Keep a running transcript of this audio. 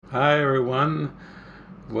Hi everyone,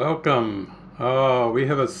 welcome. Oh, we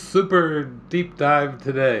have a super deep dive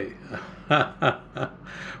today.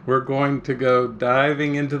 We're going to go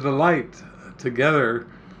diving into the light together.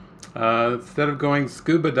 Instead of going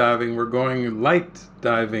scuba diving, we're going light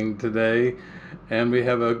diving today. And we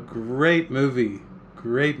have a great movie.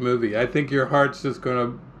 Great movie. I think your heart's just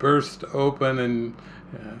going to burst open, and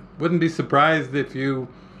wouldn't be surprised if you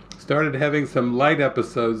started having some light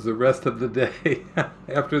episodes the rest of the day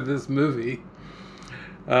after this movie.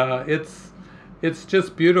 Uh, it's it's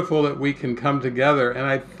just beautiful that we can come together, and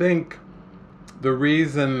I think the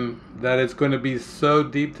reason that it's going to be so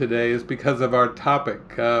deep today is because of our topic.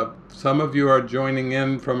 Some of you are joining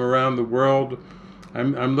in from around the world.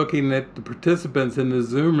 I'm looking at the participants in the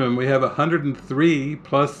Zoom room. We have 103,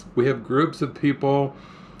 plus we have groups of people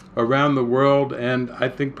around the world, and I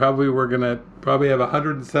think probably we're going to probably have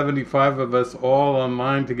 175 of us all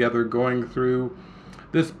online together going through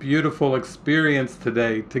this beautiful experience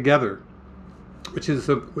today together, which is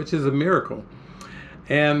a miracle.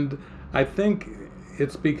 And I think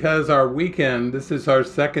it's because our weekend, this is our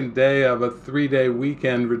second day of a 3-day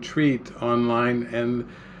weekend retreat online, and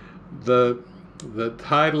the the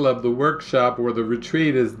title of the workshop or the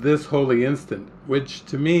retreat is This Holy Instant, which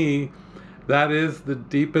to me, that is the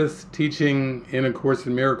deepest teaching in A Course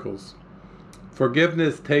in Miracles.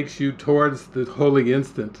 Forgiveness takes you towards the holy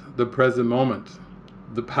instant, the present moment,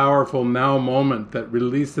 the powerful now moment that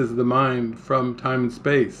releases the mind from time and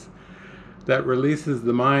space, that releases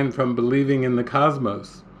the mind from believing in the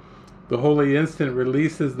cosmos. The holy instant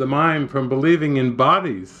releases the mind from believing in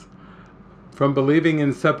bodies, from believing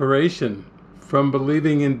in separation, from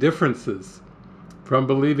believing in differences, from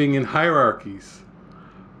believing in hierarchies,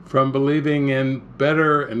 from believing in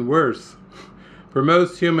better and worse. For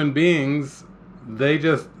most human beings,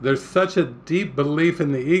 there's such a deep belief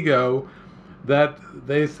in the ego that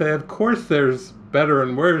they say, of course there's better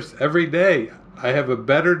and worse every day. I have a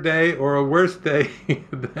better day or a worse day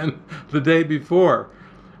than the day before.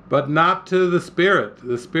 But not to the spirit.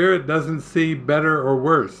 The spirit doesn't see better or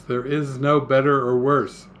worse. There is no better or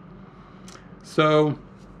worse. So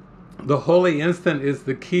the holy instant is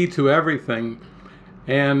the key to everything.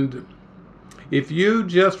 And if you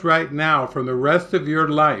just right now, from the rest of your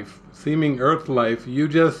life, seeming earth life, you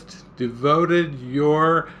just devoted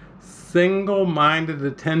your single-minded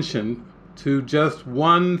attention to just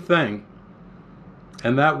one thing,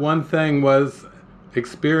 and that one thing was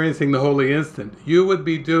experiencing the holy instant, you would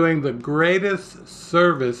be doing the greatest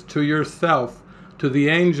service to yourself, to the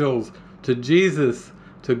angels, to Jesus,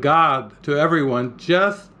 to God, to everyone,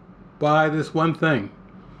 just by this one thing,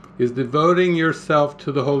 is devoting yourself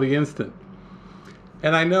to the holy instant.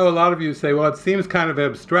 And I know a lot of you say, well, it seems kind of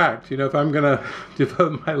abstract. If I'm going to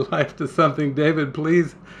devote my life to something, David,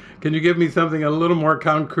 please, can you give me something a little more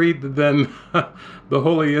concrete than the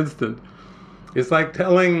holy instant? It's like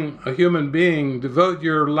telling a human being, devote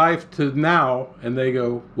your life to now, and they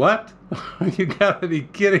go, what? You gotta be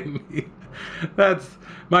kidding me.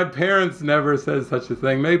 My parents never said such a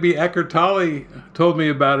thing. Maybe Eckhart Tolle told me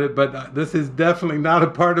about it, but this is definitely not a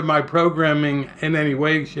part of my programming in any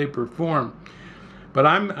way, shape, or form. But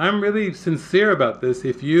I'm really sincere about this.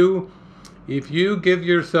 If you give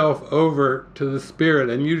yourself over to the Spirit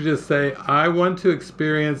and you just say, I want to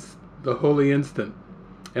experience the holy instant,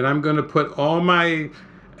 and I'm going to put all my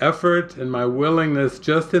effort and my willingness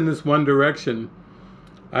just in this one direction,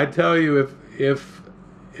 I tell you, if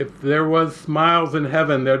there was smiles in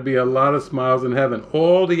heaven, there'd be a lot of smiles in heaven.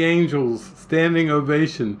 All the angels standing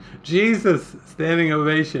ovation, Jesus standing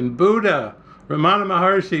ovation, Buddha, Ramana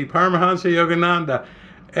Maharshi, Paramahansa Yogananda,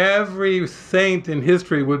 every saint in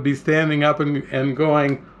history would be standing up and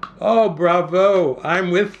going, oh, bravo,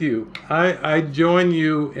 I'm with you. I join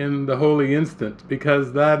you in the holy instant,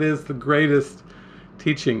 because that is the greatest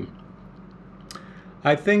teaching.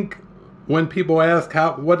 I think when people ask,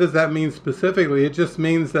 what does that mean specifically, it just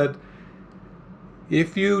means that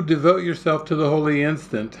if you devote yourself to the holy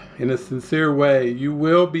instant in a sincere way, you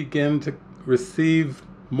will begin to receive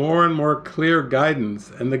more and more clear guidance,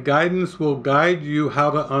 and the guidance will guide you how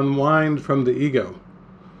to unwind from the ego.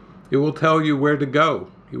 It will tell you where to go.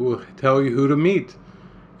 It will tell you who to meet.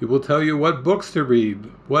 It will tell you what books to read,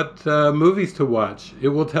 what movies to watch. It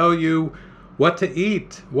will tell you what to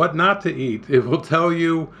eat, what not to eat. It will tell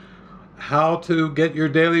you how to get your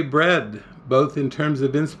daily bread, both in terms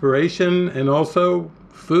of inspiration and also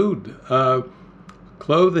food,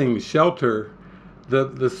 clothing, shelter.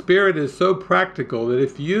 The Spirit is so practical that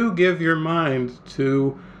if you give your mind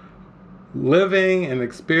to living and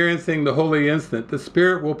experiencing the holy instant, the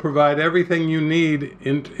Spirit will provide everything you need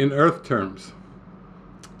in earth terms.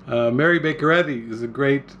 Mary Baker Eddy is a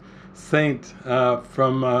great saint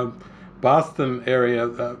from Boston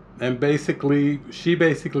area, and she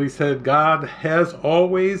basically said God has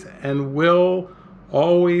always and will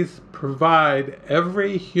always provide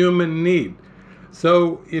every human need.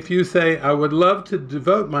 So if you say, I would love to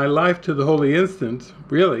devote my life to the Holy Instant,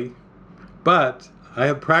 really, but I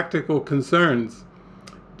have practical concerns,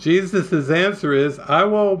 Jesus' answer is, I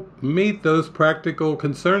will meet those practical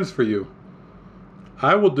concerns for you.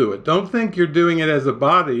 I will do it. Don't think you're doing it as a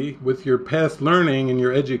body with your past learning and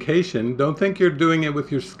your education. Don't think you're doing it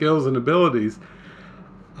with your skills and abilities.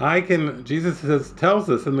 Jesus tells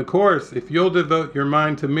us in the Course, if you'll devote your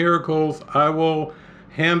mind to miracles, I will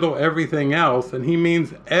handle everything else. And he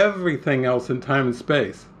means everything else in time and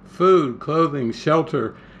space. Food, clothing,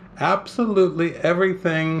 shelter, absolutely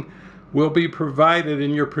everything will be provided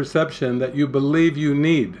in your perception that you believe you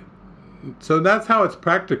need. So that's how it's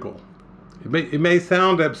practical. It may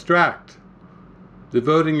sound abstract,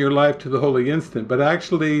 devoting your life to the Holy Instant, but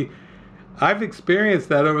actually, I've experienced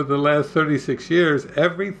that over the last 36 years.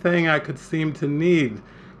 Everything I could seem to need,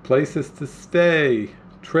 places to stay,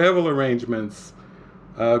 travel arrangements,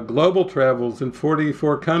 global travels in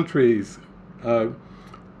 44 countries,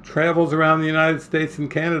 travels around the United States and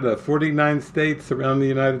Canada, 49 states around the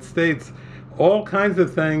United States, all kinds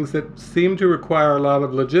of things that seem to require a lot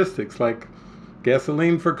of logistics, like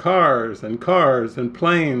gasoline for cars and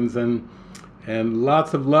planes and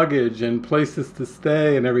lots of luggage and places to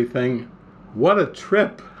stay and everything. What a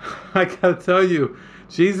trip. I gotta tell you,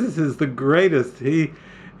 Jesus is the greatest.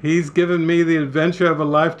 He's given me the adventure of a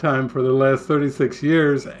lifetime for the last 36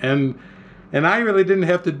 years, and I really didn't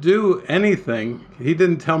have to do anything. He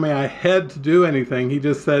didn't tell me I had to do anything. He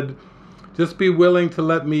just said, just be willing to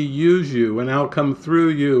let me use you, and I'll come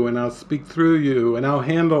through you, and I'll speak through you, and I'll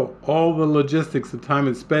handle all the logistics of time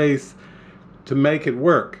and space to make it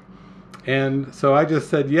work. And so I just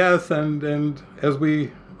said yes, and as we,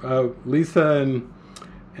 Lisa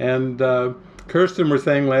and Kirsten were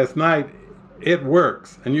saying last night, it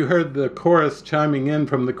works. And you heard the chorus chiming in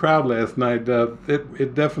from the crowd last night.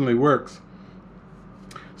 It definitely works.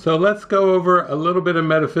 So let's go over a little bit of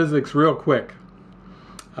metaphysics real quick.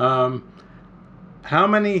 How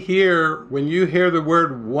many here, when you hear the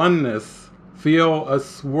word oneness, feel a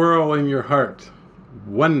swirl in your heart?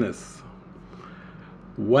 Oneness.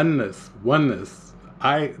 Oneness. Oneness.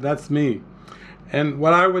 That's me. And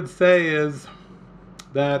what I would say is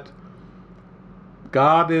that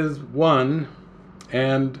God is one,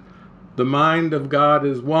 and the mind of God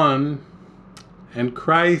is one, and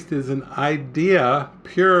Christ is an idea,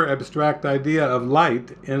 pure abstract idea of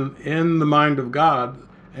light in the mind of God,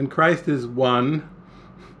 and Christ is one.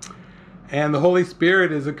 And the Holy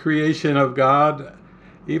Spirit is a creation of God.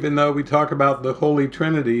 Even though we talk about the Holy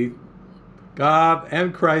Trinity, God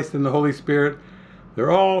and Christ and the Holy Spirit,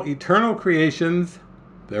 they're all eternal creations,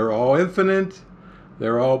 they're all infinite,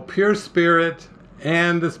 they're all pure spirit,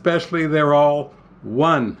 and especially they're all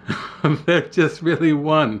one. They're just really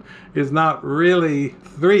one. It's not really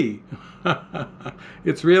three.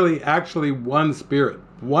 It's really actually one spirit,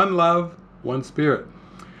 one love, one spirit.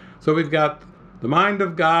 So we've got the mind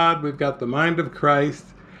of God, we've got the mind of Christ,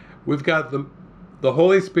 we've got the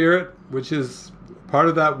Holy Spirit, which is part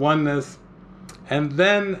of that oneness. And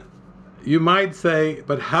then you might say,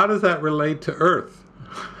 but how does that relate to earth?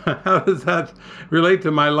 How does that relate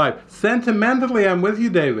to my life? Sentimentally, I'm with you,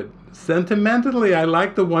 David. Sentimentally, I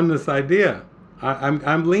like the oneness idea.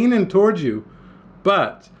 I'm leaning towards you,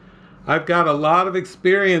 but I've got a lot of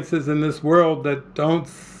experiences in this world that don't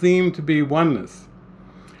seem to be oneness.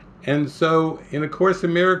 And so in A Course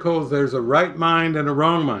in Miracles, there's a right mind and a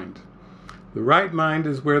wrong mind. The right mind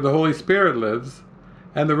is where the Holy Spirit lives,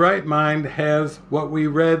 and the right mind has what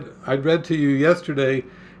I read to you yesterday.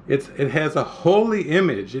 It has a holy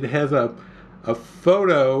image. It has a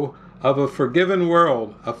photo of a forgiven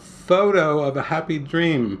world, a photo of a happy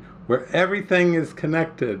dream where everything is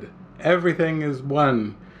connected, everything is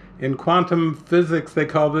one. In quantum physics, they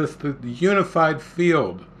call this the unified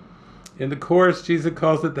field. In the Course, Jesus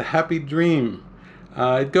calls it the happy dream.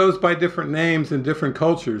 It goes by different names in different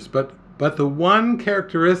cultures, but the one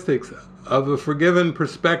characteristics of a forgiven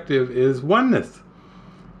perspective is oneness.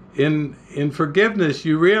 In forgiveness,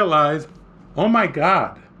 you realize, oh my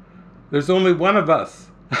God, there's only one of us.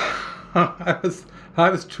 I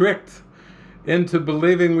was tricked into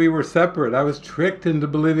believing we were separate. I was tricked into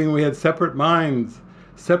believing we had separate minds,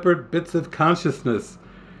 separate bits of consciousness.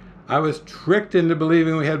 I was tricked into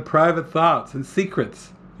believing we had private thoughts and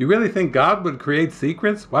secrets. You really think God would create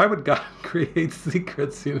secrets? Why would God create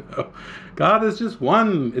secrets, God is just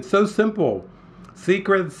one. It's so simple.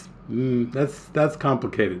 Secrets, That's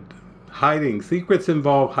complicated. Hiding. Secrets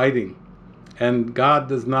involve hiding. And God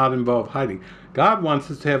does not involve hiding. God wants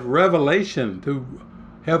us to have revelation, to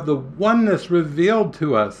have the oneness revealed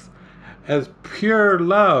to us as pure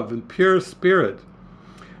love and pure spirit.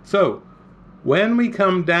 So, when we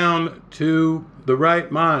come down to the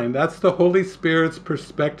right mind, that's the Holy Spirit's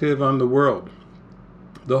perspective on the world.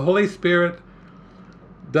 The Holy Spirit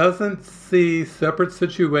doesn't see separate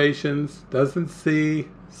situations, doesn't see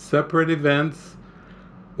separate events.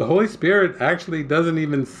 The Holy Spirit actually doesn't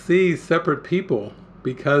even see separate people,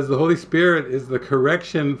 because the Holy Spirit is the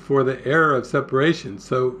correction for the error of separation.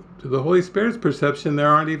 So to the Holy Spirit's perception, there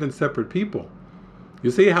aren't even separate people. You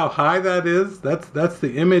see how high that is? That's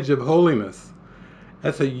the image of holiness.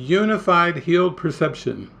 That's a unified, healed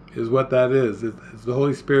perception is what that is. It's the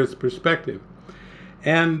Holy Spirit's perspective.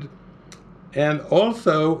 And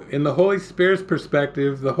also, in the Holy Spirit's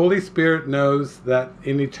perspective, the Holy Spirit knows that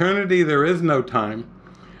in eternity there is no time.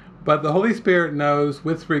 But the Holy Spirit knows,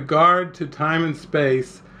 with regard to time and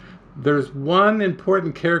space, there's one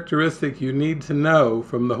important characteristic you need to know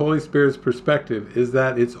from the Holy Spirit's perspective, is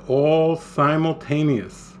that it's all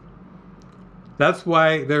simultaneous. That's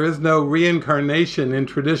why there is no reincarnation in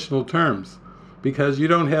traditional terms, because you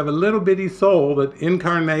don't have a little bitty soul that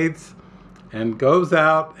incarnates and goes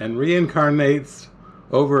out and reincarnates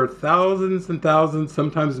over thousands and thousands,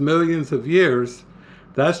 sometimes millions of years.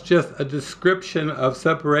 That's just a description of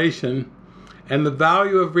separation. And the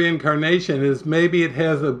value of reincarnation is maybe it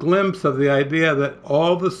has a glimpse of the idea that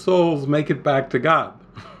all the souls make it back to God.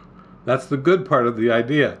 That's the good part of the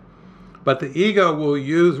idea. But the ego will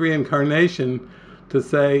use reincarnation to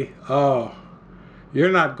say, oh,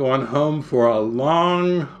 you're not going home for a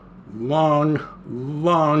long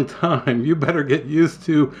time. You better get used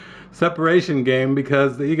to separation game,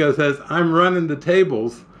 because the ego says, I'm running the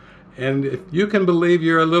tables. And if you can believe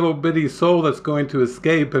you're a little bitty soul that's going to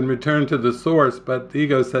escape and return to the source, but the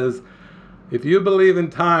ego says, if you believe in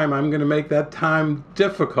time, I'm going to make that time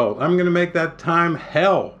difficult. I'm going to make that time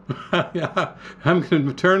hell. I'm going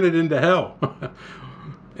to turn it into hell.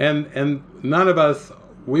 and none of us,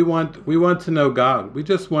 we want to know God. We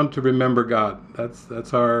just want to remember God.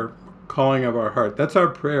 That's our calling of our heart. That's our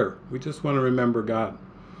prayer. We just want to remember God.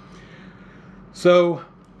 So,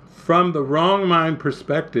 from the wrong mind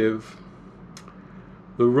perspective,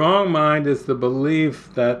 the wrong mind is the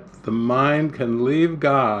belief that the mind can leave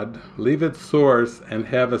God, leave its source, and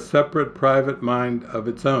have a separate private mind of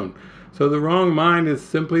its own. So the wrong mind is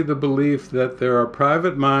simply the belief that there are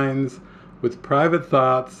private minds with private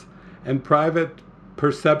thoughts and private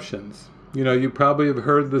perceptions. You know, you probably have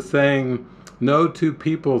heard the saying, no two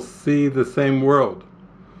people see the same world.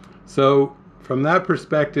 So from that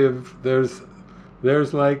perspective, there's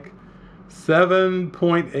like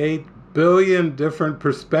 7.8 billion different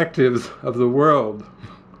perspectives of the world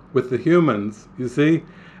with the humans, you see?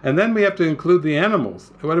 And then we have to include the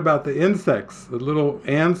animals. What about the insects, the little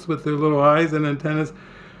ants with their little eyes and antennas?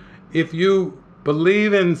 If you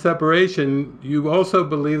believe in separation, you also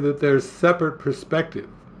believe that there's separate perspective,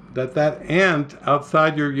 that ant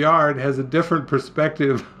outside your yard has a different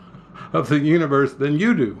perspective of the universe than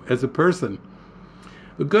you do as a person.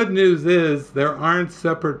 The good news is there aren't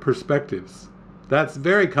separate perspectives. That's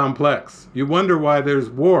very complex. You wonder why there's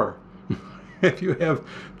war. If you have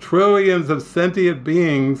trillions of sentient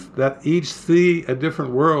beings that each see a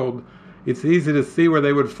different world, it's easy to see where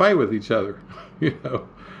they would fight with each other. You know,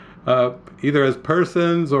 either as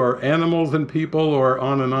persons or animals and people, or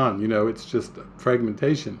on and on. You know, it's just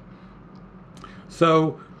fragmentation.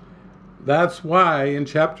 So that's why in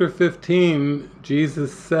chapter 15,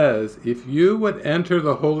 Jesus says, if you would enter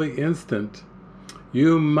the holy instant,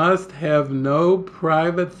 you must have no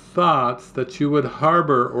private thoughts that you would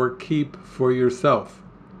harbor or keep for yourself.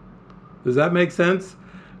 Does that make sense?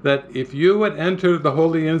 That if you would enter the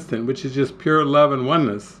holy instant, which is just pure love and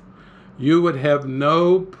oneness, you would have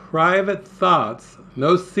no private thoughts,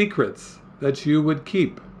 no secrets that you would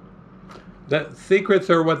keep. That secrets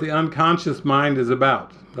are what the unconscious mind is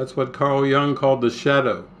about. That's what Carl Jung called the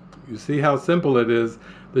shadow. You see how simple it is.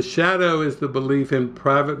 The shadow is the belief in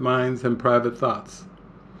private minds and private thoughts.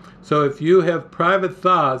 So if you have private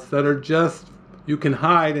thoughts that are just, you can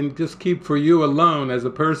hide and just keep for you alone as a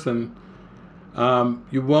person,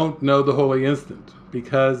 you won't know the holy instant.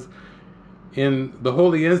 Because in the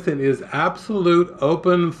holy instant is absolute,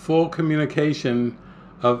 open, full communication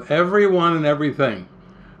of everyone and everything.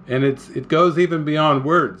 And it goes even beyond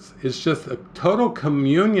words. It's just a total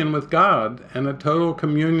communion with God and a total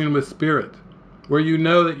communion with Spirit, where you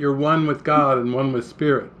know that you're one with God and one with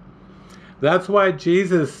Spirit. That's why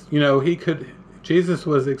Jesus, you know, he could Jesus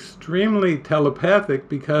was extremely telepathic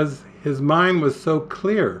because his mind was so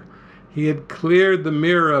clear. He had cleared the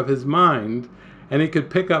mirror of his mind, and he could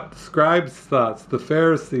pick up the scribes' thoughts, the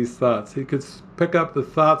Pharisees' thoughts. He could pick up the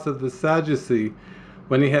thoughts of the Sadducee.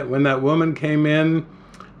 When that woman came in,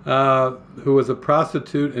 who was a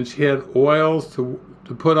prostitute, and she had oils to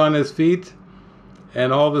put on his feet,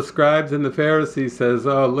 and all the scribes and the Pharisees says,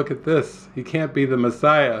 "Oh, look at this. He can't be the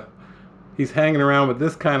Messiah. He's hanging around with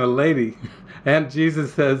this kind of lady." And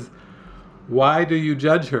Jesus says, "Why do you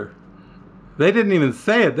judge her?" They didn't even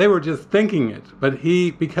say it. They were just thinking it. But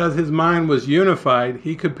because his mind was unified,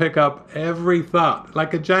 he could pick up every thought,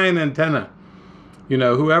 like a giant antenna.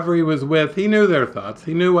 Whoever he was with, he knew their thoughts.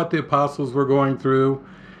 He knew what the apostles were going through.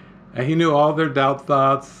 And he knew all their doubt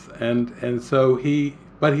thoughts.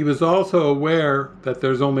 But he was also aware that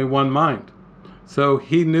there's only one mind. So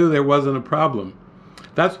he knew there wasn't a problem.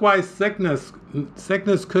 That's why sickness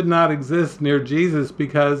could not exist near Jesus,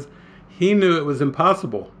 because he knew it was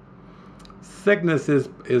impossible. Sickness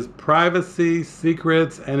is privacy,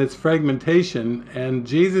 secrets, and it's fragmentation. And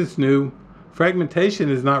Jesus knew fragmentation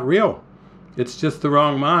is not real. It's just the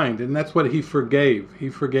wrong mind. And that's what he forgave. He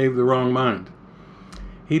forgave the wrong mind.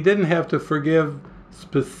 He didn't have to forgive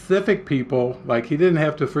specific people, like he didn't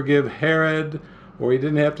have to forgive Herod, or he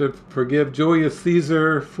didn't have to forgive Julius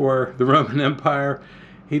Caesar for the Roman Empire.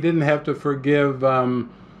 He didn't have to forgive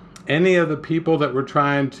any of the people that were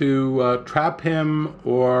trying to trap him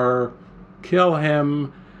or kill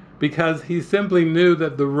him, because he simply knew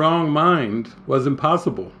that the wrong mind was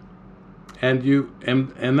impossible. And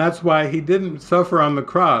that's why he didn't suffer on the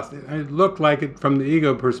cross. It looked like it from the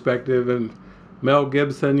ego perspective, and Mel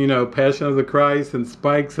Gibson, Passion of the Christ and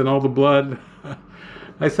spikes and all the blood.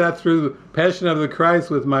 I sat through Passion of the Christ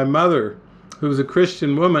with my mother, who was a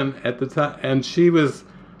Christian woman at the time, and she was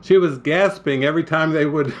gasping every time they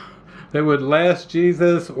would lash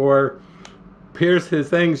Jesus or pierce his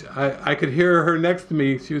things. I could hear her next to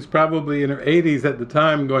me. She was probably in her 80s at the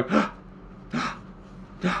time, going,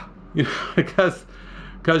 because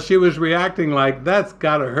she was reacting like, that's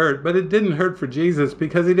gotta hurt. But it didn't hurt for Jesus,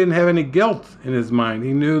 because he didn't have any guilt in his mind.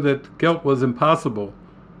 He knew that guilt was impossible.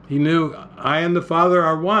 He knew I and the Father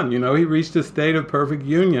are one. He reached a state of perfect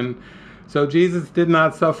union. So Jesus did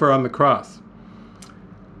not suffer on the cross.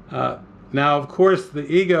 Now, of course, the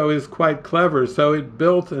ego is quite clever, so it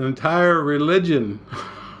built an entire religion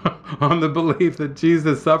on the belief that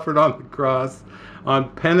Jesus suffered on the cross, on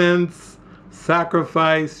penance,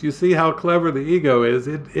 sacrifice. You see how clever the ego is.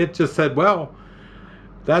 It just said, well,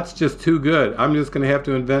 that's just too good. I'm just going to have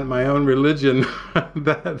to invent my own religion.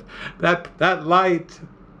 that light,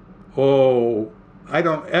 oh, I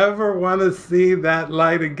don't ever want to see that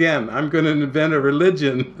light again. I'm going to invent a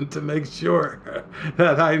religion to make sure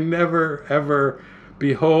that I never, ever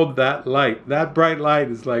behold that light. That bright light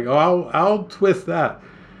is like, oh, I'll twist that.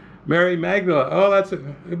 Mary Magdalene, oh, that's a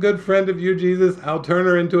good friend of you, Jesus. I'll turn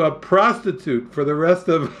her into a prostitute for the rest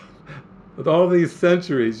of all these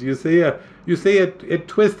centuries. You see, it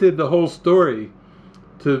twisted the whole story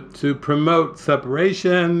to promote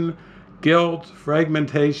separation, guilt,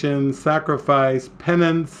 fragmentation, sacrifice,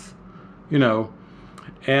 penance,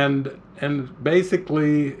 and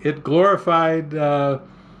basically it glorified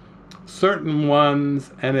certain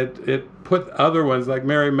ones, and it put other ones, like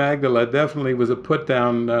Mary Magdalene definitely was a put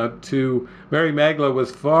down to. Mary Magdalene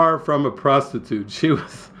was far from a prostitute. She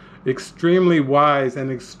was extremely wise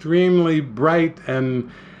and extremely bright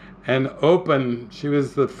and open. She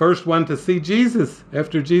was the first one to see Jesus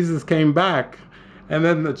after Jesus came back. And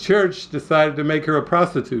then the church decided to make her a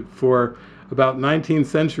prostitute for about 19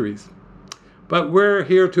 centuries. But we're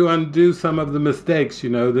here to undo some of the mistakes,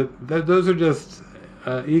 that those are just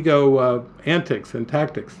ego antics and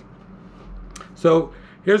tactics. So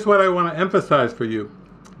here's what I want to emphasize for you,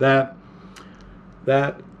 that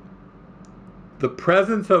the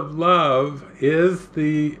presence of love is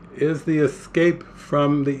the escape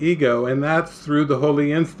from the ego, and that's through the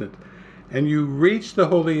holy instant. And you reach the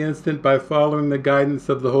holy instant by following the guidance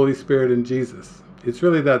of the Holy Spirit and Jesus. It's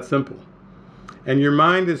really that simple. And your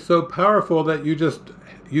mind is so powerful that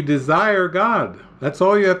you desire God. That's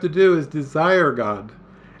all you have to do, is desire God.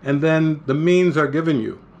 And then the means are given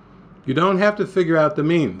you. You don't have to figure out the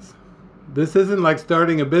means. This isn't like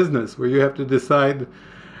starting a business where you have to decide,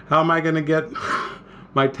 how am I going to get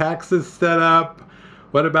my taxes set up?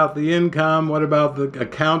 What about the income? What about the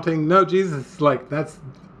accounting? No, Jesus is like,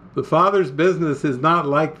 the Father's business is not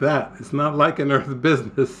like that. It's not like an earth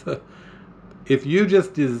business. If you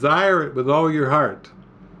just desire it with all your heart,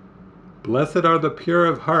 blessed are the pure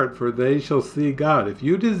of heart, for they shall see God. If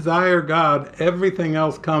you desire God, everything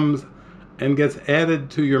else comes and gets added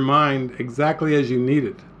to your mind exactly as you need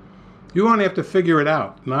it. You won't have to figure it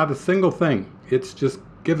out, not a single thing. It's just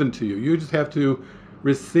given to you. You just have to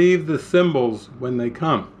receive the symbols when they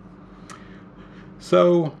come.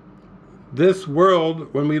 So this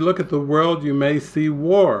world, when we look at the world, you may see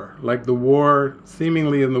war, like the war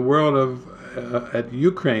seemingly in the world of at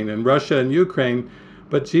Ukraine and Russia and Ukraine.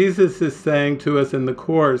 But Jesus is saying to us in the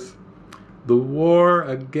Course, the war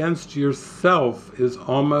against yourself is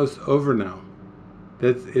almost over now.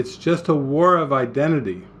 It's just a war of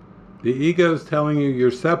identity. The ego is telling you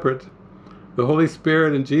you're separate. The Holy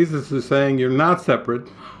Spirit and Jesus is saying you're not separate.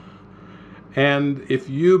 And if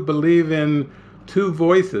you believe in two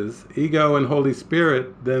voices, ego and Holy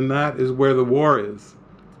Spirit, then that is where the war is.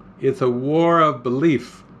 It's a war of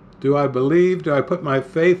belief. Do I believe? Do I put my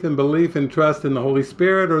faith and belief and trust in the Holy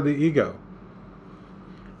Spirit or the ego?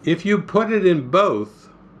 If you put it in both,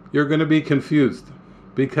 you're going to be confused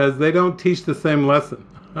because they don't teach the same lesson.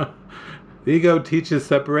 The ego teaches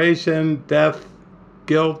separation, death,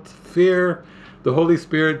 guilt, fear. The Holy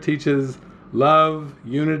Spirit teaches love,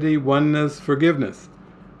 unity, oneness, forgiveness.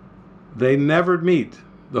 They never meet.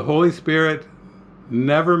 The Holy Spirit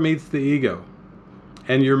never meets the ego.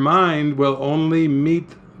 And your mind will only meet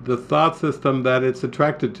the thought system that it's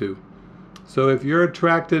attracted to. So if you're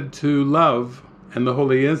attracted to love and the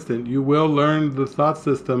Holy Instant, you will learn the thought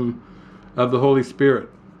system of the Holy Spirit.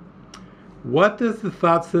 What does the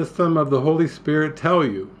thought system of the Holy Spirit tell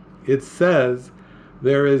you? It says,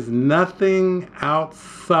 there is nothing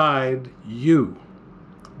outside you.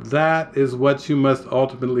 That is what you must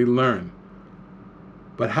ultimately learn.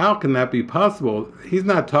 But how can that be possible? He's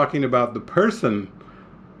not talking about the person.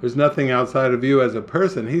 There's nothing outside of you as a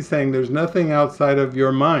person. He's saying there's nothing outside of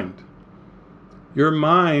your mind. Your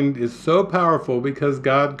mind is so powerful because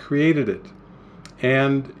God created it.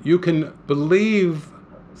 And you can believe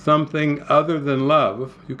something other than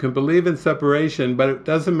love. You can believe in separation, but it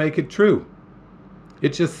doesn't make it true.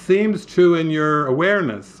 It just seems true in your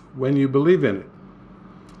awareness when you believe in it.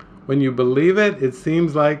 When you believe it, it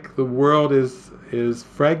seems like the world is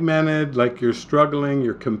fragmented, like you're struggling,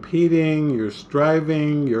 you're competing, you're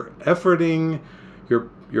striving, you're efforting,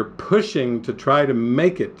 you're pushing to try to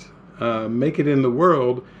make it in the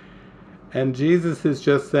world. And Jesus is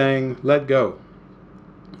just saying, let go.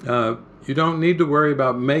 You don't need to worry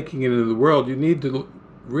about making it in the world. You need to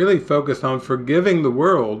really focus on forgiving the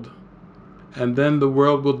world, and then the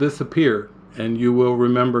world will disappear and you will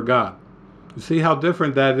remember God. You see how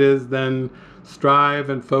different that is than strive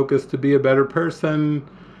and focus to be a better person,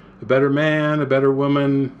 a better man, a better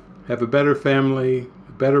woman, have a better family,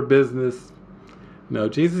 a better business. No,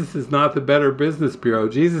 Jesus is not the Better Business Bureau.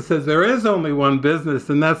 Jesus says there is only one business,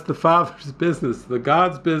 and that's the Father's business. The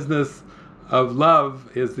God's business of love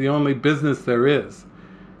is the only business there is.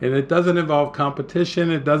 And it doesn't involve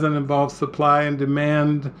competition. It doesn't involve supply and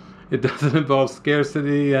demand. It doesn't involve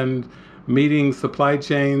scarcity and meeting supply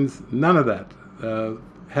chains. None of that.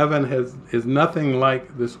 Heaven is nothing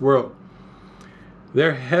like this world.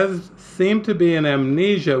 There has seemed to be an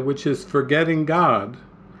amnesia, which is forgetting God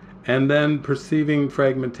and then perceiving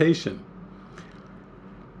fragmentation.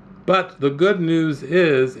 But the good news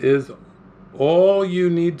is all you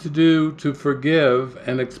need to do to forgive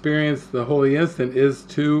and experience the Holy Instant is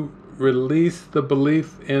to release the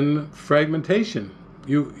belief in fragmentation.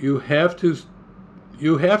 You have to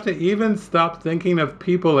even stop thinking of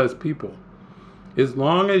people as people. As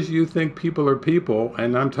long as you think people are people,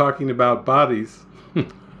 and I'm talking about bodies,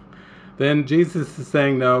 then Jesus is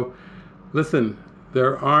saying, no, listen,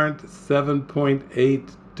 there aren't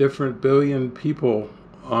 7.8 different billion people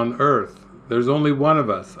on earth. There's only one of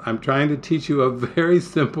us. I'm trying to teach you a very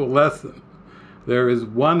simple lesson. There is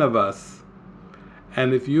one of us.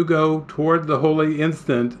 And if you go toward the Holy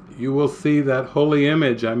Instant, you will see that holy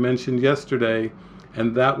image I mentioned yesterday,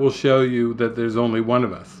 and that will show you that there's only one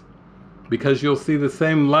of us. Because you'll see the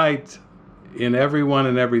same light in everyone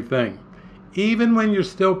and everything. Even when you're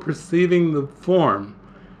still perceiving the form,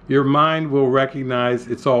 your mind will recognize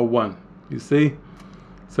it's all one. You see?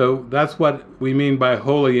 So that's what we mean by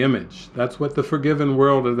holy image. That's what the forgiven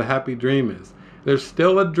world of the happy dream is. There's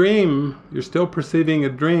still a dream. You're still perceiving a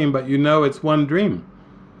dream, but you know it's one dream.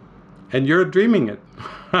 And you're dreaming it.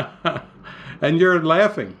 And you're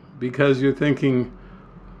laughing because you're thinking,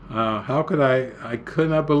 how could I could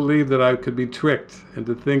not believe that I could be tricked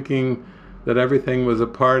into thinking that everything was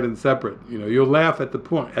apart and separate. You know, you'll laugh at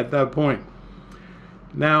that point.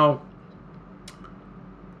 Now,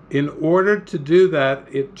 in order to do that,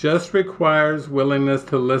 it just requires willingness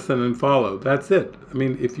to listen and follow. That's it. I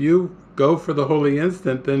mean, if you go for the Holy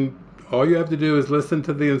Instant, then all you have to do is listen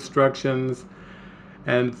to the instructions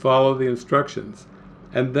and follow the instructions.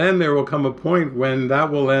 And then there will come a point when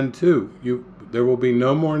that will end too. There will be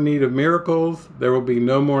no more need of miracles. There will be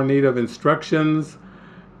no more need of instructions.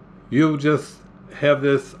 You'll just have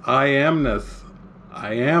this I amness.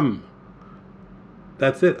 I am.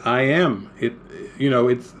 That's it. I am. You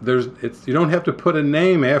don't have to put a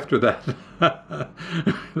name after that.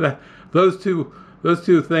 Those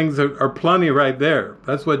two things are plenty right there.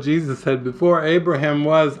 That's what Jesus said. Before Abraham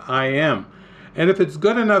was, I am. And if it's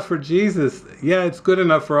good enough for Jesus, yeah, it's good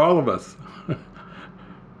enough for all of us.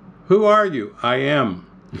 Who are you? I am.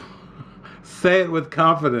 Say it with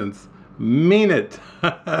confidence. Mean it.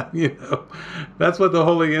 That's what the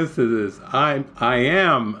Holy Instant is. I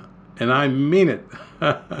am, and I mean it.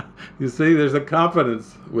 You see, there's a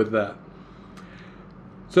confidence with that.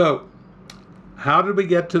 So, how did we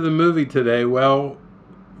get to the movie today? Well,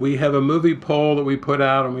 we have a movie poll that we put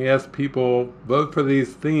out, and we asked people vote for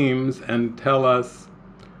these themes and tell us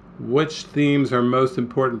which themes are most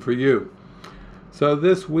important for you. So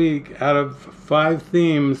this week, out of 5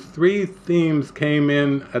 themes, 3 themes came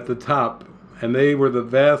in at the top, and they were the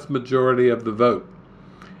vast majority of the vote.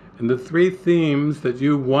 And the 3 themes that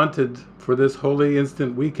you wanted for this Holy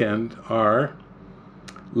Instant weekend are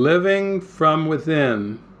living from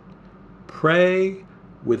within, pray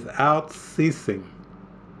without ceasing.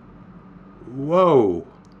 Whoa!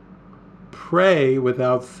 Pray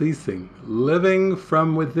without ceasing. Living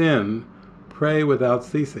from within, pray without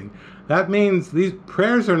ceasing. That means these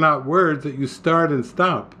prayers are not words that you start and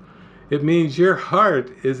stop. It means your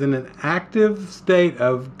heart is in an active state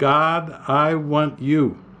of, God, I want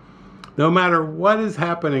you. No matter what is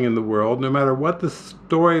happening in the world, no matter what the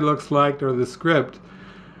story looks like or the script,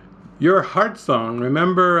 your heart song,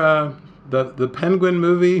 remember the Penguin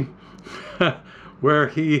movie where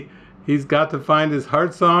he's got to find his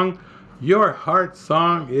heart song? Your heart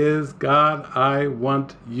song is, God, I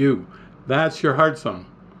want you. That's your heart song.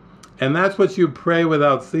 And that's what you pray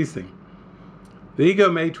without ceasing. The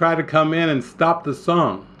ego may try to come in and stop the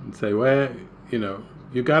song and say, well,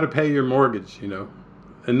 you got to pay your mortgage,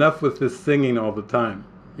 Enough with this singing all the time,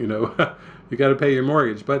 you got to pay your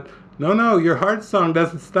mortgage. But no, your heart song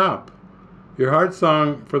doesn't stop. Your heart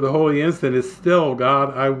song for the Holy Instant is still,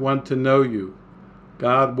 God, I want to know you.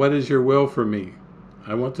 God, what is your will for me?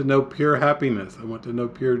 I want to know pure happiness. I want to know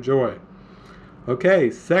pure joy.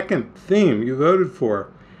 Okay, second theme you voted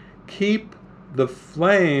for. Keep the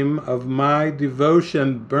flame of my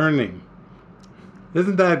devotion burning.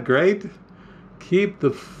 Isn't that great? Keep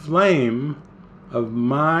the flame of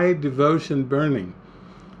my devotion burning.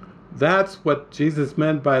 That's what Jesus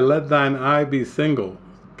meant by let thine eye be single.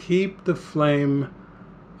 Keep the flame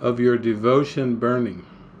of your devotion burning.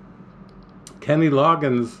 Kenny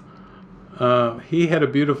Loggins, he had a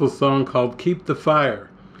beautiful song called Keep the Fire.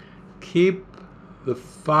 Keep the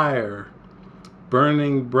fire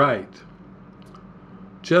burning bright.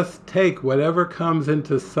 Just take whatever comes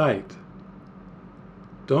into sight.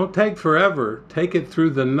 Don't take forever, take it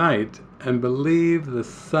through the night and believe the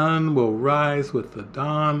sun will rise with the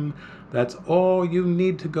dawn. That's all you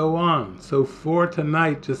need to go on. So for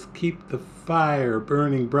tonight, just keep the fire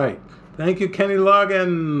burning bright. Thank you, Kenny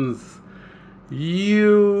Loggins.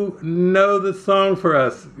 You know the song for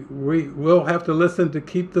us. We'll have to listen to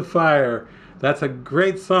Keep the Fire. That's a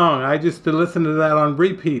great song. I used to listen to that on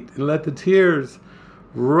repeat and let the tears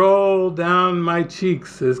roll down my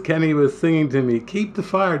cheeks as Kenny was singing to me. Keep the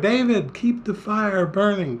fire. David, keep the fire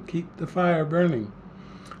burning. Keep the fire burning.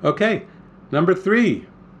 Okay, number 3.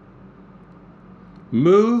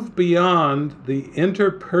 Move beyond the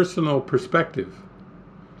interpersonal perspective.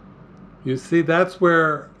 You see, that's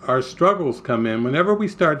where our struggles come in. Whenever we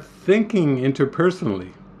start thinking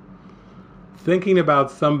interpersonally, thinking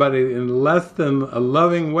about somebody in less than a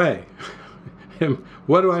loving way.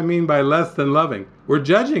 What do I mean by less than loving? We're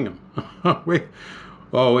judging them.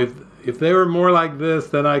 If they were more like this,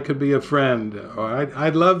 then I could be a friend. Or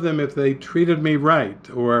I'd love them if they treated me right.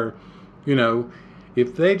 Or,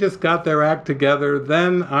 if they just got their act together,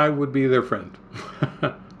 then I would be their friend.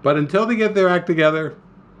 But until they get their act together,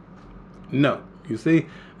 no. You see,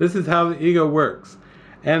 this is how the ego works.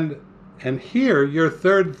 And here, your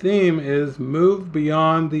third theme is move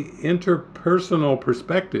beyond the interpersonal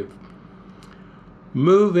perspective.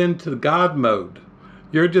 Move into God mode.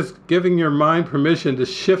 You're just giving your mind permission to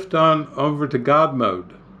shift on over to God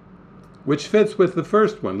mode, which fits with the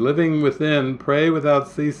first one, living within, pray without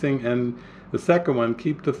ceasing, and the second one,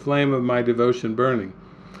 keep the flame of my devotion burning.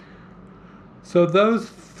 So those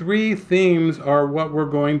 3 themes are what we're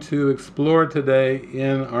going to explore today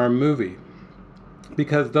in our movie.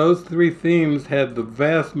 because those three themes had the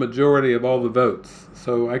vast majority of all the votes.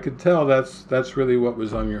 So I could tell that's really what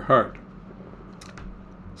was on your heart.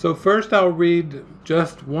 So first I'll read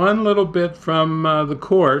just one little bit from the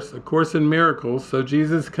Course, A Course in Miracles, so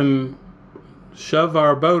Jesus can shove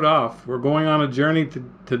our boat off. We're going on a journey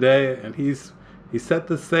today, and he set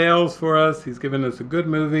the sails for us. He's given us a good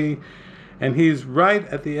movie, and he's right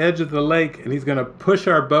at the edge of the lake, and he's going to push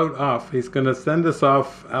our boat off. He's going to send us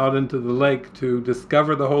off out into the lake to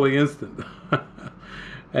discover the holy instant.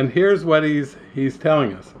 And here's what he's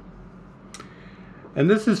telling us. And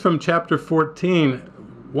this is from chapter 14.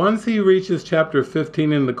 Once he reaches chapter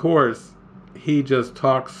 15 in the Course, he just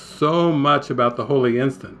talks so much about the holy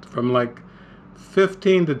instant. From like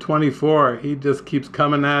 15 to 24, he just keeps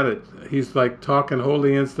coming at it. He's like talking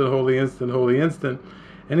holy instant, holy instant, holy instant.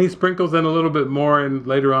 And he sprinkles in a little bit more in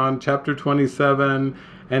later on, chapter 27.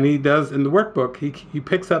 And he does, in the workbook, he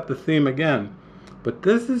picks up the theme again. But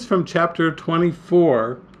this is from chapter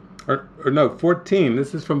 24, or no, 14.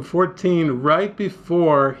 This is from 14, right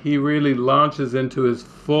before he really launches into his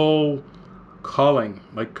full calling.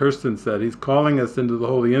 Like Kirsten said, he's calling us into the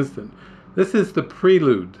holy instant. This is the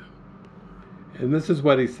prelude. And this is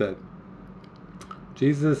what he said.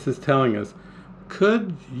 Jesus is telling us,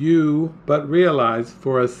 could you but realize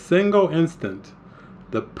for a single instant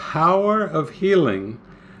the power of healing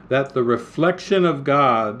that the reflection of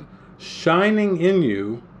God shining in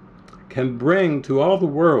you can bring to all the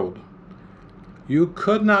world, you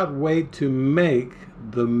could not wait to make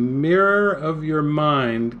the mirror of your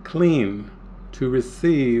mind clean to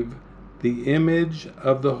receive the image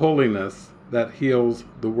of the holiness that heals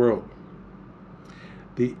the world.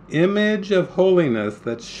 The image of holiness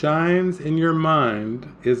that shines in your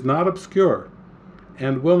mind is not obscure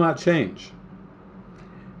and will not change.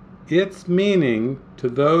 Its meaning to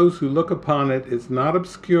those who look upon it is not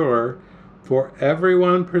obscure, for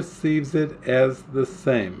everyone perceives it as the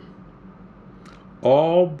same.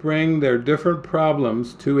 All bring their different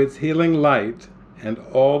problems to its healing light, and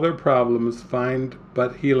all their problems find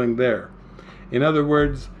but healing there. In other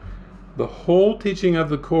words, the whole teaching of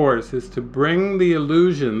the Course is to bring the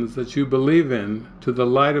illusions that you believe in to the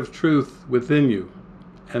light of truth within you,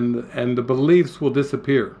 and the beliefs will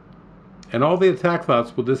disappear. And all the attack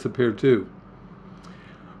thoughts will disappear too.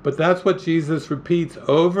 But that's what Jesus repeats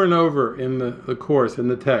over and over in the Course, in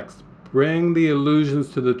the text. Bring the illusions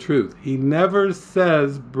to the truth. He never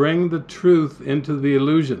says bring the truth into the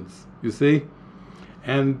illusions, you see?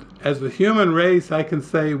 And as a human race, I can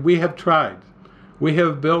say we have tried. We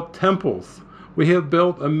have built temples. We have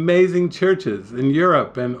built amazing churches in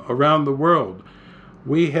Europe and around the world.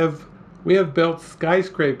 We have built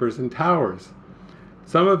skyscrapers and towers.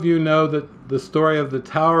 Some of you know that the story of the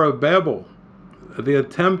Tower of Babel. The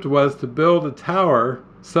attempt was to build a tower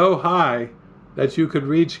so high that you could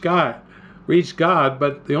reach God,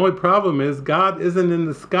 but the only problem is God isn't in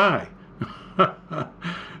the sky.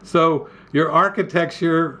 So your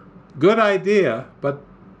architecture, good idea, but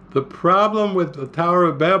the problem with the Tower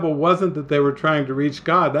of Babel wasn't that they were trying to reach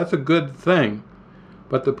God. That's a good thing.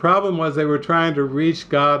 But the problem was they were trying to reach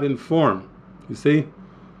God in form. You see?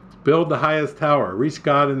 Build the highest tower, reach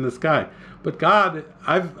God in the sky. But God,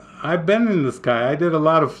 I've been in the sky. I did a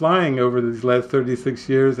lot of flying over these last 36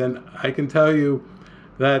 years, and I can tell you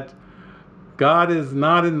that God is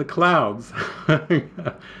not in the clouds,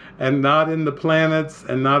 and not in the planets,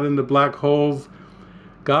 and not in the black holes.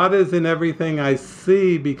 God is in everything I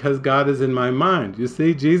see because God is in my mind. You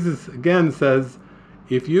see, Jesus again says,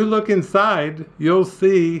 if you look inside, you'll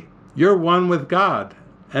see you're one with God.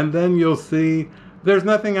 And then you'll see there's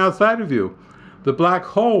nothing outside of you. The black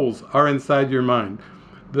holes are inside your mind.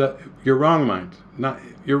 Your wrong mind. Not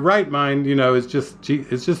your right mind, is just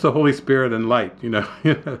the Holy Spirit and light,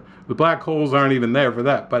 The black holes aren't even there for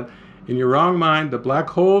that. But in your wrong mind, the black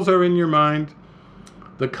holes are in your mind.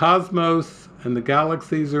 The cosmos and the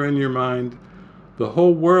galaxies are in your mind. The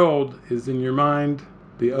whole world is in your mind.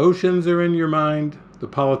 The oceans are in your mind. The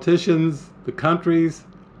politicians, the countries,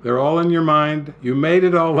 they're all in your mind. You made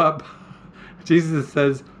it all up. Jesus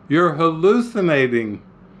says, you're hallucinating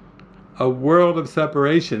a world of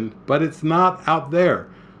separation, but it's not out there.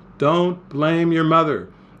 Don't blame your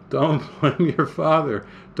mother. Don't blame your father.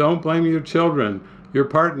 Don't blame your children, your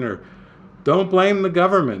partner. Don't blame the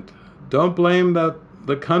government. Don't blame the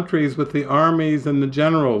countries with the armies and the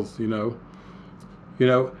generals,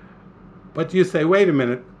 But you say, wait a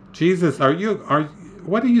minute, Jesus,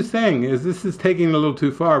 what are you saying? This is taking a little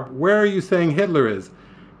too far. Where are you saying Hitler is?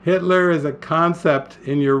 Hitler is a concept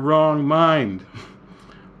in your wrong mind.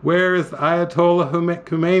 Where is Ayatollah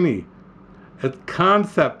Khomeini? A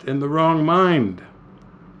concept in the wrong mind.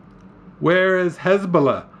 Where is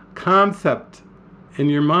Hezbollah? Concept in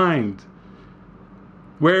your mind.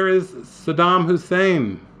 Where is Saddam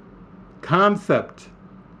Hussein? Concept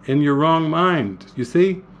in your wrong mind. You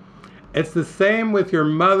see? It's the same with your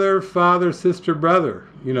mother, father, sister, brother.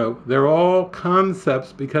 You know, they're all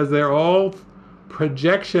concepts because they're all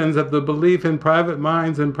projections of the belief in private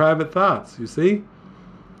minds and private thoughts. You see?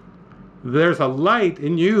 There's a light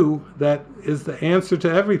in you that is the answer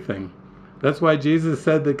to everything. That's why Jesus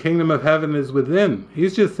said the kingdom of heaven is within.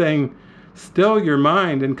 He's just saying, still your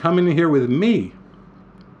mind and come in here with me.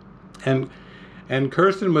 And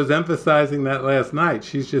Kirsten was emphasizing that last night.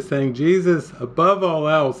 She's just saying, Jesus, above all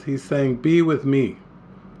else, he's saying, be with me.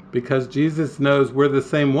 Because Jesus knows we're the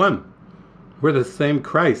same one. We're the same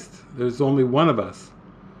Christ. There's only one of us.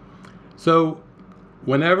 So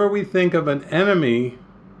whenever we think of an enemy,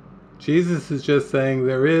 Jesus is just saying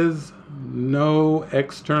there is no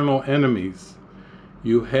external enemies.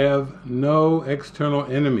 You have no external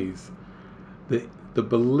enemies. The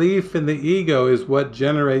belief in the ego is what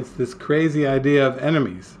generates this crazy idea of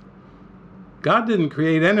enemies. God didn't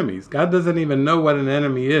create enemies. God doesn't even know what an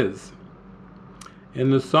enemy is. In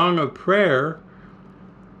the Song of Prayer,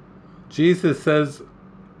 Jesus says,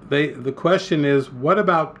 the question is, what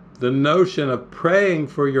about the notion of praying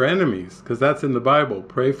for your enemies? Because that's in the Bible,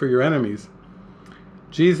 pray for your enemies.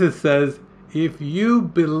 Jesus says, if you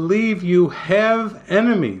believe you have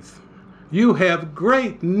enemies, you have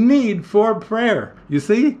great need for prayer. You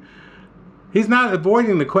see? He's not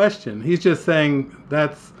avoiding the question. He's just saying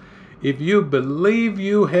that's, if you believe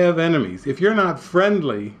you have enemies, if you're not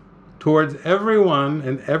friendly towards everyone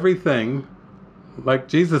and everything, like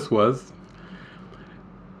Jesus was,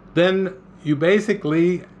 then you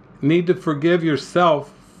basically need to forgive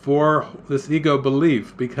yourself for this ego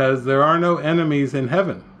belief, because there are no enemies in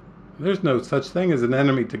heaven. There's no such thing as an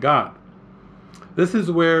enemy to God. This is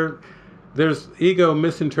where there's ego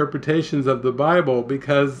misinterpretations of the Bible,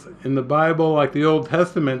 because in the Bible, like the Old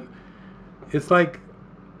Testament, it's like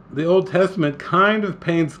the Old Testament kind of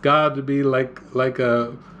paints God to be like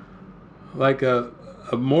a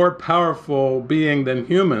more powerful being than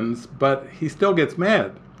humans, but he still gets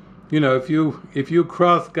mad. You know, if you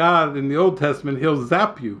cross God in the Old Testament, he'll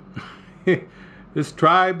zap you. This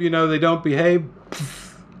tribe, you know, they don't behave.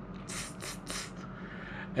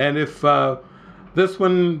 And if this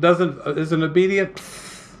one isn't obedient,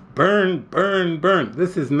 burn, burn, burn.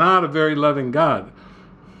 This is not a very loving God,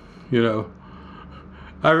 you know.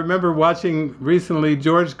 I remember watching recently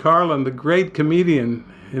George Carlin, the great comedian,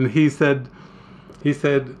 and he said,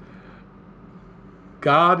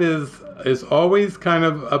 God is always kind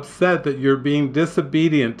of upset that you're being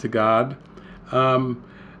disobedient to God,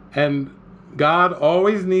 and God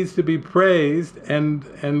always needs to be praised,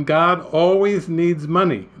 and God always needs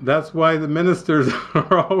money. That's why the ministers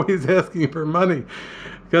are always asking for money.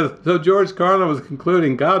 So George Carlin was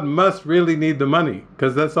concluding, God must really need the money,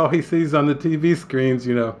 because that's all he sees on the TV screens,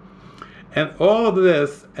 you know. And all of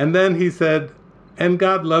this, and then he said, and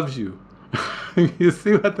God loves you. You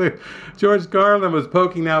see what George Carlin was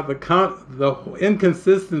poking out the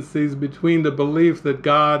inconsistencies between the belief that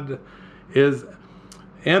God is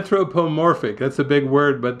anthropomorphic. That's a big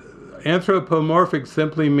word, but anthropomorphic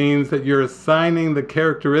simply means that you're assigning the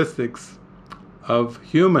characteristics of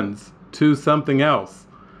humans to something else.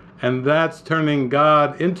 And that's turning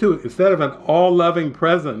God into, instead of an all-loving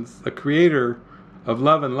presence, a creator of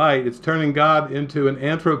love and light, it's turning God into an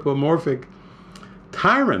anthropomorphic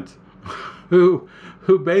tyrant who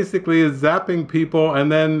basically is zapping people,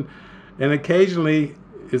 and occasionally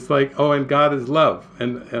it's like, oh, and God is love.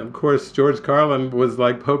 And of course, George Carlin was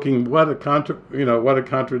like poking, what a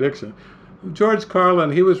contradiction. George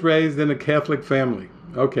Carlin, he was raised in a Catholic family.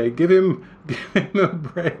 Okay, give him a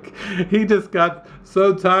break. He just got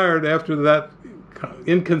so tired after that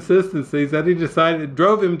inconsistencies that he decided it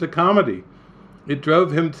drove him to comedy. It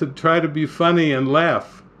drove him to try to be funny and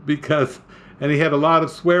laugh, and he had a lot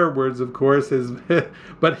of swear words, of course,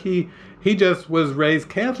 but he just was raised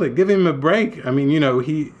Catholic. Give him a break. I mean, you know,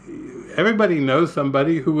 everybody knows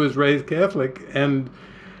somebody who was raised Catholic, and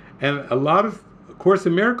a lot of Course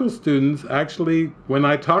in Miracles students, actually, when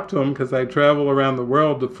I talk to them, because I travel around the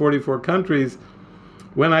world to 44 countries,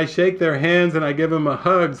 when I shake their hands and I give them a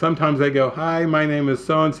hug, sometimes they go, hi, my name is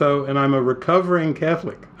so-and-so, and I'm a recovering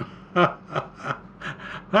Catholic.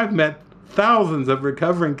 I've met thousands of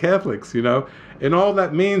recovering Catholics, you know, and all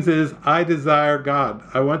that means is I desire God.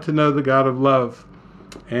 I want to know the God of love,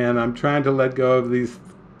 and I'm trying to let go of these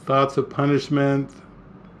thoughts of punishment,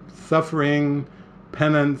 suffering,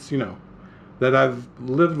 penance, you know, that I've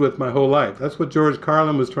lived with my whole life. That's what George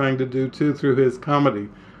Carlin was trying to do too through his comedy,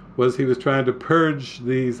 was he was trying to purge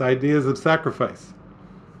these ideas of sacrifice.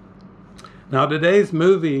 Now today's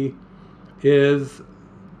movie is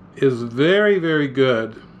very, very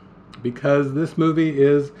good, because this movie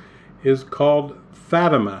is called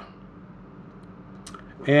Fatima.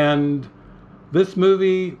 And this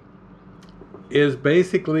movie is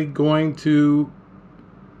basically going to,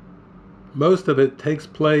 most of it takes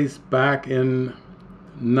place back in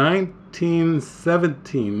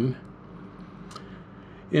 1917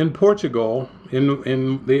 in Portugal,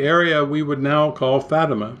 in the area we would now call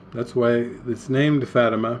Fatima. That's why it's named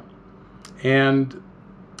Fatima. And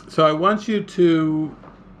so I want you to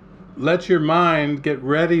let your mind get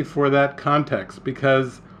ready for that context,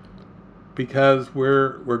 because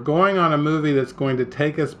we're going on a movie that's going to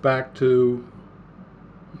take us back to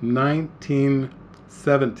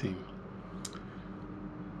 1917.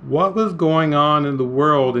 What was going on in the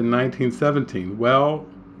world in 1917? Well,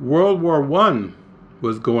 World War I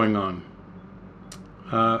was going on.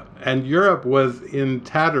 And Europe was in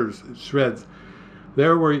tatters, shreds.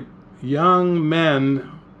 There were young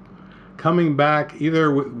men coming back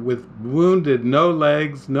either with wounded, no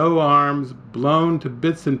legs, no arms, blown to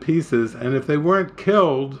bits and pieces, and if they weren't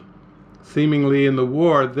killed, seemingly in the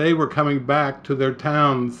war, they were coming back to their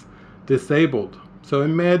towns disabled. So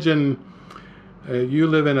imagine you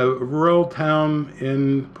live in a rural town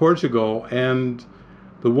in Portugal, and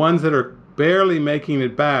the ones that are barely making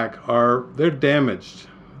it back they're damaged.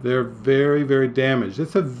 They're very, very damaged.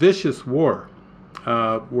 It's a vicious war,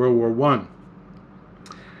 World War I.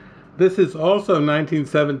 This is also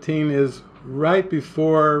 1917, is right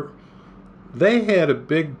before they had a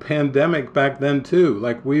big pandemic back then too.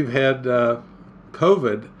 Like we've had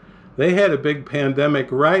COVID. They had a big pandemic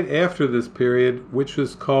right after this period, which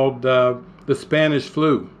was called the Spanish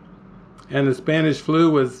flu. And the Spanish flu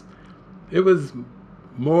was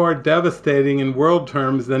more devastating in world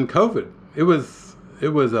terms than COVID. It was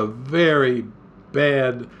a very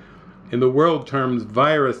bad, in the world terms,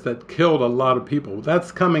 virus that killed a lot of people.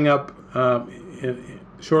 That's coming up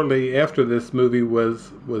shortly after this movie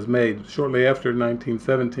was made, shortly after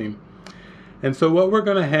 1917. And so what we're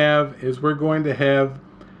going to have is we're going to have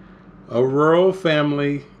a rural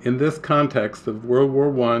family in this context of World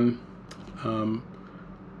War I.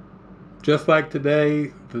 Just like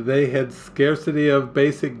today, they had scarcity of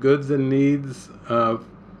basic goods and needs of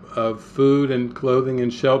food and clothing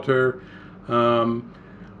and shelter.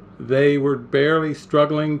 They were barely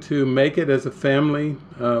struggling to make it as a family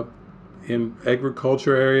in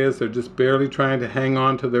agriculture areas. They're just barely trying to hang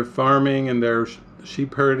on to their farming and their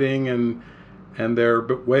sheep herding and their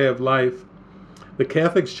way of life. The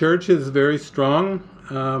Catholic Church is very strong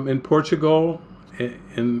in Portugal,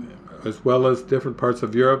 as well as different parts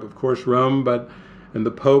of Europe, of course Rome, and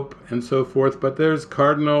the Pope and so forth. But there's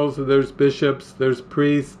cardinals, there's bishops, there's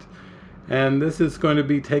priests, and this is going to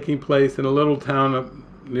be taking place in a little town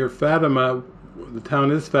near Fatima. The town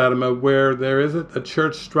is Fatima, where there is a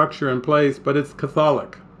church structure in place, but it's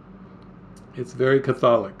Catholic. It's very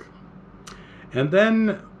Catholic. And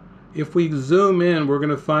then if we zoom in, we're going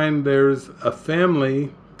to find there's a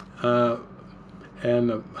family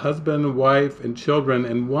and a husband, wife, and children.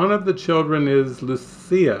 And one of the children is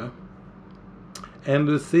Lucia. And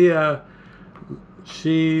Lucia,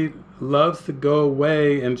 she loves to go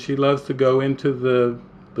away, and she loves to go into the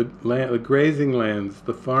grazing lands,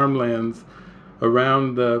 the farmlands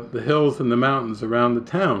around the hills and the mountains around the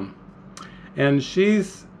town. And she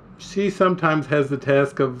sometimes has the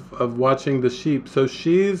task of watching the sheep. So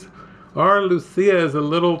our Lucia is a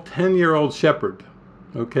little 10-year-old shepherd.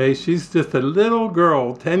 Okay, she's just a little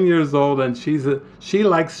girl, 10 years old, and she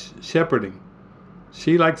likes shepherding.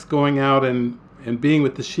 She likes going out and being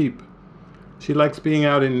with the sheep. She likes being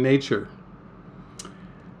out in nature.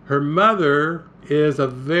 Her mother is a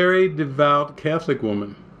very devout Catholic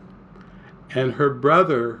woman. And her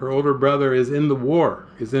older brother, is in the war,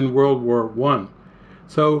 is in World War I.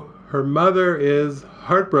 So her mother is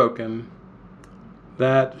heartbroken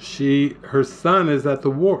that her son is in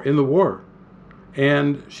the war.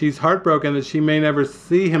 And she's heartbroken that she may never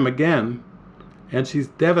see him again. And she's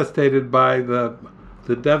devastated by the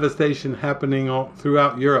devastation happening all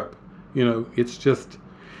throughout Europe. It's just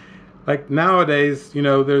like nowadays,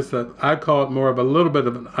 I call it more of a little bit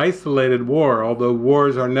of an isolated war, although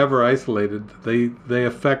wars are never isolated. They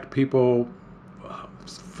affect people,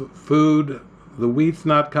 food, the wheat's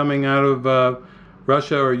not coming out of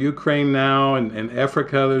Russia or Ukraine now, and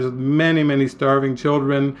Africa, there's many, many starving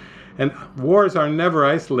children. And wars are never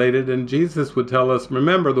isolated, and Jesus would tell us,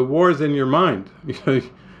 remember, the war is in your mind.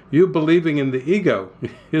 You believing in the ego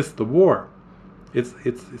is the war.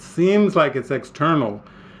 It seems like it's external,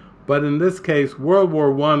 But in this case, World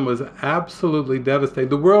War I was absolutely devastating.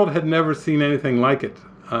 The world had never seen anything like it.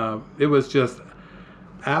 It was just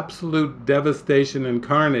absolute devastation and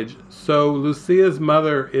carnage. So Lucia's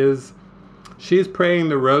mother she's praying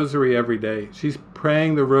the rosary every day. She's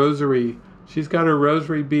praying the rosary. She's got her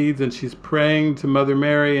rosary beads and she's praying to Mother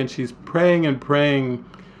Mary, and she's praying and praying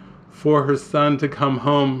for her son to come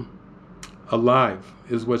home alive,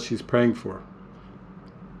 is what she's praying for.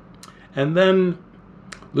 And then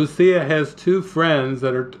Lucia has two friends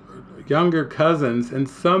that are younger cousins, and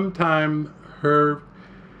sometime her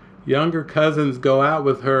younger cousins go out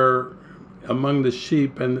with her among the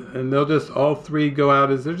sheep, and they'll just all three go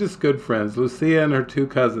out as they're just good friends. Lucia and her two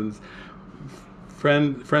cousins,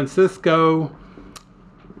 Francisco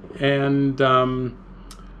and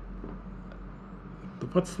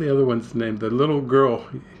what's the other one's name? The little girl.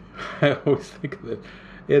 I always think of it.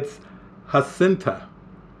 It's Jacinta.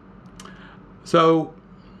 So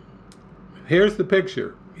here's the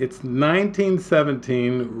picture. It's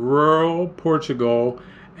 1917, rural Portugal,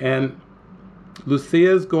 and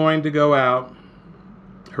Lucia's going to go out.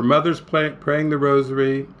 Her mother's praying the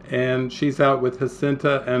rosary, and she's out with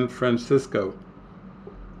Jacinta and Francisco.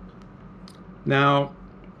 Now,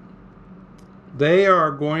 they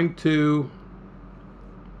are going to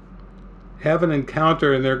have an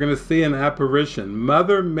encounter, and they're going to see an apparition.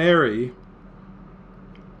 Mother Mary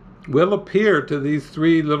will appear to these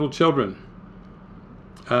three little children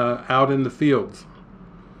out in the fields.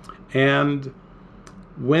 And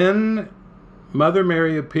when Mother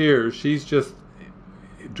Mary appears, she's just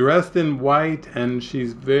dressed in white, and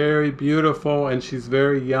she's very beautiful, and she's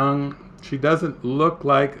very young. She doesn't look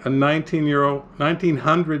like a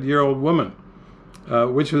 1900-year-old woman,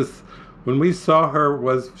 which was, when we saw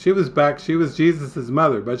her, she was Jesus's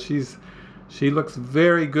mother, but she looks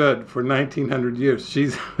very good for 1900 years.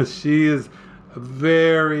 She is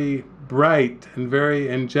very bright and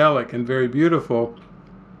very angelic and very beautiful.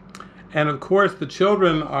 And of course, the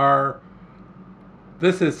children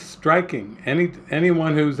this is striking.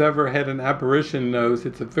 Anyone who's ever had an apparition knows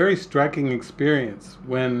it's a very striking experience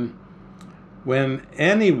when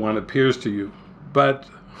anyone appears to you. But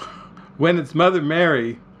when it's Mother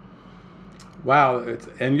Mary, wow,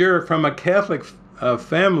 and you're from a Catholic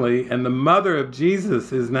family, and the mother of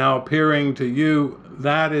Jesus is now appearing to you,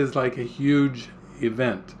 that is like a huge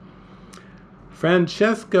event.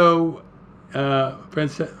 Francisco,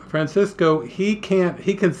 he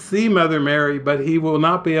can see Mother Mary, but he will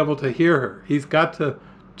not be able to hear her. He's got to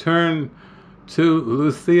turn to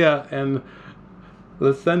Lucia and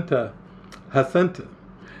Jacinta,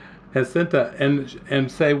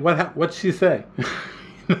 and say, what's she say?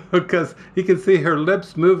 Because he can see her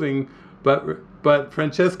lips moving, but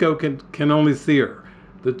Francesco can only see her.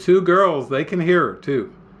 The two girls, they can hear her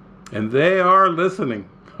too, and they are listening.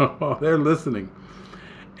 They're listening,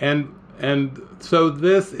 and so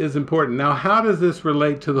this is important. Now, how does this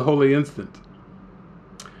relate to the Holy Instant?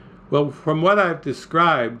 Well, from what I've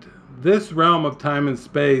described, this realm of time and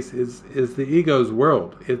space is the ego's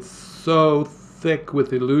world. It's so thick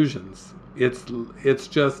with illusions. It's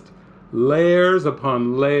just layers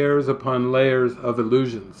upon layers upon layers of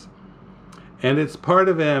illusions. And it's part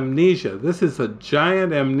of amnesia. This is a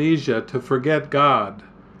giant amnesia to forget God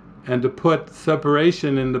and to put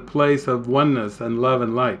separation in the place of oneness and love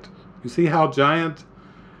and light. You see how giant?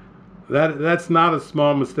 That's not a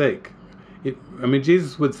small mistake.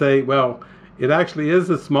 Jesus would say, well, it actually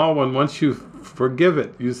is a small one once you forgive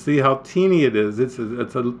it. You see how teeny it is. It's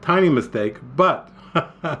a tiny mistake. But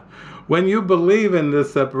when you believe in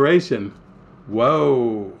this separation,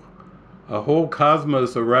 whoa, a whole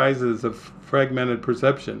cosmos arises of fragmented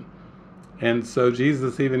perception. And so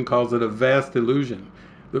Jesus even calls it a vast illusion.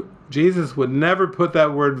 Jesus would never put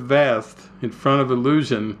that word vast in front of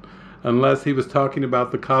illusion unless he was talking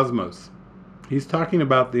about the cosmos. He's talking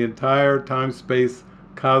about the entire time-space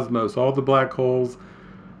cosmos, all the black holes.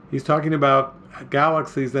 He's talking about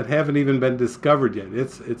galaxies that haven't even been discovered yet.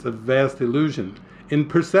 It's a vast illusion in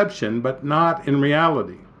perception, but not in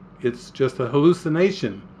reality. It's just a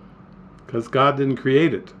hallucination because God didn't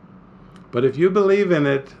create it. But if you believe in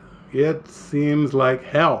it, it seems like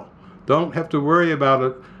hell. Don't have to worry about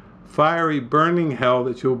a fiery burning hell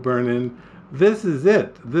that you'll burn in. This is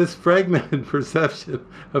it. This fragmented perception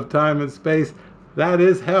of time and space, that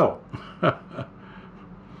is hell.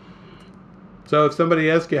 So if somebody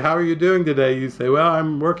asks you, how are you doing today? You say, well,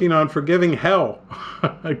 I'm working on forgiving hell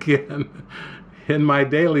again in my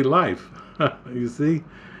daily life. You see,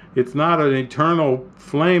 it's not an eternal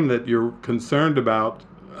flame that you're concerned about.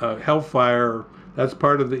 Hellfire, that's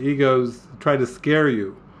part of the ego's try to scare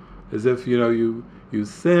you. As if, you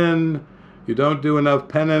sin, you don't do enough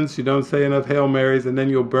penance, you don't say enough Hail Marys, and then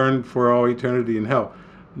you'll burn for all eternity in hell.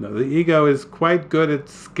 No, the ego is quite good at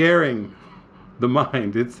scaring the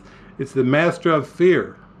mind. It's the master of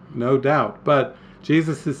fear, no doubt. But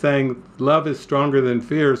Jesus is saying love is stronger than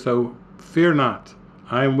fear, so fear not.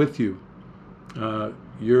 I am with you.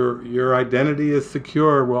 Your identity is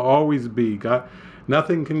secure, will always be. God,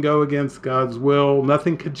 nothing can go against God's will.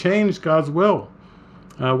 Nothing can change God's will.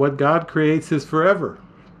 What God creates is forever.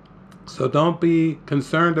 So don't be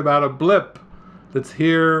concerned about a blip that's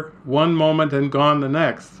here one moment and gone the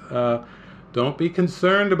next. Don't be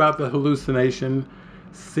concerned about the hallucination.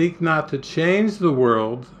 Seek not to change the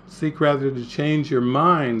world. Seek rather to change your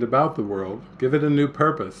mind about the world. Give it a new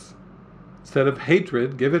purpose. Instead of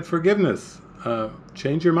hatred, give it forgiveness.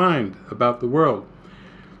 Change your mind about the world.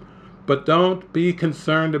 But don't be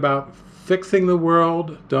concerned about fixing the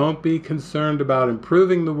world. Don't be concerned about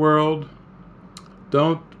improving the world.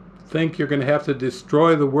 Don't think you're going to have to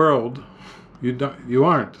destroy the world. You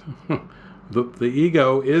aren't. The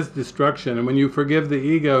ego is destruction, and when you forgive the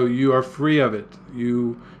ego, you are free of it.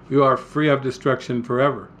 You are free of destruction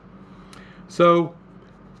forever. So,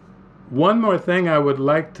 one more thing I would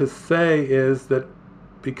like to say is that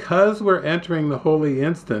because we're entering the holy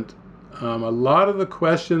instant, a lot of the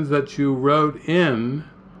questions that you wrote in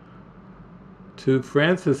to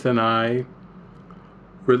Francis and I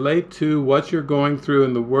relate to what you're going through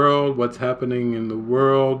in the world, what's happening in the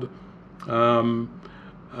world.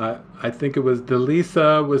 I think it was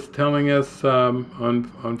Delisa was telling us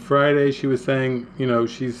on Friday. She was saying,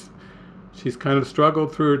 she's kind of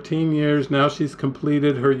struggled through her teen years. Now she's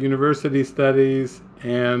completed her university studies,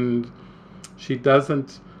 and she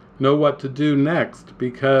doesn't know what to do next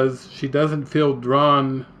because she doesn't feel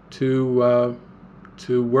drawn to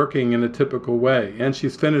working in a typical way. And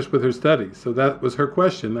she's finished with her studies. So that was her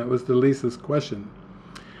question. That was Delisa's question.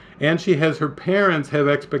 And her parents have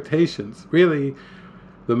expectations. Really,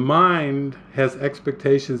 the mind has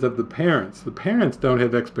expectations of the parents. The parents don't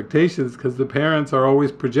have expectations because the parents are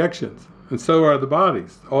always projections, and so are the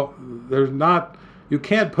bodies. You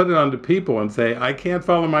can't put it onto people and say, I can't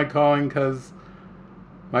follow my calling because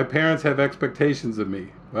my parents have expectations of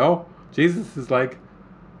me. Well, Jesus is like,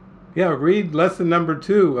 read lesson number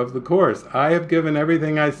 2 of the Course. I have given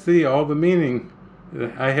everything I see, all the meaning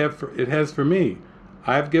it has for me.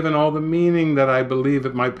 I've given all the meaning that I believe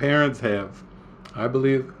that my parents have. I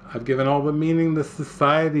believe I've given all the meaning the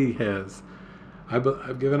society has.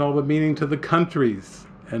 I've given all the meaning to the countries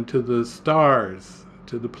and to the stars,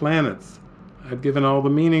 to the planets. I've given all the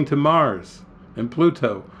meaning to Mars and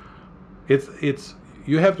Pluto.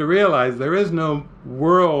 You have to realize there is no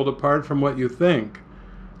world apart from what you think.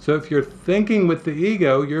 So if you're thinking with the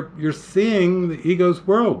ego, you're seeing the ego's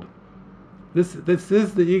world. This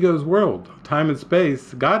is the ego's world, time and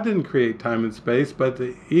space. God didn't create time and space, but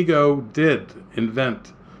the ego did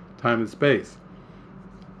invent time and space.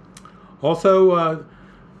 Also,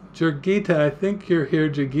 Jurgita, I think you're here,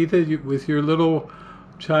 Jurgita, with your little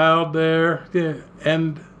child there. Yeah,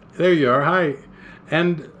 and there you are. Hi,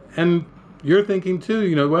 and you're thinking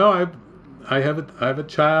too. Well, I have a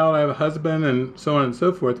child, I have a husband, and so on and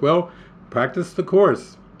so forth. Well, practice the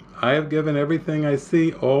Course. I have given everything I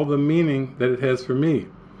see all the meaning that it has for me.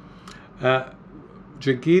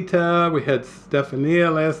 Jagita, we had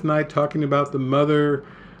Stephania last night talking about the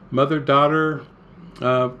mother-daughter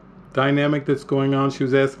dynamic that's going on. She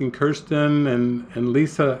was asking Kirsten and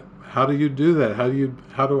Lisa, how do you do that? How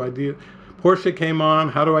do I deal? Portia came on,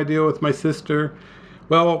 how do I deal with my sister?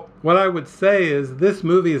 Well, what I would say is this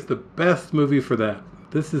movie is the best movie for that.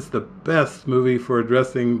 This is the best movie for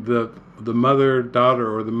addressing the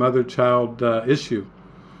mother-daughter or the mother-child issue,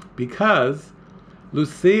 because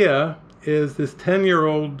Lucia is this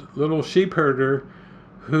 10-year-old little sheep herder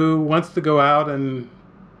who wants to go out and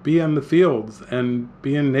be in the fields and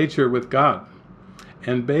be in nature with God.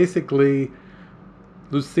 And basically,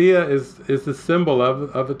 Lucia is the symbol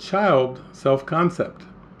of a child self-concept.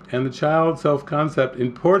 And the child self-concept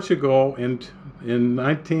in Portugal in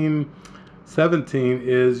 1917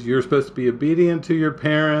 is you're supposed to be obedient to your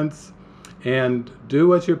parents and do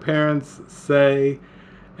what your parents say.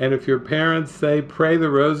 And if your parents say pray the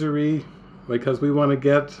rosary because we want to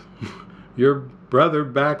get your brother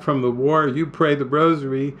back from the war, you pray the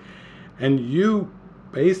rosary, and you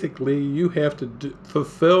have to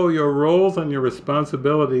fulfill your roles and your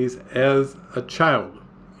responsibilities as a child.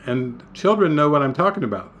 And children know what I'm talking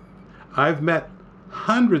about. I've met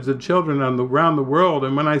hundreds of children around the world,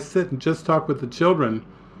 and when I sit and just talk with the children,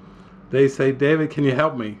 they say, David, can you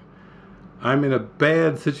help me? I'm in a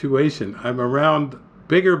bad situation. I'm around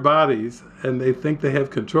bigger bodies, and they think they have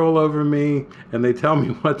control over me, and they tell me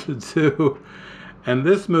what to do. And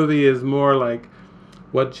this movie is more like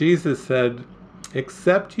what Jesus said,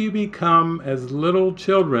 except you become as little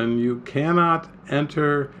children, you cannot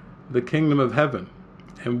enter the kingdom of heaven.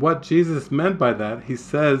 And what Jesus meant by that, he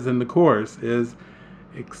says in the Course, is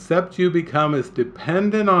except you become as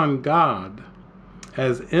dependent on God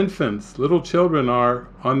as infants, little children are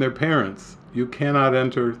on their parents, you cannot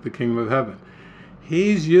enter the kingdom of heaven.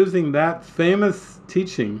 He's using that famous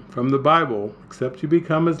teaching from the Bible, except you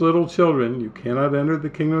become as little children, you cannot enter the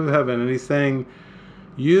kingdom of heaven. And he's saying,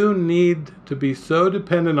 you need to be so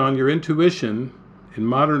dependent on your intuition, in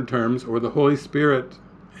modern terms, or the Holy Spirit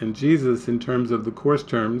and Jesus in terms of the Course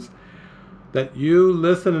terms, that you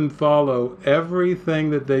listen and follow everything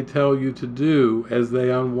that they tell you to do as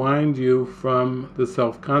they unwind you from the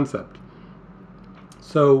self-concept.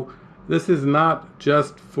 So this is not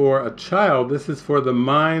just for a child, this is for the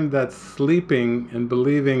mind that's sleeping and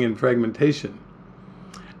believing in fragmentation.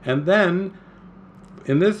 And then,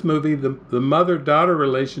 in this movie, the mother-daughter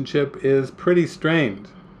relationship is pretty strained,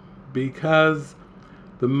 because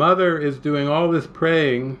the mother is doing all this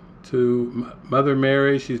praying to Mother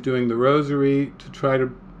Mary. She's doing the rosary to try to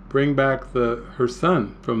bring back her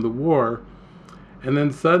son from the war. And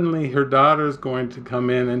then suddenly her daughter's going to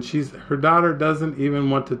come in, and her daughter doesn't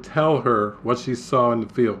even want to tell her what she saw in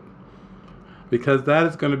the field, because that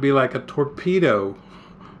is going to be like a torpedo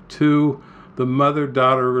to the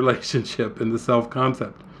mother-daughter relationship and the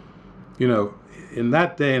self-concept. You know, in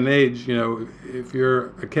that day and age, you know, if you're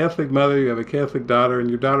a Catholic mother, you have a Catholic daughter,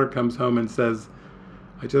 and your daughter comes home and says,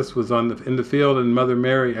 I just was in the field, and Mother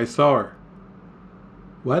Mary, I saw her.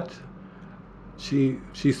 What? She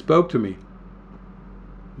spoke to me.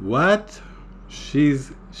 What?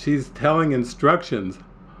 She's telling instructions.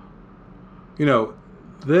 You know,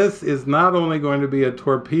 this is not only going to be a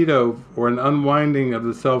torpedo or an unwinding of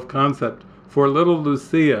the self-concept for little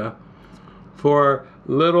Lucia, for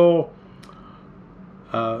little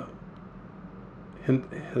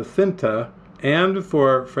Jacinta, and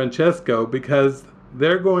for Francesco, because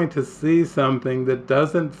they're going to see something that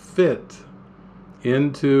doesn't fit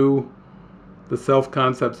into the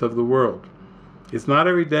self-concepts of the world. It's not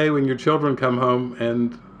every day when your children come home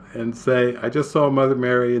and say, I just saw Mother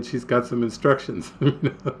Mary and she's got some instructions.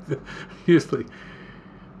 Usually.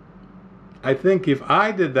 I think if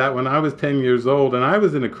I did that when I was 10 years old and I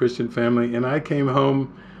was in a Christian family and I came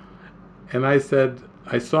home and I said,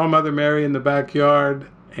 I saw Mother Mary in the backyard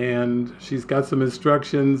and she's got some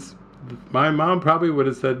instructions, my mom probably would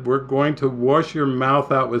have said, we're going to wash your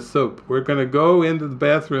mouth out with soap. We're going to go into the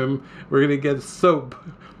bathroom, we're going to get soap.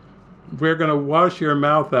 We're going to wash your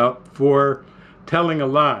mouth out for telling a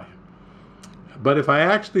lie. But if I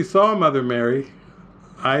actually saw Mother Mary,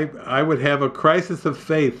 I would have a crisis of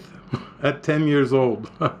faith at 10 years old.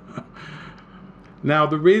 Now,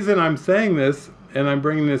 the reason I'm saying this, and I'm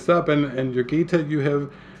bringing this up, and Yogita,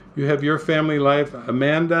 you have your family life.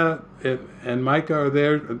 Amanda and Micah are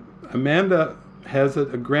there. Amanda has a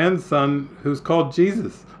grandson who's called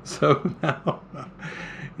Jesus. So now,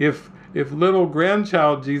 if little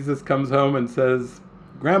grandchild Jesus comes home and says,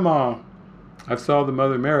 Grandma, I saw the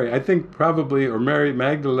Mother Mary, I think probably, or Mary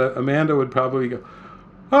Magdalene, Amanda would probably go,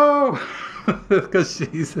 oh, because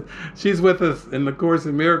she's with us in the Course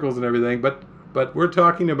in Miracles and everything. But we're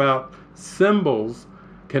talking about symbols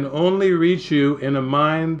can only reach you in a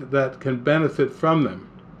mind that can benefit from them.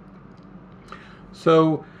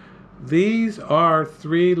 So these are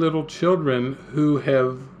three little children who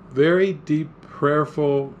have very deep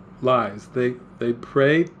prayerful lives. They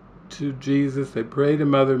pray to Jesus, they pray to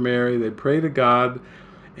Mother Mary, they pray to God,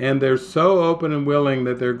 and they're so open and willing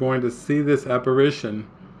that they're going to see this apparition.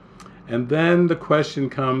 And then the question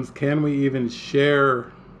comes, can we even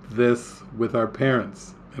share this with our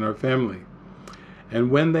parents and our family? And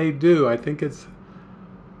when they do, I think it's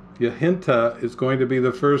Jacinta is going to be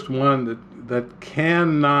the first one that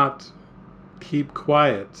cannot keep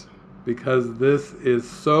quiet, because this is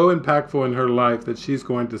so impactful in her life that she's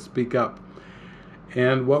going to speak up.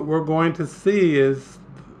 And what we're going to see is,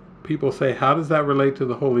 people say, how does that relate to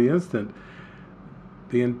the Holy Instant?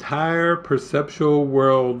 The entire perceptual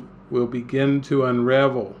world will begin to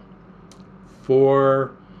unravel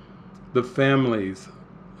for the families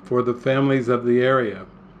of the area.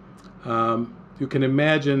 You can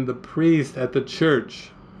imagine the priest at the church,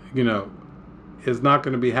 is not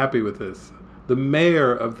going to be happy with this. The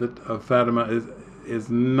mayor of Fatima is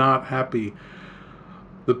not happy.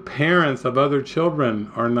 The parents of other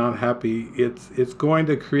children are not happy. It's going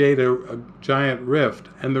to create a giant rift.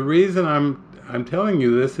 And the reason I'm telling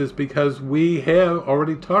you this is because we have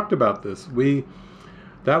already talked about this. We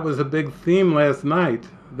that was a big theme last night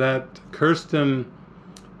that Kirsten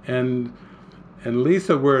and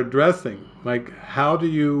Lisa were addressing. Like, how do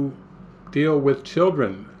you deal with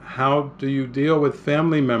children? How do you deal with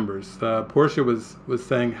family members? Portia was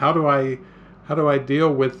saying, how do I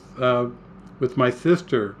deal with my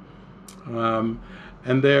sister?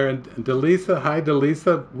 And Delisa, hi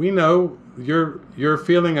Delisa, we know you're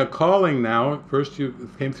feeling a calling now. First you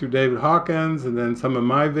came through David Hawkins, and then some of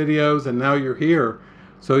my videos, and now you're here.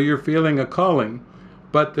 So you're feeling a calling.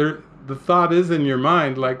 But the thought is in your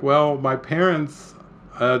mind, like, well, my parents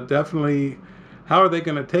definitely, how are they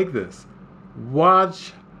going to take this?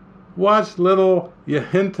 Watch little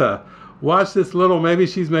Yahinta. Watch this little,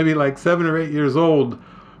 she's maybe like 7 or 8 years old.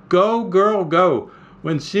 Go, girl, go.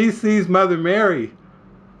 When she sees Mother Mary,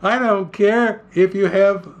 I don't care if you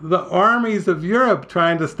have the armies of Europe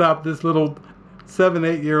trying to stop this little 7,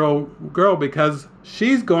 8-year-old girl, because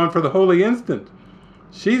she's going for the holy instant.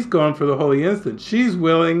 She's going for the holy instant. She's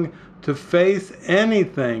willing to face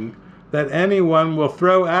anything that anyone will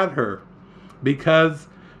throw at her because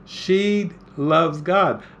she loves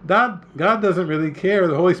God. God doesn't really care.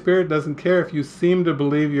 The Holy Spirit doesn't care if you seem to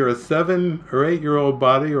believe you're a 7 or 8-year-old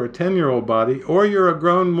body or a 10-year-old body, or you're a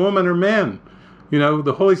grown woman or man. You know,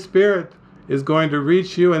 the Holy Spirit is going to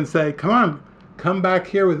reach you and say, come on, come back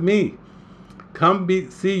here with me.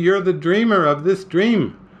 See, you're the dreamer of this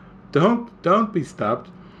dream. Don't be stopped.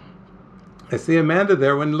 I see Amanda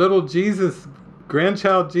there. When little Jesus,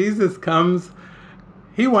 grandchild Jesus comes,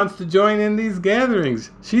 he wants to join in these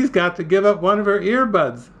gatherings. She's got to give up one of her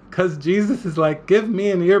earbuds because Jesus is like, give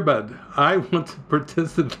me an earbud. I want to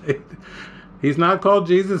participate. He's not called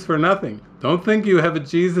Jesus for nothing. Don't think you have a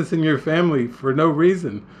Jesus in your family for no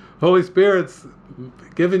reason. Holy Spirit's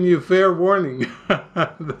giving you fair warning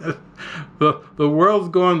that the world's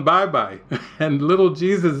going bye-bye, and little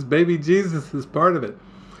Jesus, baby Jesus, is part of it.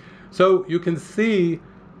 So you can see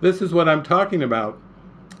this is what I'm talking about.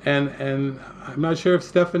 And I'm not sure if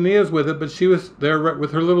Stephania's with it, but she was there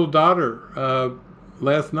with her little daughter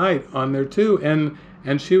last night on there too.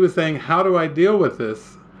 And she was saying, how do I deal with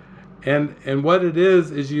this? And what it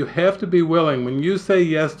is you have to be willing. When you say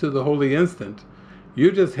yes to the holy instant, you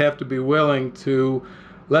just have to be willing to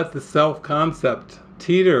let the self-concept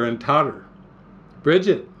teeter and totter.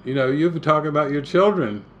 Bridget, you've been talking about your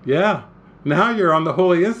children. Yeah, now you're on the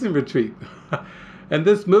holy instant retreat. And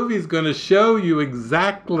this movie is going to show you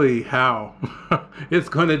exactly how. It's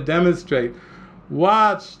going to demonstrate.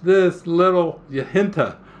 Watch this little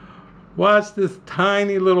Yahinta. Watch this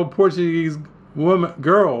tiny little Portuguese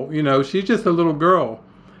girl. She's just a little girl.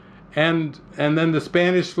 And then the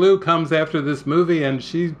Spanish flu comes after this movie, and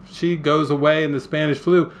she goes away in the Spanish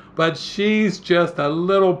flu. But she's just a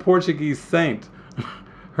little Portuguese saint.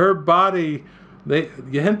 Her body,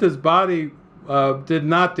 Yahinta's body did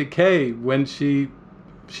not decay when she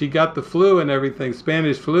got the flu and everything,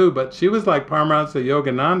 Spanish flu, but she was like Paramahansa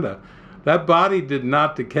Yogananda. That body did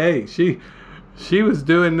not decay. She was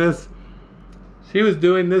doing this. She was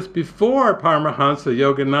doing this before Paramahansa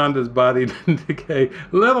Yogananda's body didn't decay.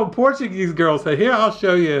 Little Portuguese girl said, here, I'll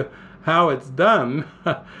show you how it's done.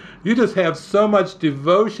 You just have so much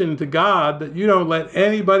devotion to God that you don't let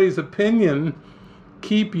anybody's opinion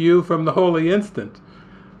keep you from the holy instant.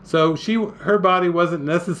 So her body wasn't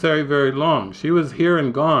necessary very long. She was here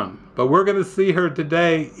and gone. But we're going to see her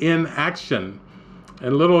today in action.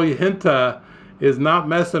 And little Yahinta is not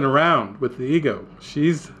messing around with the ego. She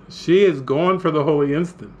is going for the holy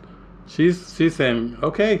instant. She's saying,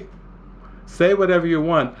 okay, say whatever you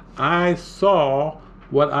want. I saw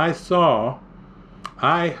what I saw.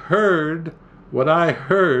 I heard what I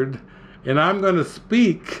heard. And I'm going to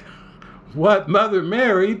speak what Mother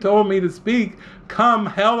Mary told me to speak. Come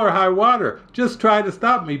hell or high water. Just try to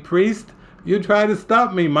stop me, priest. You try to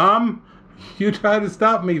stop me, mom. You try to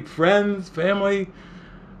stop me, friends, family.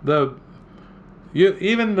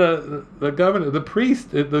 Even the governor, the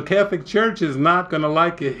priest, the Catholic Church is not going to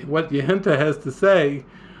like what Yahinta has to say,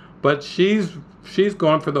 but she's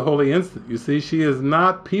going for the holy instant. You see, she is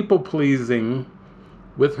not people-pleasing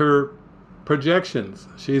with her projections.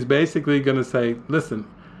 She's basically going to say, listen,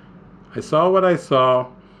 I saw what I saw.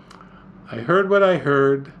 I heard what I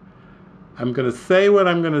heard. I'm going to say what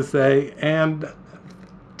I'm going to say, and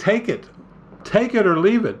take it. Take it or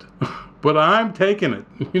leave it. But I'm taking it,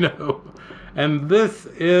 And this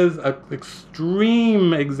is an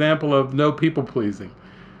extreme example of no people-pleasing.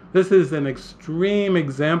 This is an extreme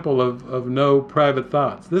example of no private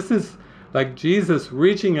thoughts. This is like Jesus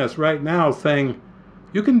reaching us right now saying,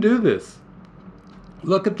 you can do this.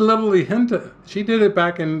 Look at the little Yahinta. She did it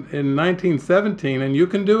back in 1917, and you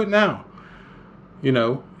can do it now.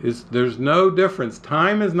 There's no difference.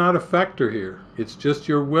 Time is not a factor here. It's just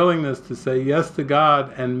your willingness to say yes to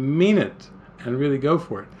God and mean it and really go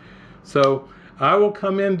for it. So I will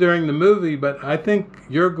come in during the movie, but I think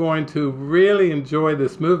you're going to really enjoy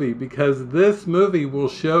this movie, because this movie will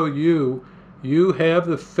show you have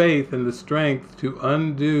the faith and the strength to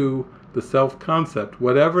undo the self-concept,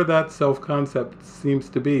 whatever that self-concept seems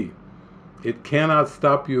to be. It cannot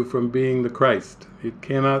stop you from being the Christ. It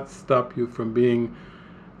cannot stop you from being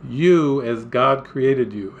you as God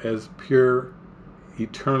created you, as pure,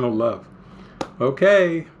 eternal love.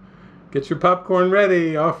 Okay, get your popcorn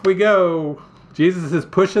ready. Off we go. Jesus is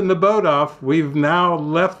pushing the boat off. We've now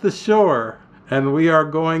left the shore, and we are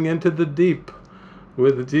going into the deep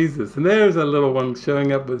with Jesus. And there's a little one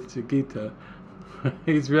showing up with Chiquita.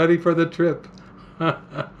 He's ready for the trip.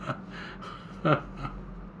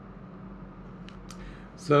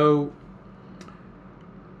 So,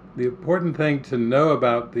 the important thing to know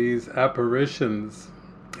about these apparitions,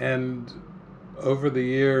 and over the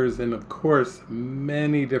years, and of course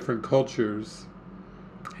many different cultures,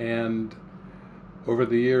 and over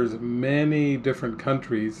the years many different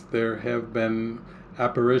countries, there have been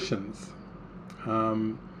apparitions.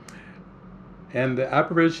 And the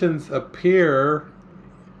apparitions appear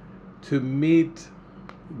to meet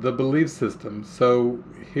the belief system. So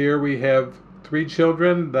here we have 3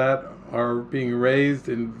 children that are being raised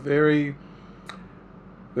in very,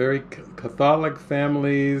 very Catholic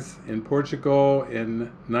families in Portugal in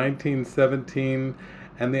 1917,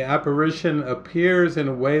 and the apparition appears in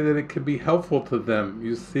a way that it could be helpful to them.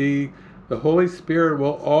 You see, the Holy Spirit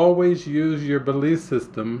will always use your belief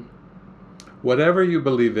system, whatever you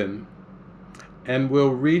believe in, and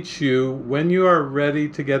will reach you when you are ready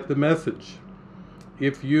to get the message.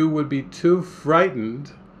 If you would be too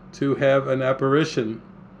frightened to have an apparition,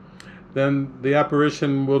 then the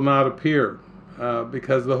apparition will not appear,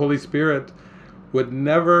 because the Holy Spirit would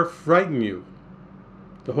never frighten you.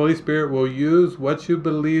 The Holy Spirit will use what you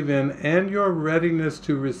believe in and your readiness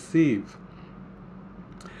to receive,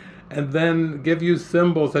 and then give you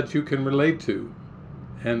symbols that you can relate to.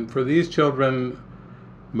 And for these children,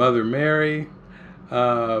 Mother Mary,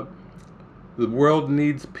 the world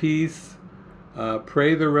needs peace,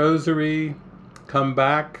 pray the rosary, come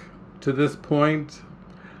back to this point,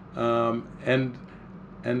 and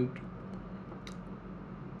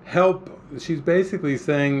help. She's basically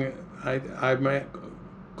saying, I'm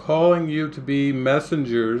calling you to be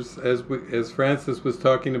messengers, as Francis was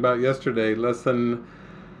talking about yesterday. Lesson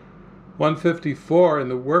 154 in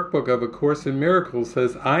the workbook of A Course in Miracles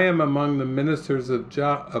says, I am among the ministers of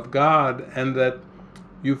God, and that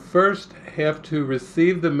you first have to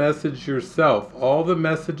receive the message yourself. All the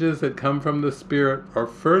messages that come from the Spirit are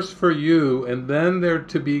first for you, and then they're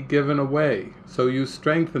to be given away. So you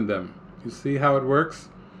strengthen them. You see how it works?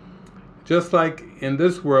 Just like in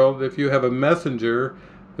this world, if you have a messenger,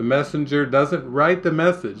 the messenger doesn't write the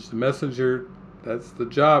message. The messenger, that's the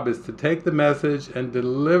job, is to take the message and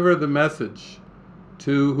deliver the message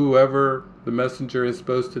to whoever the messenger is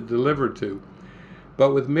supposed to deliver to.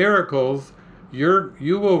 But with miracles,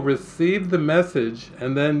 you will receive the message,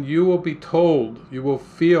 and then you will be told, you will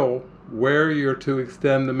feel where you're to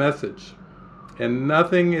extend the message. And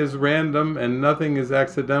nothing is random and nothing is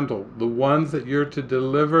accidental. The ones that you're to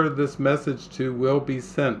deliver this message to will be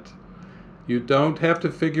sent. You don't have to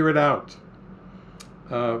figure it out.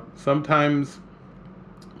 Sometimes,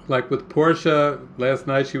 like with Portia, last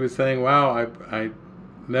night she was saying, wow, I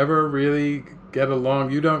never really get along.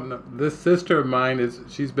 You don't know, this sister of mine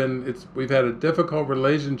we've had a difficult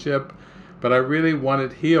relationship, but I really want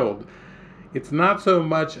it healed. It's not so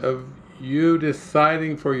much of you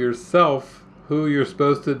deciding for yourself who you're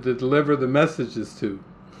supposed to deliver the messages to.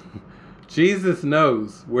 Jesus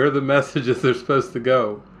knows where the messages are supposed to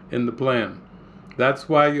go in the plan. That's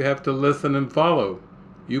why you have to listen and follow.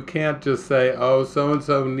 You can't just say, oh,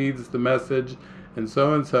 so-and-so needs the message and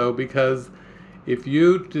so-and-so, because if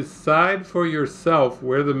you decide for yourself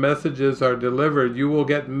where the messages are delivered, you will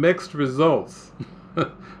get mixed results.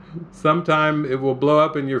 Sometime it will blow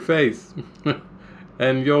up in your face.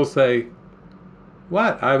 And you'll say,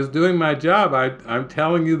 what? I was doing my job. I'm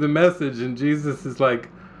telling you the message. And Jesus is like,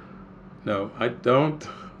 no, I don't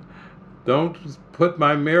put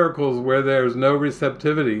my miracles where there's no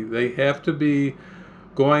receptivity. They have to be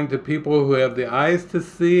going to people who have the eyes to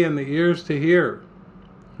see and the ears to hear.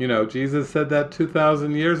 Jesus said that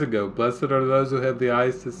 2,000 years ago. Blessed are those who have the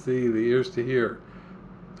eyes to see, the ears to hear.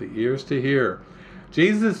 The ears to hear.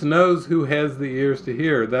 Jesus knows who has the ears to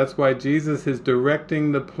hear. That's why Jesus is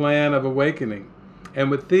directing the plan of awakening. And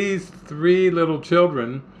with these 3 little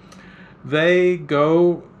children, they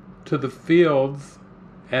go to the fields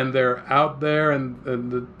and they're out there, and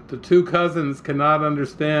the two cousins cannot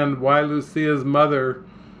understand why Lucia's mother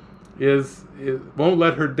won't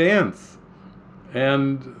let her dance.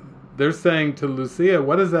 And they're saying to Lucia,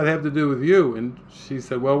 what does that have to do with you? And she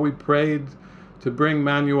said, well, we prayed to bring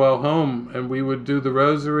Manuel home, and we would do the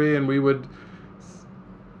rosary, and we would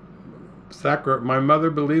my mother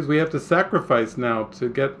believes we have to sacrifice now to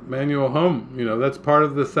get Manuel home. That's part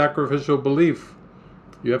of the sacrificial belief.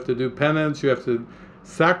 You have to do penance, you have to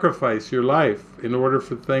sacrifice your life in order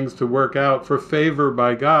for things to work out for favor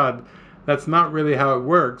by God. That's not really how it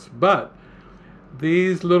works, but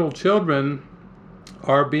these little children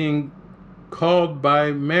are being called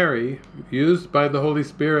by Mary, used by the Holy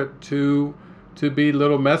Spirit to be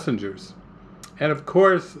little messengers. And of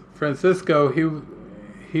course, Francisco,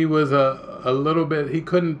 he was a little bit, he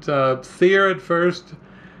couldn't see her at first,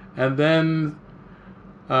 and then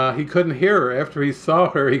he couldn't hear her. After he saw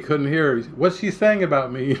her, he couldn't hear her. What's she saying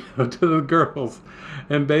about me, to the girls?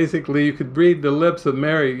 And basically, you could read the lips of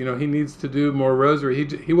Mary. He needs to do more rosary.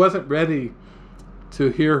 He wasn't ready to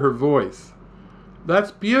hear her voice.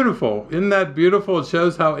 That's beautiful. Isn't that beautiful? It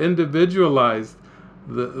shows how individualized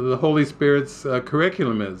the Holy Spirit's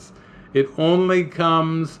curriculum is. It only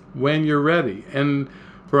comes when you're ready. And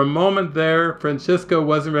for a moment there, Francisco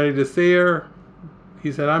wasn't ready to see her.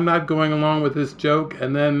 He said, I'm not going along with this joke.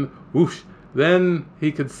 And then, whoosh, then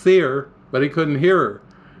he could see her, but he couldn't hear her.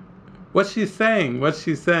 What's she saying? What's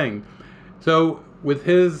she saying? So with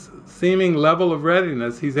his seeming level of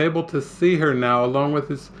readiness, he's able to see her now, along with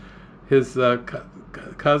his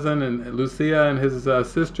cousin and Lucia and his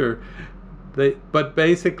sister. But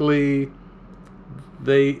basically,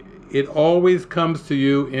 it always comes to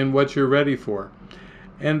you in what you're ready for.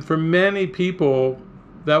 And for many people,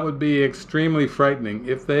 that would be extremely frightening.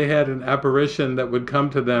 If they had an apparition that would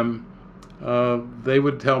come to them, they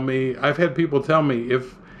would tell me, I've had people tell me,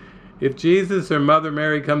 if Jesus or Mother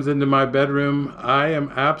Mary comes into my bedroom, I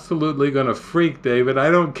am absolutely going to freak, David.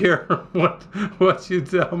 I don't care what you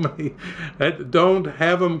tell me. Don't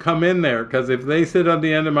have them come in there, because if they sit on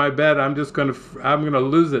the end of my bed, I'm going to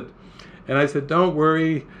lose it. And I said, don't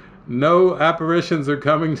worry, no apparitions are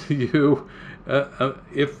coming to you.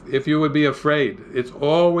 If you would be afraid. It's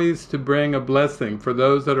always to bring a blessing for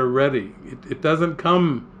those that are ready. It doesn't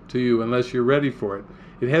come to you unless you're ready for it.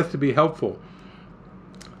 It has to be helpful.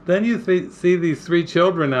 Then you see these three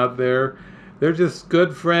children out there. They're just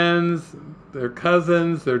good friends. They're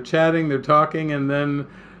cousins. They're chatting. They're talking. And then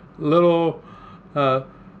little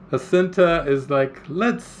Jacinta is like,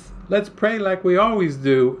 let's pray like we always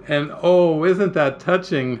do. And oh, isn't that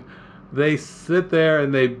touching? They sit there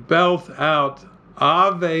and they belt out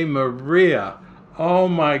Ave Maria. Oh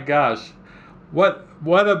my gosh. What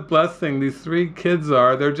a blessing these three kids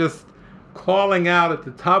are. They're just calling out at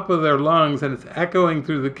the top of their lungs, and it's echoing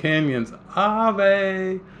through the canyons.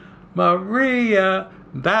 Ave Maria.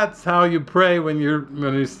 That's how you pray when you're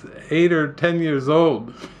 8 or 10 years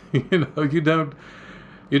old. You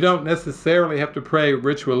don't necessarily have to pray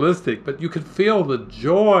ritualistic, but you could feel the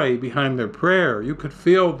joy behind their prayer. You could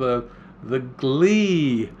feel the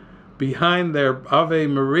glee behind their Ave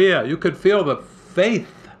Maria. You could feel the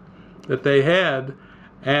faith that they had,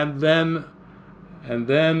 and then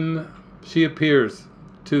she appears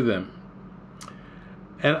to them.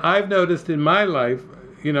 And I've noticed in my life,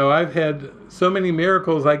 I've had so many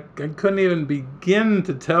miracles, I couldn't even begin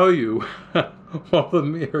to tell you all the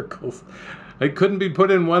miracles. I couldn't be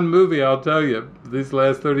put in one movie, I'll tell you, these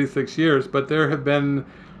last 36 years, but there have been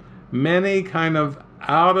many kind of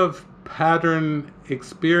out of pattern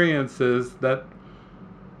experiences that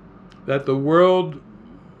the world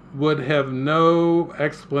would have no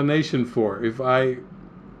explanation for. If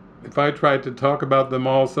I tried to talk about them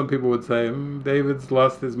all, some people would say, David's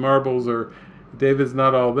lost his marbles, or David's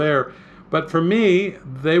not all there. But for me,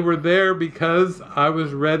 they were there because I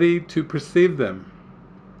was ready to perceive them.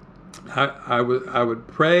 I would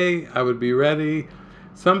pray, I would be ready.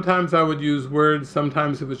 Sometimes I would use words,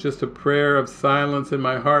 sometimes it was just a prayer of silence in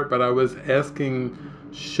my heart, but I was asking,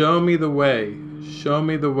 show me the way, show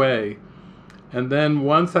me the way. And then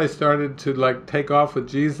once I started to take off with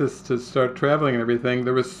Jesus to start traveling and everything,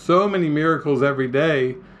 there were so many miracles every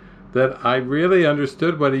day that I really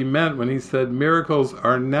understood what he meant when he said miracles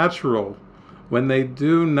are natural. When they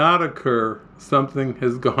do not occur, something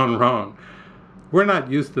has gone wrong. We're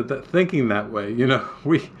not used to thinking that way.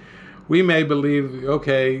 We may believe,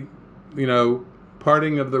 okay,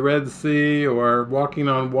 parting of the Red Sea, or walking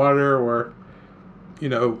on water, or,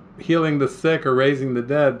 healing the sick or raising the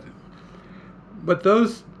dead. But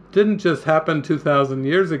those didn't just happen 2,000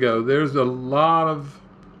 years ago. There's a lot of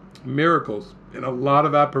miracles. in a lot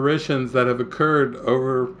of apparitions that have occurred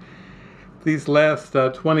over these last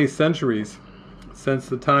 20 centuries since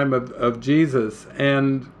the time of Jesus.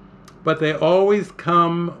 But they always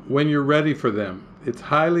come when you're ready for them. It's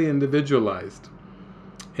highly individualized.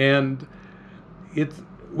 And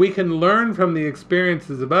we can learn from the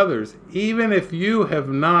experiences of others, even if you have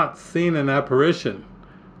not seen an apparition.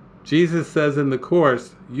 Jesus says in the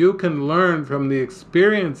Course, you can learn from the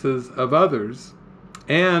experiences of others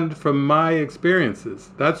and from my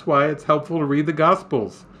experiences. That's why it's helpful to read the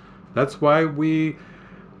Gospels. That's why we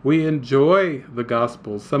enjoy the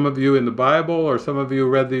Gospels. Some of you in the Bible, or some of you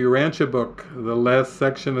read the Urantia book, the last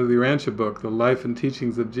section of the Urantia book, the Life and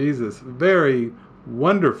Teachings of Jesus. Very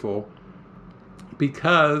wonderful,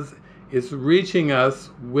 because it's reaching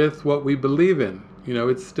us with what we believe in.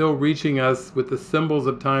 It's still reaching us with the symbols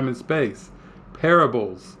of time and space,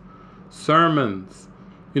 parables, sermons.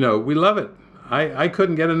 We love it. I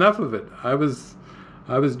couldn't get enough of it. I was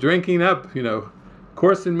drinking up,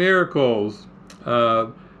 Course in Miracles.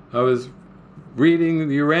 I was reading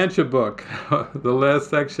the Urantia book, the last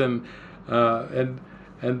section, and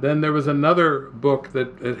then there was another book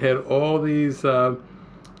that had all these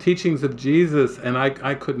teachings of Jesus, and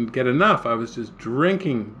I couldn't get enough. I was just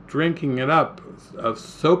drinking it up,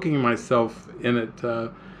 soaking myself in it.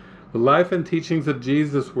 The life and teachings of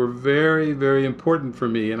Jesus were very, very important for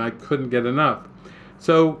me, and I couldn't get enough.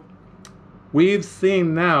 So we've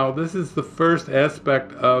seen now, this is the first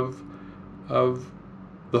aspect of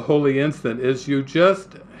the Holy Instant, is you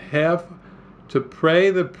just have to pray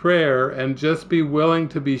the prayer and just be willing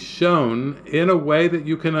to be shown in a way that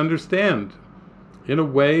you can understand, in a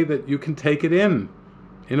way that you can take it in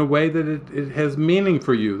a way that it has meaning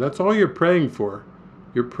for you. That's all you're praying for.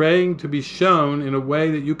 You're praying to be shown in a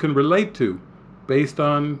way that you can relate to, based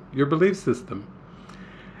on your belief system.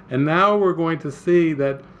 And now we're going to see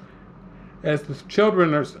that as the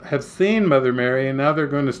children have seen Mother Mary, and now they're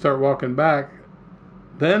going to start walking back,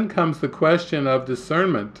 then comes the question of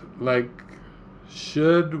discernment. Like,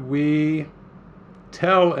 should we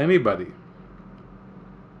tell anybody?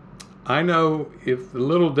 I know if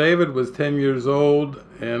little David was 10 years old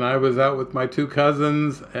and I was out with my two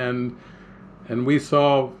cousins and we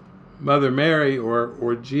saw Mother Mary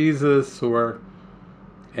or Jesus or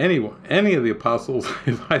any of the apostles,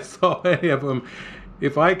 if I saw any of them,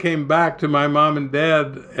 if I came back to my mom and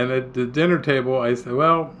dad and at the dinner table, I said,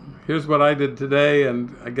 well, here's what I did today,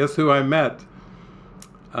 and I guess who I met.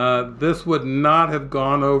 This would not have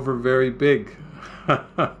gone over very big.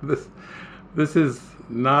 This is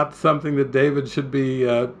not something that David should be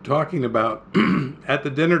talking about at the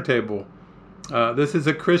dinner table. This is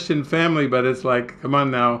a Christian family, but it's like, come on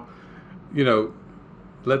now,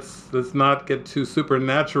 let's not get too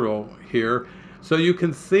supernatural here. So you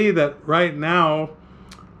can see that right now,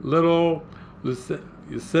 little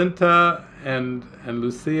Jacinta and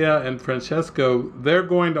Lucia and Francesco, they're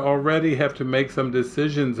going to already have to make some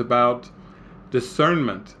decisions about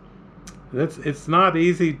discernment. It's not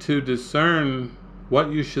easy to discern what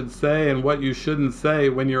you should say and what you shouldn't say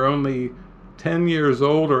when you're only 10 years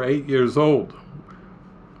old or 8 years old.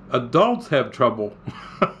 Adults have trouble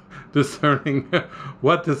discerning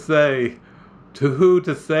what to say, to who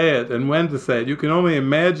to say it, and when to say it. You can only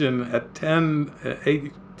imagine at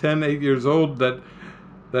 8 years old that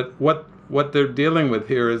what they're dealing with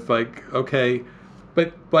here is like, okay,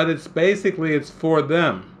 but it's basically, it's for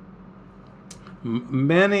them.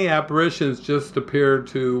 Many apparitions just appear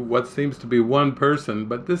to what seems to be one person,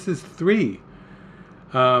 but this is three.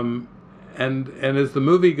 And as the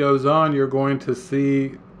movie goes on, you're going to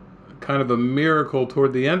see kind of a miracle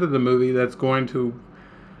toward the end of the movie that's going to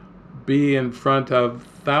be in front of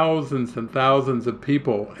thousands and thousands of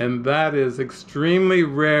people, and that is extremely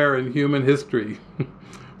rare in human history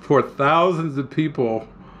for thousands of people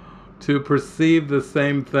to perceive the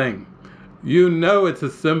same thing. It's a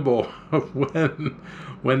symbol of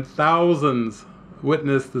when thousands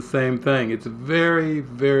witness the same thing. It's very,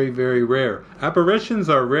 very, very rare. Apparitions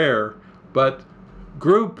are rare, but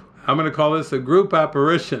I'm going to call this a group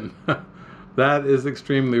apparition. That is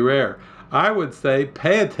extremely rare. I would say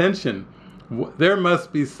pay attention. There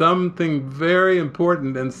must be something very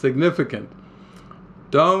important and significant.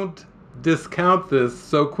 Don't discount this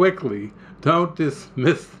so quickly. Don't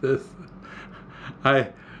dismiss this. I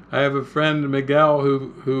have a friend, Miguel,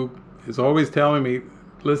 who is always telling me,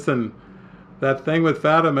 listen, that thing with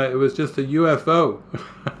Fatima, it was just a UFO.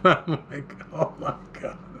 I'm like, oh my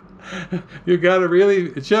God.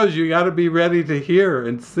 It shows you got to be ready to hear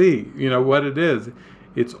and see, what it is.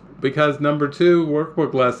 It's because number 2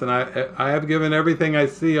 workbook lesson, I have given everything I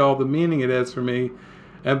see all the meaning it has for me.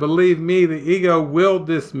 And believe me, the ego will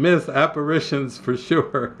dismiss apparitions for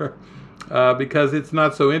sure, because it's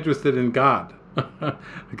not so interested in God.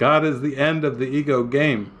 God is the end of the ego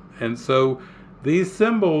game. And so these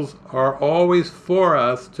symbols are always for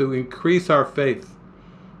us to increase our faith.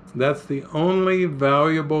 That's the only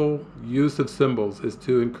valuable use of symbols, is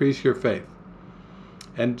to increase your faith.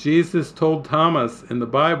 And Jesus told Thomas in the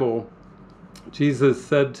Bible, Jesus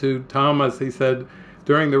said to Thomas, he said,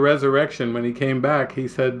 during the resurrection when he came back, he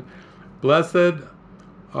said, "Blessed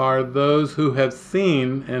are those who have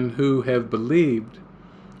seen and who have believed."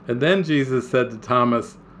 And then Jesus said to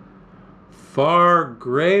Thomas, "Far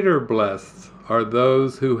greater blessed are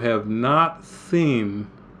those who have not seen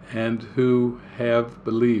and who have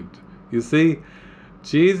believed." You see,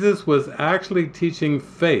 Jesus was actually teaching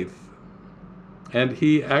faith. And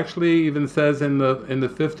he actually even says in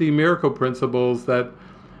the 50 miracle principles that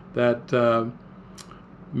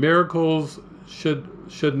miracles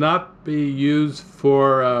should not be used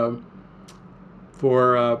to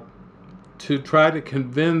try to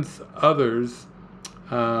convince others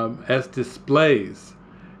as displays.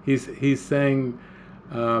 He's saying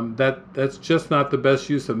that's just not the best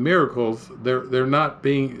use of miracles.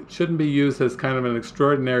 Shouldn't be used as kind of an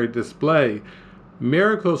extraordinary display.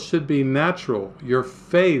 Miracles should be natural. Your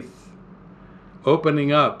faith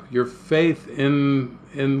opening up, your faith in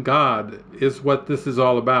God is what this is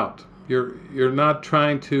all about. You're not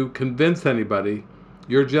trying to convince anybody.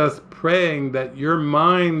 You're just praying that your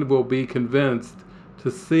mind will be convinced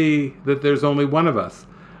to see that there's only one of us.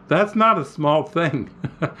 That's not a small thing.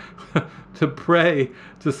 To pray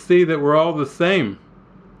to see that we're all the same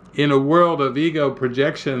in a world of ego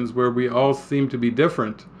projections where we all seem to be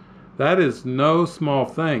different. That is no small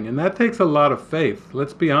thing, and that takes a lot of faith.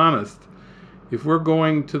 Let's be honest. If we're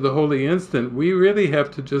going to the holy instant, we really have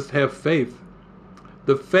to just have faith.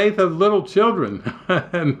 The faith of little children.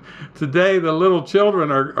 And today the little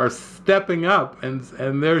children are stepping up, and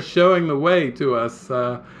they're showing the way to us.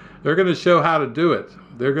 They're going to show how to do it.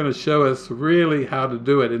 They're going to show us really how to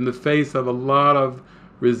do it in the face of a lot of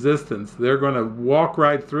resistance. They're going to walk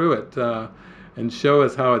right through it and show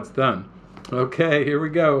us how it's done. Okay, here we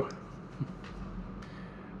go.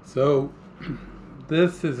 So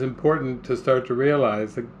this is important to start to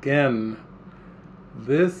realize. Again,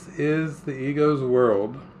 this is the ego's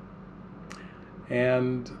world,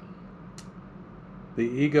 and the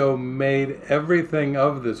ego made everything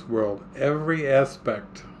of this world. Every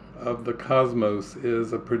aspect of the cosmos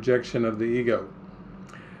is a projection of the ego.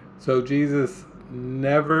 So Jesus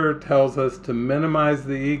never tells us to minimize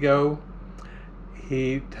the ego.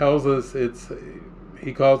 He tells us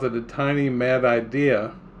he calls it a tiny mad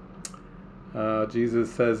idea.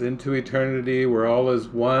 Jesus says, "Into eternity where all is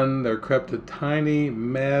one, there crept a tiny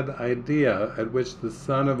mad idea at which the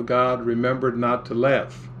Son of God remembered not to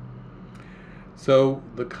laugh." So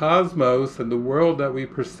the cosmos and the world that we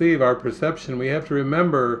perceive, our perception, we have to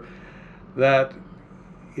remember that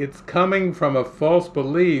it's coming from a false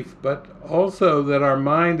belief, but also that our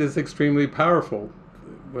mind is extremely powerful.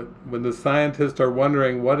 When the scientists are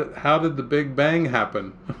wondering, how did the Big Bang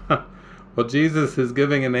happen? Well, Jesus is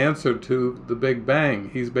giving an answer to the Big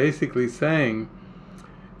Bang. He's basically saying,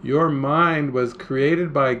 your mind was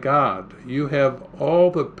created by God. You have all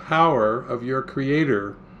the power of your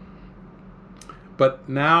Creator, but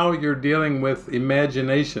now you're dealing with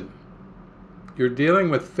imagination. You're dealing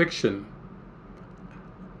with fiction.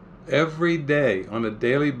 Every day, on a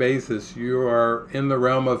daily basis, you are in the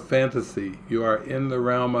realm of fantasy. You are in the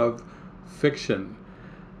realm of fiction.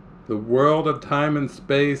 The world of time and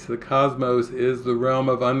space, the cosmos, is the realm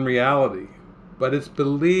of unreality, but it's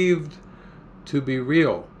believed to be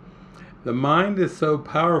real. The mind is so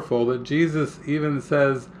powerful that Jesus even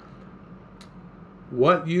says,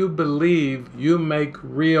 what you believe, you make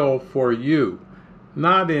real for you.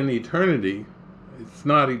 Not in eternity. It's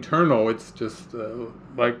not eternal. It's just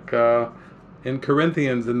like in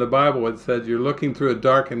Corinthians in the Bible it said you're looking through a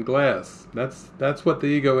darkened glass. That's what the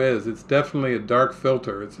ego is. It's definitely a dark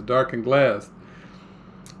filter. It's a darkened glass.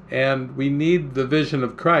 And we need the vision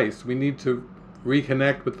of Christ. We need to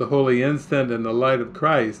reconnect with the holy instant and the light of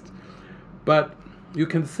Christ. But you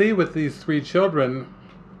can see with these three children,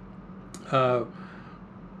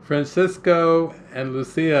 Francisco and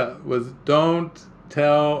Lucia was don't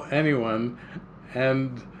tell anyone,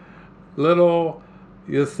 and little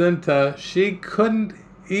Jacinta, she couldn't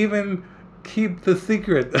even keep the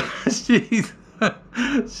secret. She's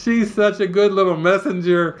such a good little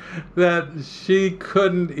messenger that she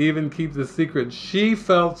couldn't even keep the secret. She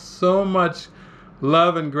felt so much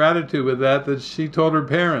love and gratitude with that she told her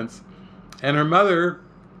parents. And her mother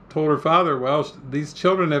told her father, well, these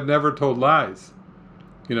children have never told lies.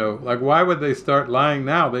 Like, why would they start lying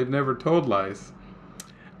now? They've never told lies.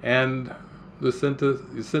 And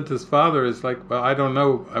Lucinda's father is like, well, I don't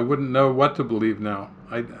know. I wouldn't know what to believe now.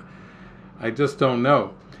 I just don't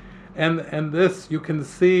know. And this you can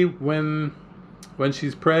see when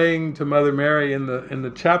she's praying to Mother Mary in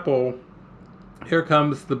the chapel. Here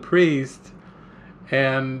comes the priest,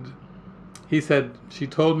 and he said, she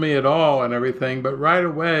told me it all and everything, but right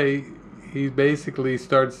away he basically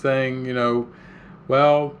starts saying,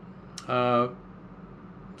 well,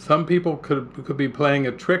 some people could be playing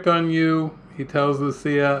a trick on you, he tells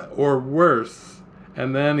Lucia, or worse.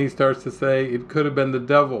 And then he starts to say it could have been the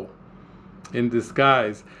devil in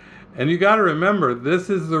disguise. And you got to remember, this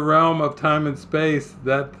is the realm of time and space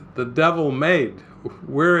that the devil made.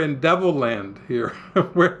 We're in devil land here.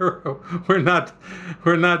 we're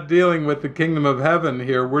not dealing with the kingdom of heaven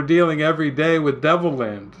here. We're dealing every day with devil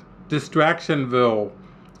land, Distractionville,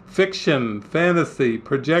 fiction, fantasy,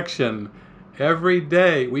 projection. Every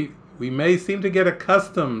day we may seem to get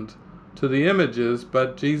accustomed to the images,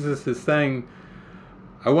 but Jesus is saying,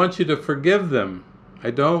 I want you to forgive them.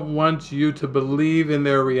 I don't want you to believe in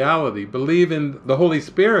their reality. Believe in the Holy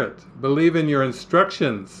Spirit. Believe in your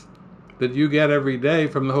instructions that you get every day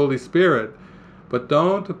from the Holy Spirit. But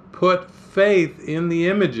don't put faith in the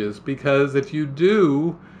images, because if you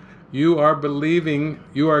do, you are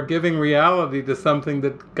giving reality to something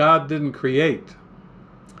that God didn't create.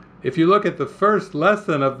 If you look at the first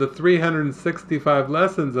lesson of the 365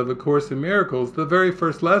 lessons of A Course in Miracles, the very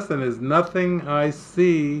first lesson is nothing I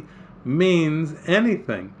see means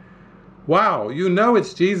anything. Wow,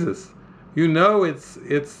 it's Jesus.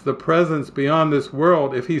 It's the presence beyond this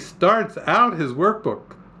world. If he starts out his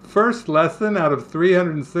workbook, first lesson out of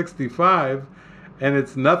 365, and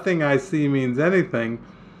it's nothing I see means anything,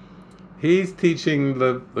 he's teaching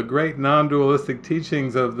the great non-dualistic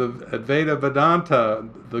teachings of the Advaita Vedanta,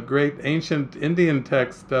 the great ancient Indian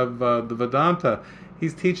text of the Vedanta.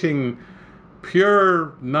 He's teaching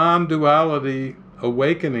pure non-duality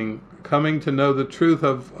awakening, coming to know the truth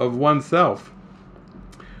of oneself.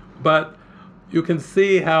 But you can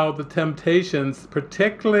see how the temptations,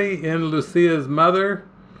 particularly in Lucia's mother,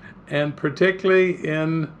 and particularly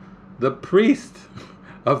in the priest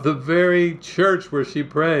of the very church where she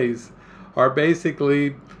prays, are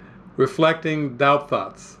basically reflecting doubt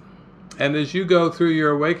thoughts. And as you go through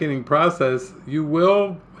your awakening process, you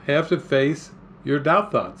will have to face your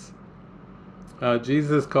doubt thoughts.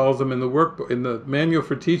 Jesus calls them in the Manual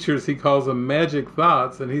for Teachers, he calls them magic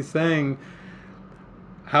thoughts, and he's saying,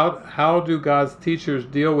 how do God's teachers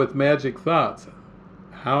deal with magic thoughts?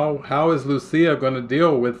 How is Lucia going to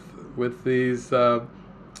deal with these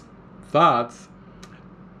thoughts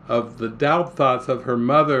of the doubt thoughts of her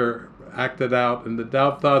mother acted out, and the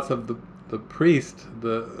doubt thoughts of the priest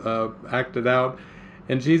acted out?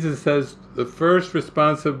 And Jesus says the first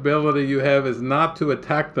responsibility you have is not to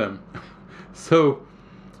attack them. So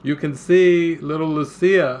you can see little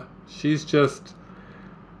Lucia, she's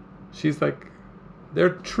like, they're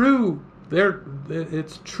true,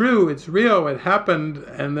 it's true, it's real, it happened.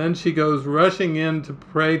 And then she goes rushing in to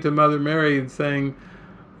pray to Mother Mary and saying,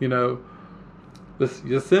 this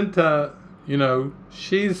Jacinta,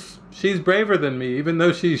 she's braver than me, even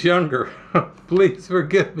though she's younger. Please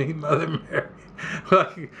forgive me, Mother Mary.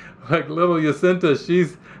 like little Jacinta,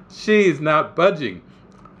 she's not budging.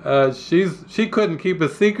 She couldn't keep a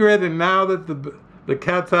secret, and now that the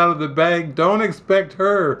cat's out of the bag, don't expect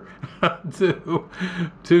her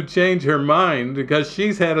to change her mind, because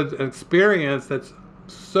she's had an experience that's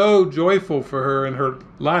so joyful for her in her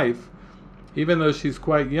life. Even though she's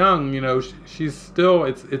quite young, she's still,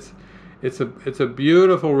 it's a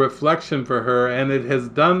beautiful reflection for her, and it has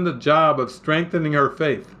done the job of strengthening her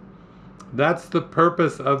faith. That's the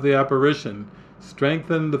purpose of the apparition,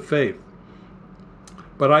 strengthen the faith.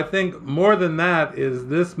 But I think more than that is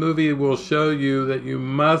this movie will show you that you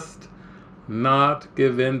must not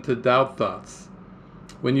give in to doubt thoughts.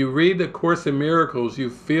 When you read A Course in Miracles,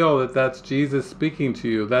 you feel that that's Jesus speaking to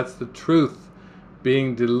you. That's the truth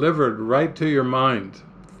being delivered right to your mind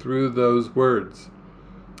through those words.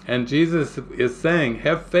 And Jesus is saying,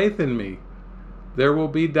 have faith in me. There will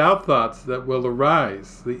be doubt thoughts that will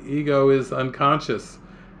arise. The ego is unconscious.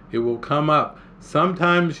 It will come up.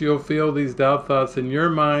 Sometimes you'll feel these doubt thoughts in your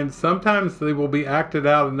mind. Sometimes they will be acted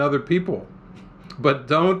out in other people. But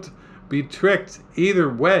don't be tricked either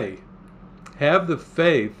way. Have the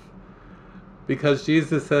faith, because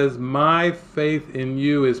Jesus says, my faith in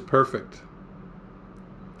you is perfect.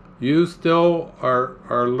 You still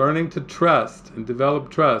are learning to trust and develop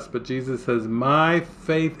trust, but Jesus says, my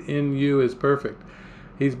faith in you is perfect.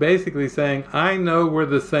 He's basically saying, I know we're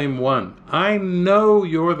the same one. I know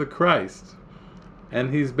you're the Christ.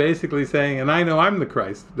 And he's basically saying, and I know I'm the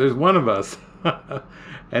Christ. There's one of us.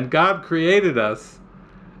 And God created us.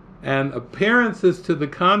 And appearances to the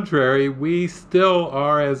contrary, we still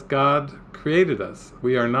are as God created us.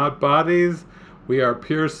 We are not bodies. We are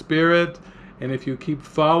pure spirit. And if you keep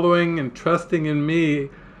following and trusting in me,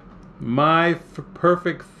 my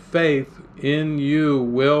perfect faith in you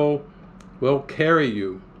will carry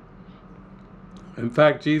you. In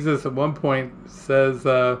fact, Jesus at one point says,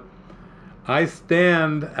 I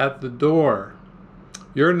stand at the door.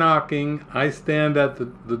 You're knocking, I stand at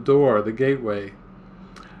the door, the gateway.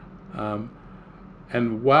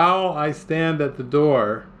 And while I stand at the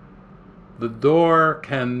door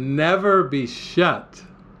can never be shut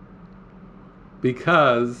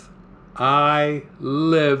because I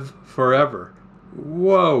live forever.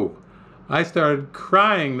 Whoa! I started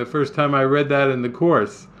crying the first time I read that in the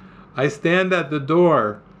Course. I stand at the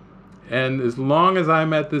door, and as long as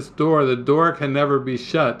I'm at this door, the door can never be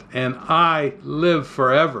shut, and I live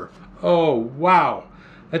forever. Oh, wow.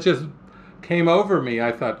 That just came over me.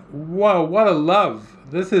 I thought, whoa, what a love.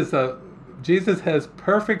 Jesus has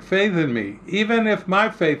perfect faith in me, even if my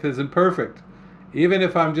faith isn't perfect. Even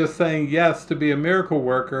if I'm just saying yes to be a miracle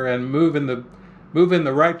worker and move in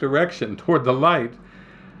the right direction toward the light,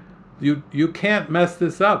 you can't mess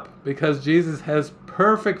this up, because Jesus has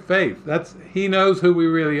perfect faith. He knows who we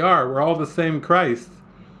really are. We're all the same Christ,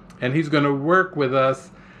 and he's going to work with us,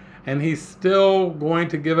 and he's still going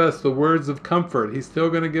to give us the words of comfort. He's still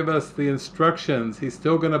going to give us the instructions. He's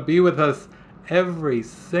still going to be with us every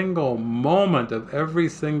single moment of every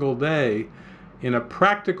single day in a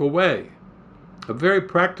practical way, a very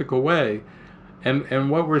practical way. And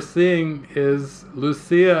what we're seeing is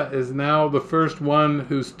Lucia is now the first one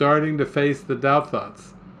who's starting to face the doubt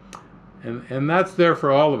thoughts. And that's there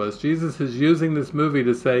for all of us. Jesus is using this movie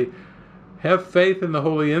to say, have faith in the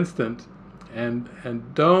Holy Instant, and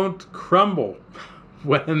don't crumble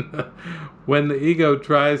when the ego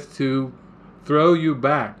tries to throw you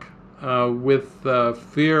back with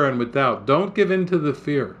fear and with doubt. Don't give in to the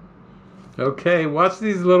fear. Okay, watch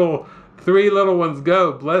these three little ones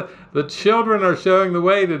go. The children are showing the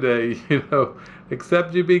way today.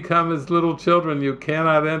 Except you become as little children, you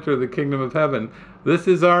cannot enter the kingdom of heaven. This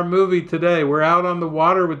is our movie today. We're out on the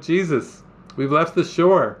water with Jesus. We've left the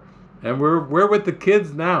shore, and we're with the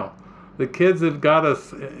kids now. The kids have got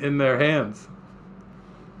us in their hands.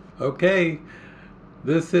 Okay,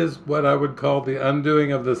 this is what I would call the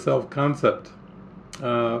undoing of the self-concept.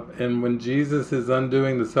 And when Jesus is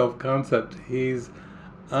undoing the self-concept, he's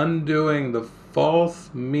undoing the false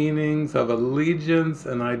meanings of allegiance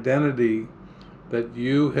and identity that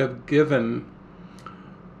you have given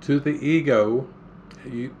to the ego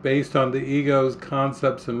based on the ego's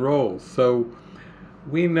concepts and roles. So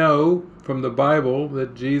we know from the Bible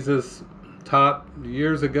that Jesus taught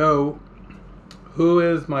years ago, who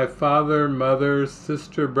is my father, mother,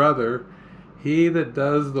 sister, brother? He that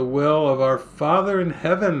does the will of our Father in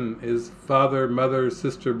heaven is father, mother,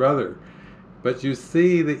 sister, brother. But you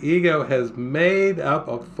see, the ego has made up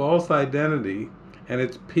a false identity, and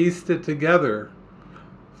it's pieced it together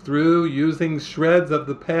through using shreds of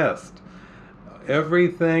the past.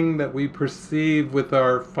 Everything that we perceive with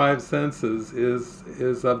our five senses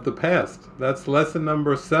is of the past. That's lesson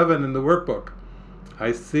number 7 in the workbook.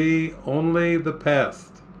 I see only the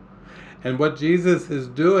past. And what Jesus is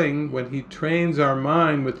doing when he trains our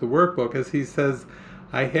mind with the workbook is he says,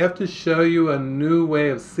 I have to show you a new way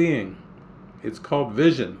of seeing. It's called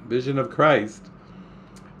vision of Christ.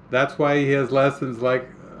 That's why he has lessons like,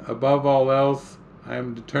 above all else, I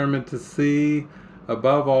am determined to see.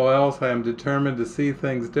 Above all else, I am determined to see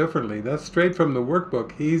things differently. That's straight from the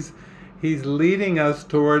workbook. He's leading us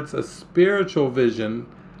towards a spiritual vision,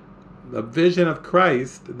 a vision of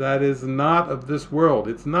Christ that is not of this world.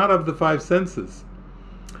 It's not of the five senses.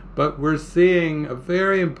 But we're seeing a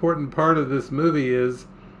very important part of this movie is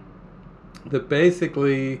that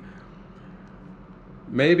basically,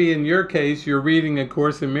 maybe in your case, you're reading A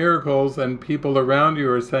Course in Miracles and people around you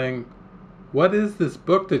are saying, what is this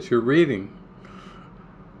book that you're reading?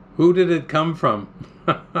 Who did it come from?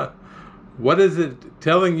 What is it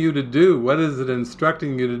telling you to do? What is it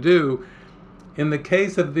instructing you to do? In the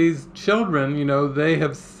case of these children, they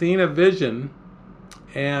have seen a vision,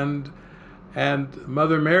 and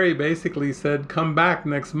Mother Mary basically said, come back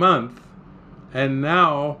next month. And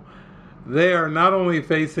now they are not only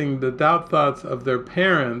facing the doubt thoughts of their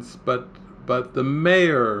parents, but the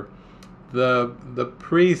mayor, the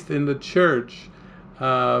priest in the church,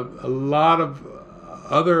 a lot of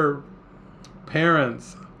other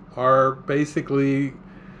parents are basically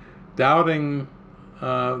doubting.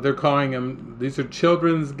 They're calling them, these are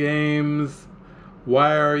children's games.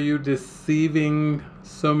 Why are you deceiving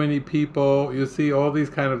so many people? You see all these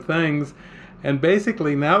kind of things. And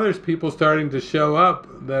basically now there's people starting to show up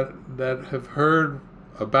that have heard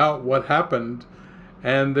about what happened,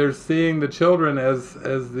 and they're seeing the children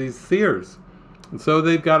as these seers. And so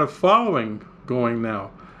they've got a following going now.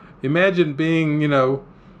 Imagine being,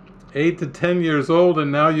 8 to 10 years old,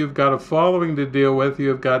 and now you've got a following to deal with.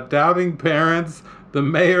 You've got doubting parents. The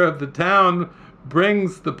mayor of the town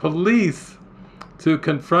brings the police to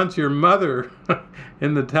confront your mother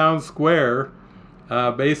in the town square.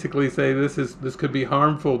 Basically say this could be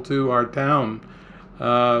harmful to our town.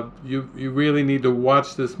 You really need to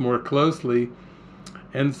watch this more closely.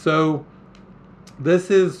 And so this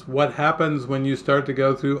is what happens when you start to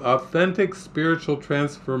go through authentic spiritual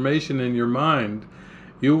transformation in your mind.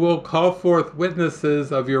 You will call forth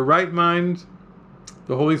witnesses of your right mind,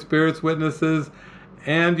 the Holy Spirit's witnesses,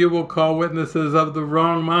 and you will call witnesses of the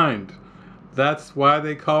wrong mind. That's why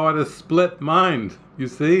they call it a split mind, you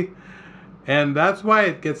see? And that's why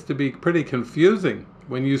it gets to be pretty confusing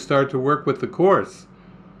when you start to work with the Course,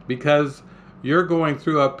 because you're going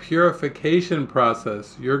through a purification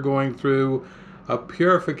process. You're going through a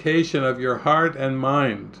purification of your heart and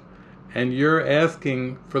mind, and you're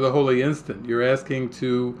asking for the holy instant. You're asking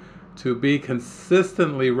to be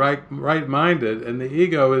consistently right-minded, and the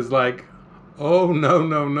ego is like, oh, no,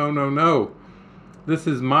 no, no, no, no. This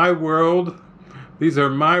is my world. These are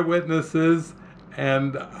my witnesses,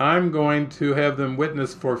 and I'm going to have them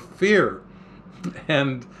witness for fear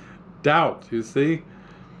and doubt, you see.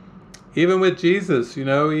 Even with Jesus,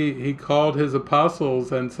 he called his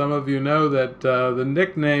apostles, and some of you know that the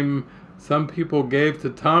nickname some people gave to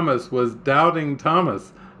Thomas was Doubting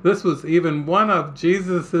Thomas. This was even one of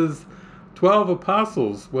Jesus's 12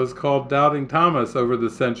 apostles was called Doubting Thomas over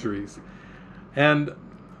the centuries. And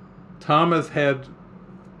Thomas had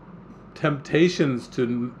temptations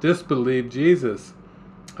to disbelieve Jesus.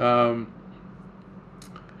 And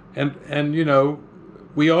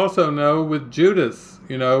we also know with Judas,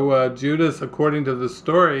 Judas, according to the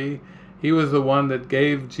story, he was the one that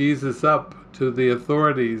gave Jesus up to the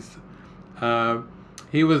authorities.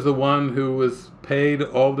 He was the one who was paid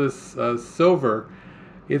all this silver.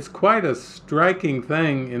 It's quite a striking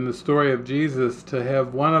thing in the story of Jesus to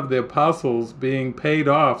have one of the apostles being paid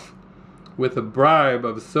off with a bribe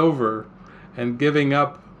of silver and giving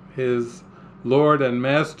up his Lord and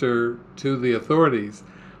Master to the authorities.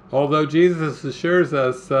 Although Jesus assures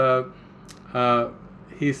us,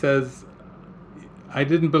 he says, I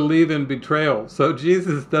didn't believe in betrayal. So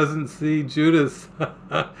Jesus doesn't see Judas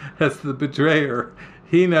as the betrayer.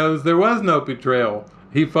 He knows there was no betrayal.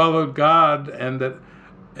 He followed God, and that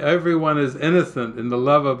everyone is innocent in the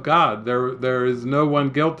love of God. There is no one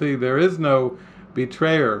guilty. There is no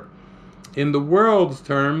betrayer. In the world's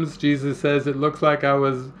terms, Jesus says, it looks like I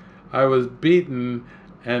was beaten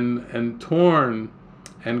and torn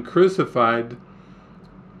and crucified.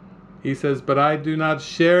 He says, but I do not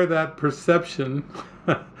share that perception.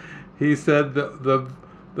 He said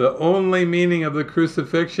the only meaning of the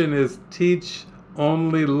crucifixion is teach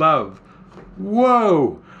only love.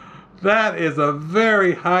 Whoa! That is a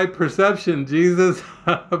very high perception, Jesus,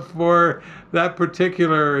 for that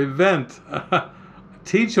particular event.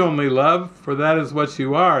 Teach only love, for that is what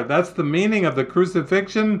you are. That's the meaning of the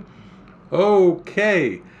crucifixion?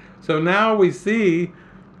 Okay. So now we see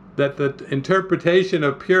that the interpretation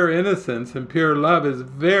of pure innocence and pure love is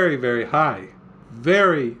very, very high.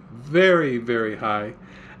 Very, very, very high.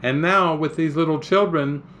 And now with these little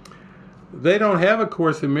children, they don't have a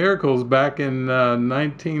Course in Miracles back in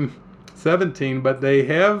 1917, but they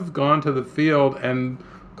have gone to the field and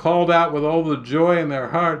called out with all the joy in their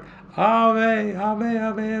heart, Ave, Ave,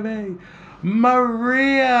 Ave, Ave,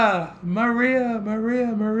 Maria, Maria, Maria,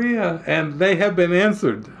 Maria. And they have been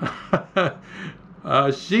answered.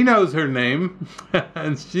 She knows her name,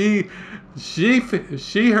 and she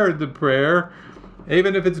heard the prayer.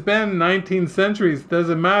 Even if it's been 19 centuries,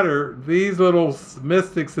 doesn't matter. These little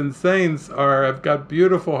mystics and saints have got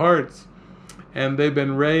beautiful hearts, and they've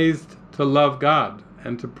been raised to love God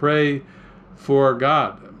and to pray for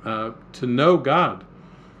God, to know God.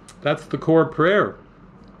 That's the core prayer.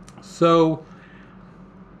 So,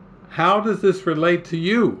 how does this relate to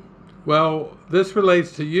you? Well, this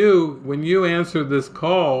relates to you. When you answer this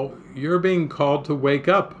call, you're being called to wake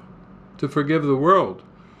up, to forgive the world.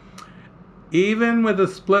 Even with a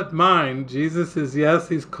split mind, Jesus is, yes,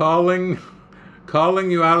 he's calling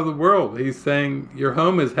you out of the world. He's saying your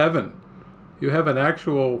home is heaven. You have an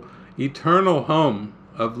actual eternal home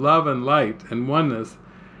of love and light and oneness.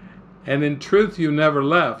 And in truth, you never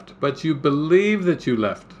left, but you believe that you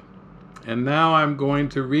left. And now I'm going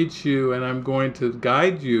to reach you and I'm going to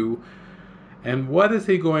guide you. And what is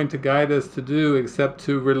he going to guide us to do except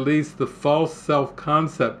to release the false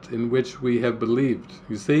self-concept in which we have believed?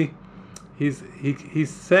 You see, he's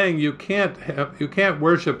saying you can't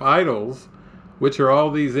worship idols, which are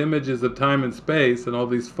all these images of time and space and all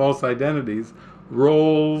these false identities,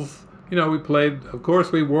 roles. You know, of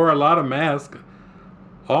course, we wore a lot of masks.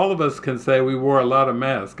 All of us can say we wore a lot of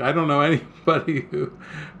masks. I don't know anybody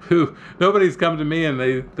nobody's come to me and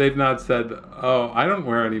they've not said, "Oh, I don't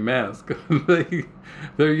wear any mask."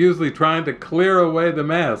 They're usually trying to clear away the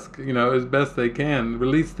mask, as best they can,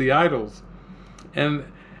 release the idols, and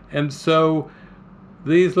so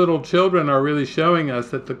these little children are really showing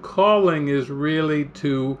us that the calling is really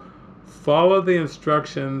to follow the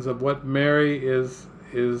instructions of what Mary is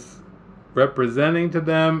representing to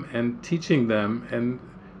them and teaching them, and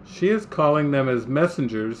she is calling them as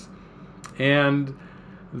messengers, and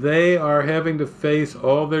they are having to face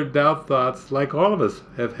all their doubt thoughts like all of us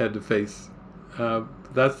have had to face.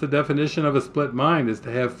 That's the definition of a split mind, is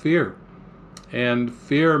to have fear. And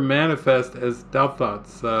fear manifests as doubt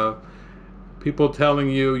thoughts. People telling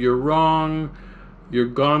you you're wrong,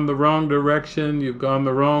 you've gone the wrong direction, you've gone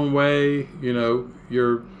the wrong way,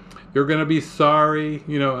 you're going to be sorry.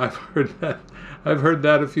 I've heard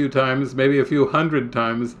that a few times, maybe a few hundred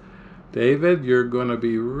times. David, you're going to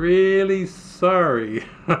be really sorry.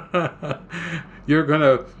 You're going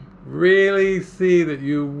to really see that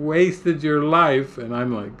you wasted your life. And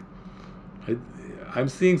I'm like, I'm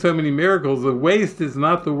seeing so many miracles. The waste is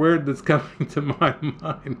not the word that's coming to my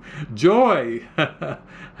mind. Joy,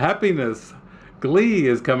 happiness, glee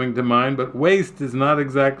is coming to mind, but waste is not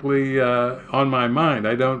exactly on my mind.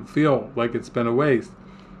 I don't feel like it's been a waste.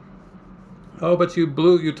 Oh, but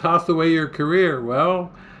you tossed away your career.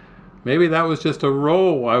 Well, maybe that was just a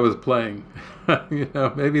role I was playing.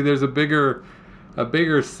 Maybe there's a bigger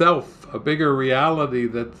self, a bigger reality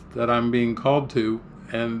that I'm being called to,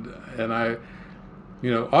 and I,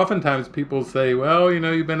 oftentimes people say, well,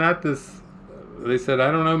 you've been at this. They said,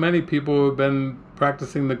 I don't know many people who have been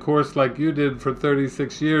practicing the course like you did for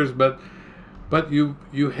 36 years, but you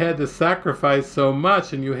had to sacrifice so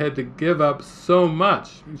much and you had to give up so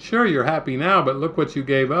much. Sure, you're happy now, but look what you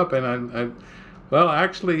gave up. And well,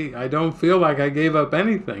 actually, I don't feel like I gave up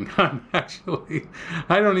anything. I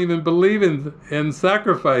don't even believe in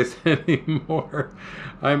sacrifice anymore.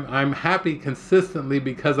 I'm happy consistently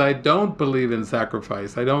because I don't believe in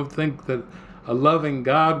sacrifice. I don't think that a loving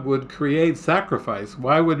God would create sacrifice.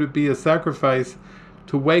 Why would it be a sacrifice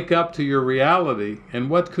to wake up to your reality? And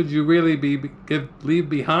what could you really leave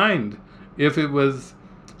behind if it was,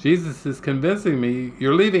 Jesus is convincing me,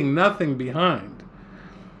 you're leaving nothing behind.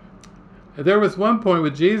 There was one point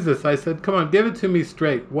with Jesus, I said, come on, give it to me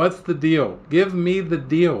straight. What's the deal? Give me the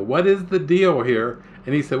deal. What is the deal here?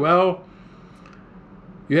 And he said, well,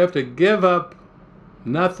 you have to give up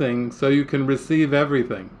nothing so you can receive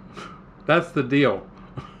everything. That's the deal.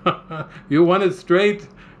 You want it straight?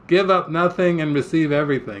 Give up nothing and receive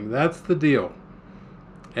everything. That's the deal.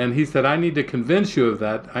 And he said, I need to convince you of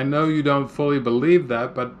that. I know you don't fully believe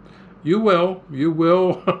that, but you will. You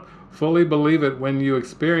will fully believe it when you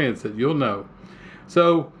experience it. You'll know.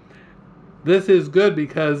 So this is good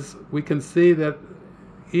because we can see that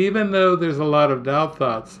even though there's a lot of doubt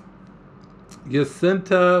thoughts,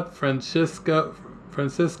 Jacinta, Francisco,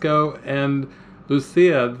 and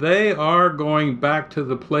Lucia, they are going back to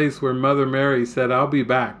the place where Mother Mary said, I'll be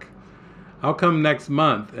back. I'll come next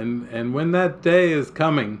month. And when that day is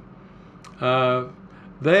coming,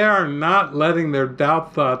 they are not letting their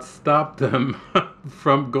doubt thoughts stop them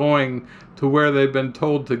from going to where they've been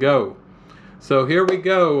told to go. So here we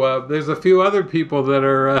go. There's a few other people that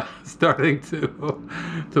are starting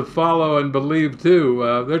to follow and believe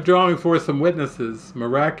too. They're drawing forth some witnesses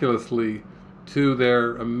miraculously to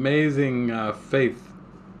their amazing faith.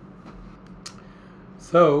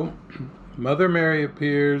 So Mother Mary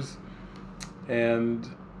appears, and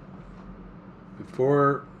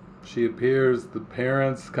before she appears, the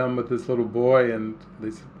parents come with this little boy, and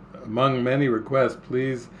they, among many requests,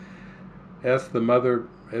 please ask Mother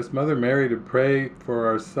Mary to pray for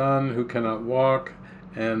our son who cannot walk.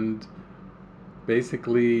 And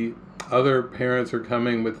basically other parents are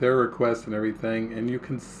coming with their requests and everything, and you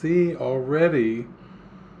can see already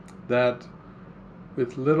that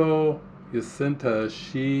with little Jacinta,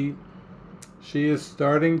 she is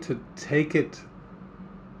starting to take it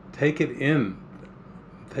in,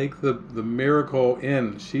 take the miracle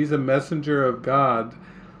in. She's a messenger of God,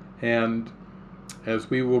 and as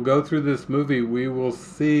we will go through this movie, we will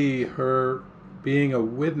see her being a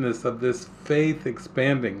witness of this faith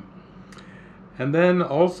expanding. And then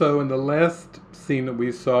also in the last scene that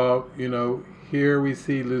we saw, here we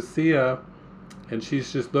see Lucia, and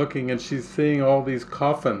she's just looking and she's seeing all these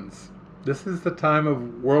coffins. This is the time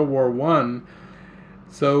of World War I.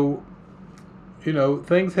 So,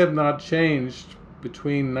 things have not changed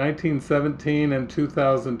between 1917 and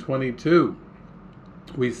 2022.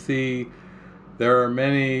 We see there are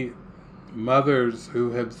many mothers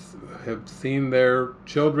who have seen their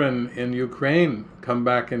children in Ukraine come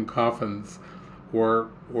back in coffins, or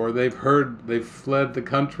they've fled the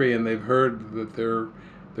country and they've heard that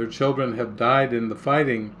their children have died in the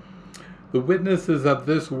fighting. The witnesses of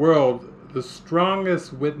this world, the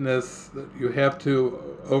strongest witness that you have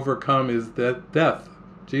to overcome is that death.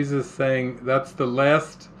 Jesus saying that's the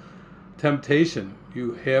last temptation.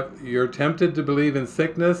 You're tempted to believe in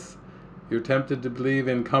sickness, you're tempted to believe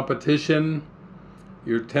in competition,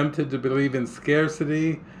 you're tempted to believe in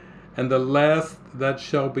scarcity, and the last that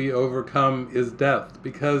shall be overcome is death,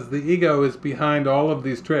 because the ego is behind all of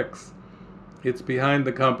these tricks. It's behind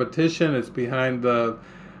the competition, it's behind the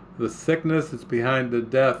sickness, it's behind the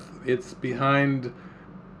death, it's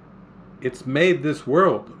made this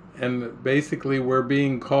world. And basically we're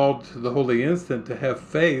being called to the holy instant to have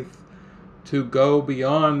faith to go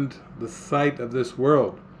beyond the sight of this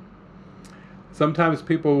world. Sometimes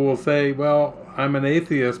people will say, well, I'm an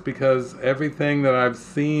atheist because everything that I've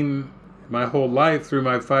seen my whole life through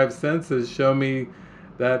my five senses show me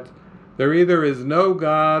that there either is no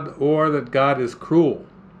God or that God is cruel.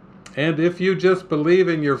 And if you just believe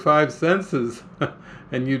in your five senses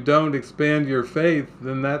and you don't expand your faith,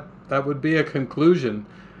 then that would be a conclusion.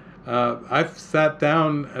 I've sat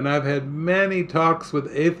down and I've had many talks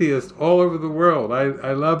with atheists all over the world.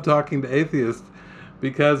 I love talking to atheists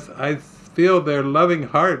because I feel their loving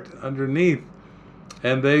heart underneath.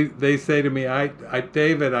 And they say to me,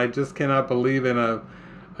 David, I just cannot believe in a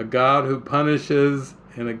God who punishes,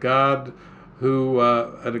 and a God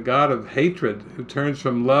and a God of hatred, who turns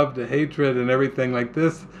from love to hatred and everything like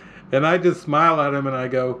this. And I just smile at him and I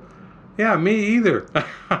go, yeah, me either.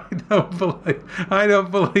 I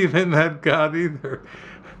don't believe in that God either.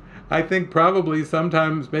 I think probably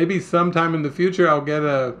maybe sometime in the future, I'll get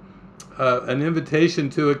an invitation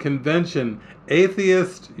to a convention,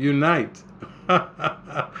 Atheist Unite.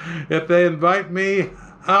 If they invite me,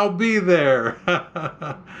 I'll be there.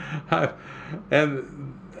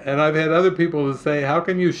 And I've had other people to say, how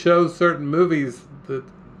can you show certain movies that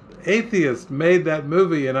atheists made that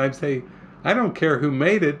movie? And I'd say, I don't care who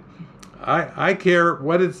made it. I care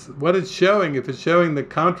what it's showing. If it's showing the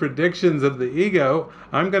contradictions of the ego,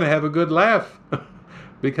 I'm going to have a good laugh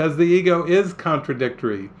because the ego is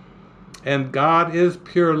contradictory. And God is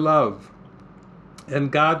pure love.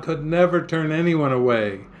 And God could never turn anyone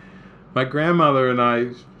away. My grandmother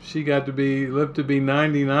and she lived to be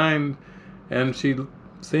 99, and she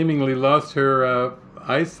seemingly lost her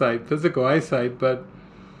physical eyesight, but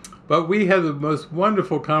we had the most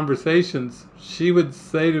wonderful conversations. She would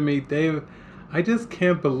say to me, Dave, I just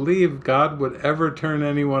can't believe God would ever turn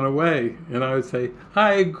anyone away. And I would say,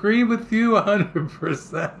 I agree with you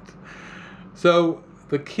 100%. So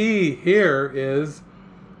the key here is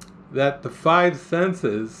that the five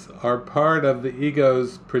senses are part of the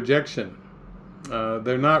ego's projection.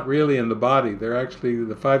 They're not really in the body.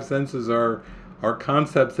 The five senses are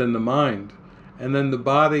concepts in the mind. And then the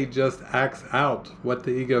body just acts out what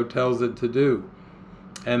the ego tells it to do.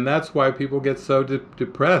 And that's why people get so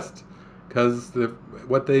depressed, because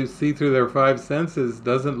what they see through their five senses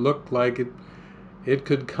doesn't look like it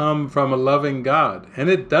could come from a loving God. And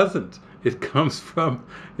it doesn't. It comes from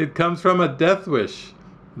a death wish.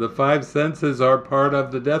 The five senses are part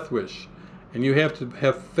of the death wish. And you have to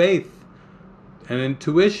have faith and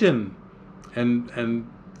intuition and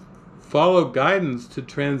follow guidance to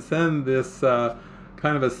transcend this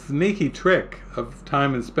kind of a sneaky trick of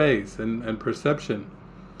time and space and perception.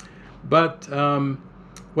 But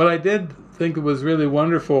what I did think was really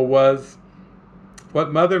wonderful was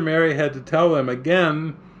what Mother Mary had to tell them.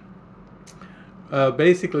 Again,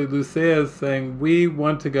 basically Lucia is saying, we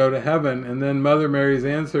want to go to heaven. And then Mother Mary's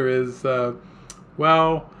answer is,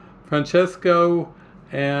 well, Francesco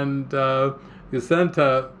and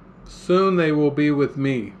Jacinta, soon they will be with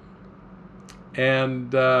me.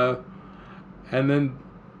 And then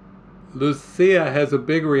Lucia has a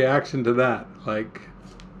big reaction to that. Like,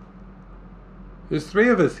 there's three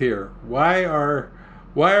of us here. Why are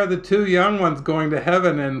the two young ones going to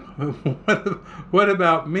heaven, and what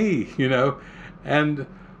about me? And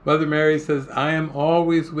Mother Mary says, I am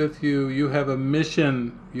always with you. You have a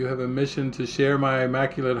mission. You have a mission to share my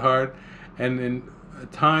Immaculate Heart. And a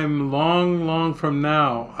time long, long from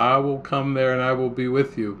now, I will come there and I will be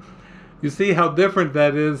with you. You see how different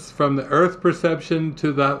that is from the earth perception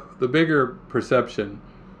to the bigger perception.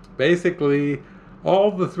 Basically,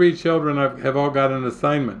 all the three children have all got an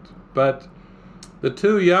assignment, but the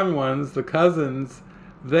two young ones, the cousins,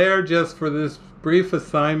 they're just for this brief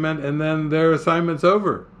assignment, and then their assignment's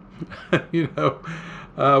over.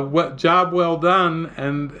 What job well done,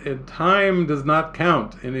 and time does not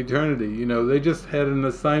count in eternity. They just had an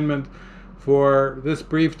assignment for this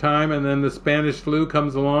brief time, and then the Spanish flu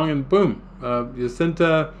comes along, and boom,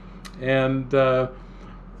 Jacinta and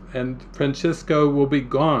Francisco will be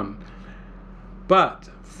gone. But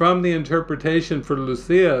from the interpretation for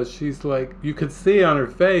Lucia, she's like, you could see on her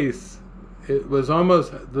face, it was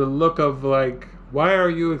almost the look of like, why are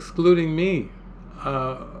you excluding me?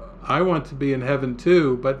 I want to be in heaven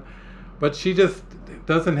too, but she just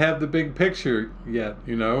doesn't have the big picture yet,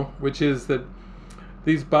 which is that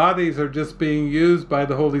these bodies are just being used by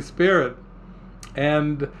the Holy Spirit.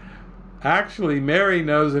 And actually, Mary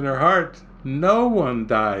knows in her heart, no one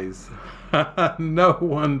dies. No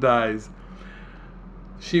one dies.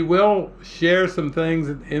 She will share some things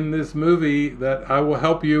in this movie that I will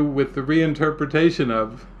help you with the reinterpretation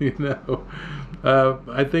of,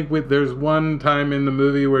 I think there's one time in the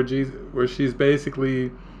movie where she's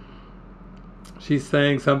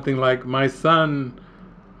saying something like, my son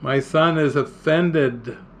is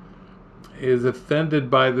offended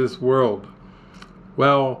by this world.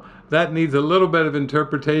 Well, that needs a little bit of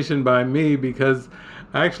interpretation by me, because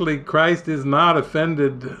actually Christ is not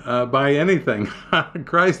offended by anything.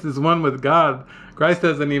 Christ is one with God. Christ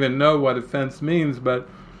doesn't even know what offense means, but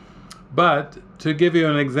to give you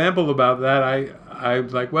an example about that, I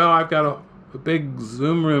was like, well, I've got a big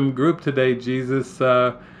Zoom room group today, Jesus.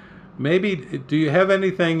 Maybe, do you have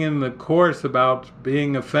anything in the course about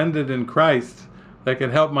being offended in Christ that can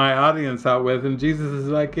help my audience out with? And Jesus is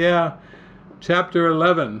like, yeah, chapter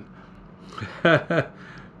 11.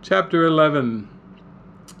 Chapter 11.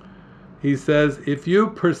 He says, if you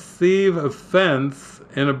perceive offense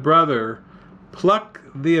in a brother, pluck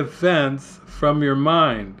the offense from your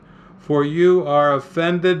mind, for you are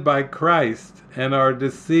offended by Christ and are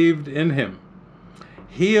deceived in him.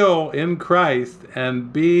 Heal in Christ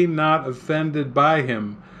and be not offended by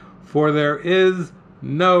him, for there is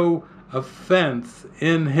no offense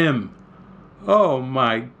in him. Oh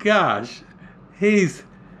my gosh, he's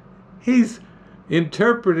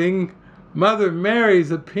interpreting Mother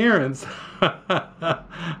Mary's appearance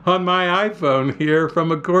on my iPhone here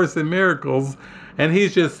from A Course in Miracles, and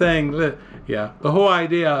he's just saying, yeah, the whole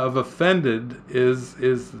idea of offended is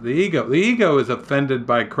the ego. The ego is offended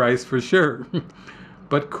by Christ for sure.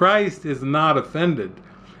 But Christ is not offended.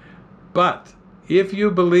 But if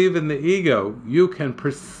you believe in the ego, you can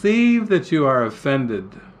perceive that you are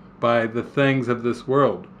offended by the things of this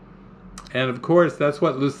world. And of course, that's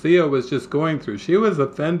what Lucia was just going through. She was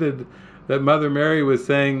offended that Mother Mary was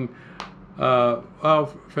saying,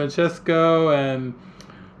 well, Francesco and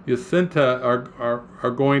Jacinta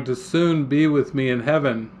are going to soon be with me in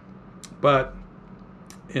heaven, but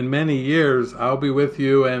in many years I'll be with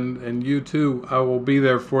you, and you too, I will be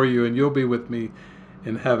there for you, and you'll be with me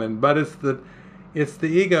in heaven. But it's the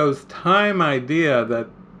ego's time idea that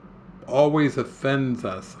always offends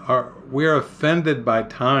us. We're offended by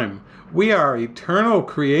time. We are eternal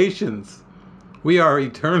creations. We are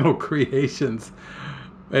eternal creations.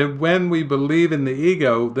 And when we believe in the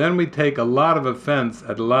ego, then we take a lot of offense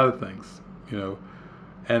at a lot of things,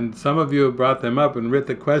 And some of you have brought them up and writ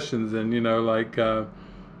the questions, and I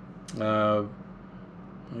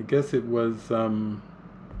guess it was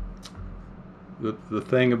the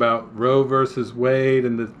thing about Roe versus Wade,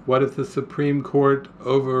 and what if the Supreme Court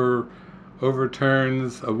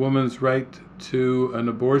overturns a woman's right to an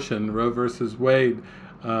abortion, Roe versus Wade,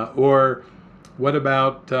 or what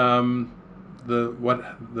about the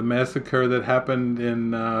massacre that happened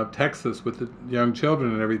in Texas with the young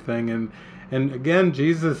children and everything, and again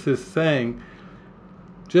Jesus is saying,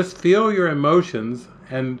 just feel your emotions,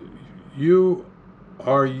 and you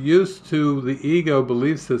are used to the ego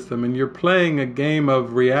belief system, and you're playing a game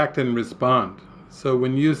of react and respond. So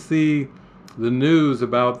when you see the news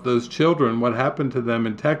about those children, what happened to them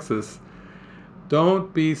in Texas,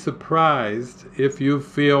 don't be surprised if you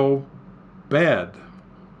feel bad.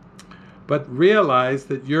 But realize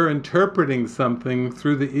that you're interpreting something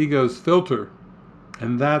through the ego's filter,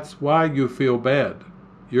 and that's why you feel bad.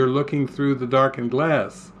 You're looking through the darkened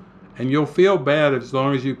glass, and you'll feel bad as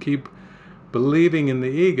long as you keep believing in the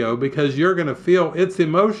ego, because you're going to feel its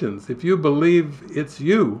emotions. If you believe it's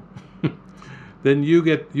you, then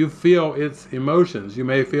you feel its emotions. You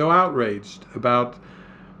may feel outraged about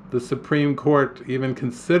the Supreme Court even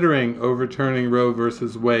considering overturning Roe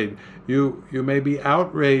versus Wade. You may be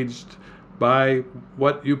outraged by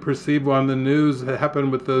what you perceive on the news that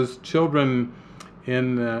happened with those children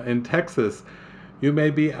in Texas. You may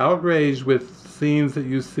be outraged with scenes that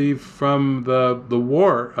you see from the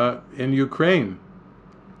war in Ukraine.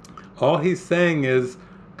 All he's saying is,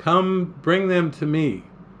 come, bring them to me.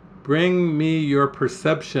 Bring me your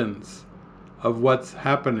perceptions of what's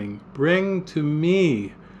happening. Bring to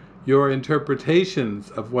me your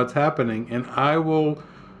interpretations of what's happening, and I will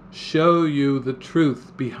show you the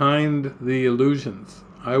truth behind the illusions.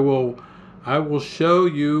 I will show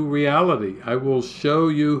you reality. I will show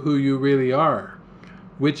you who you really are,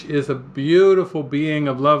 which is a beautiful being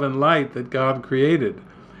of love and light that God created.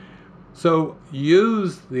 So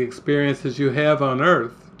use the experiences you have on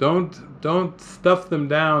earth. Don't stuff them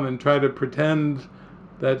down and try to pretend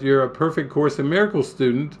that you're a perfect Course in Miracles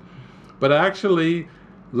student, but actually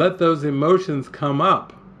let those emotions come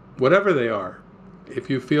up, whatever they are. If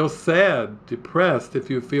you feel sad, depressed, if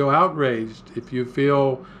you feel outraged, if you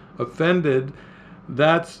feel offended,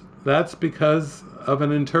 that's because of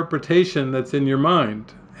an interpretation that's in your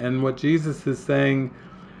mind. And what Jesus is saying,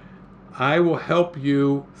 I will help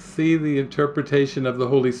you see the interpretation of the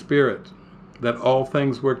Holy Spirit, that all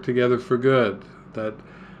things work together for good, that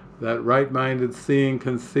right-minded seeing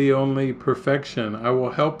can see only perfection. I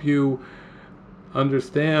will help you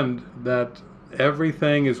understand that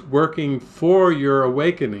everything is working for your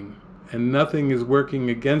awakening and nothing is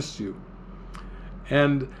working against you.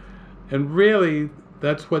 And really,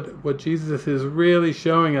 that's what Jesus is really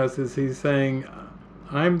showing us, is he's saying,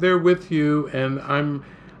 I'm there with you, and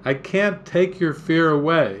I can't take your fear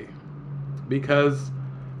away, because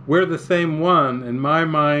we're the same one, and my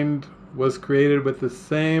mind was created with the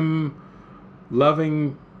same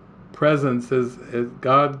loving presence as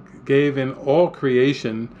God gave in all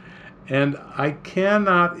creation, and I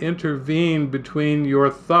cannot intervene between your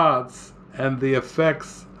thoughts and the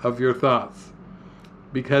effects of your thoughts.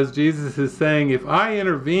 Because Jesus is saying, if I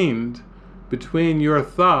intervened between your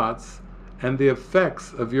thoughts and the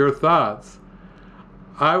effects of your thoughts,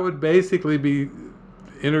 I would basically be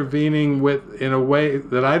intervening in a way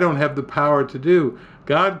that I don't have the power to do.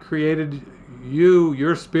 God created you,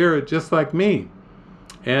 your spirit, just like me.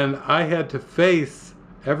 And I had to face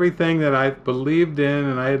everything that I believed in,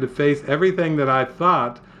 and I had to face everything that I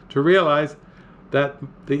thought to realize that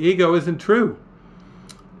the ego isn't true.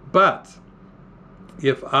 But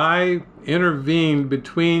if I intervene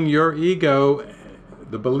between your ego,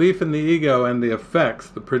 the belief in the ego, and the effects,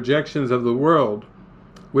 the projections of the world,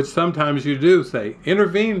 which sometimes you do say,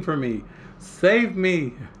 intervene for me, save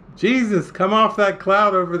me, Jesus, come off that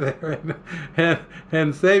cloud over there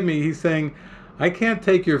and save me. He's saying, I can't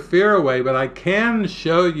take your fear away, but I can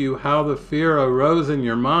show you how the fear arose in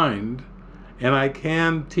your mind, and I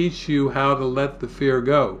can teach you how to let the fear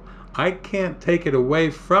go. I can't take it away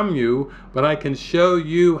from you, but I can show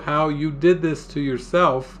you how you did this to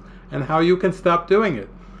yourself and how you can stop doing it.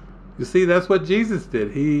 You see, that's what Jesus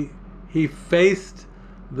did. He faced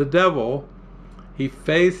the devil, he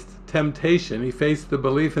faced temptation, he faced the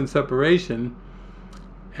belief in separation,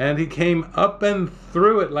 and he came up and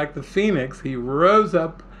through it like the phoenix. He rose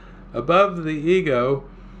up above the ego,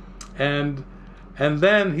 and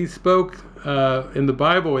then he spoke, in the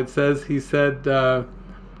Bible it says, he said that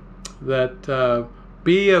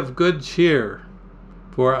be of good cheer,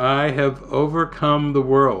 for I have overcome the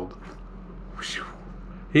world.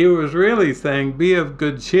 He was really saying, be of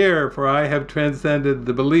good cheer, for I have transcended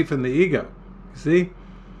the belief in the ego. You see?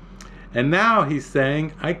 And now he's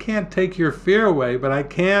saying, I can't take your fear away, but I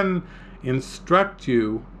can instruct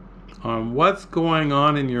you on what's going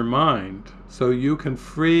on in your mind, so you can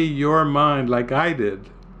free your mind like I did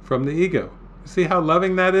from the ego. You see how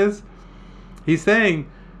loving that is? He's saying,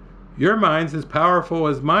 your mind's as powerful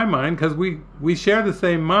as my mind, because we share the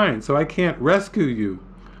same mind, so I can't rescue you.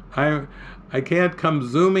 I can't come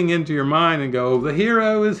zooming into your mind and go, the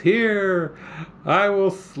hero is here, I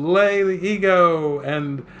will slay the ego,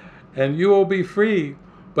 and you will be free.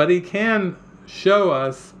 But he can show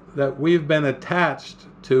us that we've been attached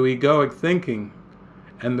to egoic thinking,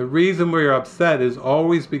 and the reason we're upset is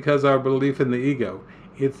always because of our belief in the ego.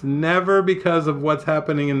 It's never because of what's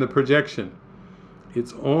happening in the projection.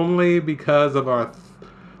 It's only because of our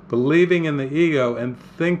believing in the ego and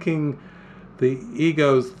thinking the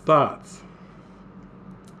ego's thoughts.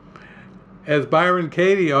 As Byron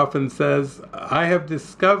Katie often says, I have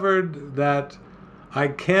discovered that I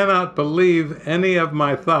cannot believe any of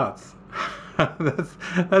my thoughts.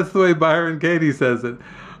 That's the way Byron Katie says it.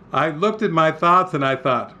 I looked at my thoughts and I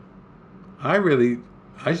thought, I really,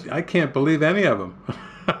 I can't believe any of them.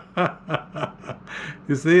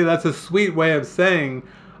 You see, that's a sweet way of saying,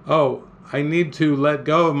 oh, I need to let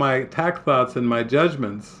go of my attack thoughts and my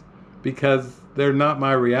judgments because they're not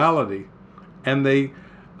my reality. And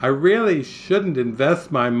I really shouldn't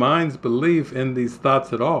invest my mind's belief in these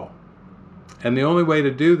thoughts at all. And the only way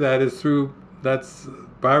to do that is that's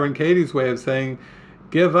Byron Katie's way of saying,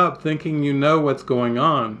 give up thinking you know what's going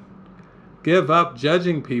on. Give up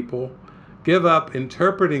judging people. Give up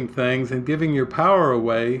interpreting things and giving your power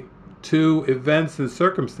away to events and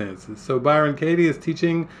circumstances. So Byron Katie is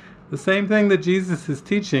teaching the same thing that Jesus is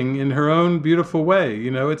teaching in her own beautiful way.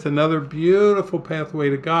 It's another beautiful pathway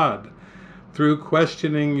to God through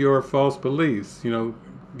questioning your false beliefs.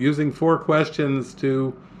 Using 4 questions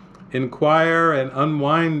to inquire and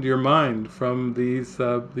unwind your mind from these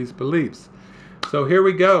beliefs. So here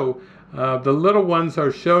we go. The little ones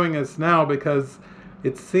are showing us now because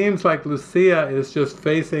it seems like Lucia is just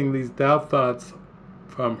facing these doubt thoughts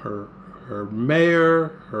from her mayor,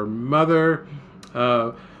 her mother,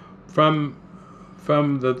 from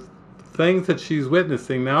the things that she's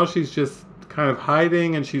witnessing. Now she's just kind of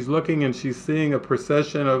hiding, and she's looking, and she's seeing a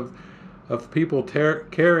procession of people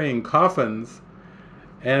carrying coffins,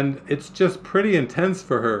 and it's just pretty intense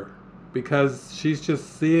for her because she's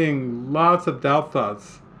just seeing lots of doubt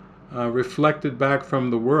thoughts reflected back from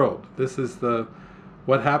the world. This is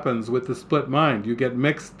what happens with the split mind. You get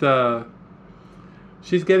mixed.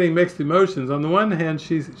 She's getting mixed emotions. On the one hand,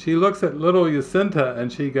 she looks at little Jacinta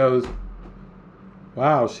and she goes,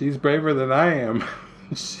 "Wow, she's braver than I am."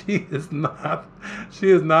 She is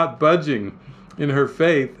not budging in her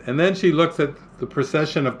faith. And then she looks at the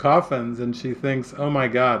procession of coffins and she thinks, "Oh my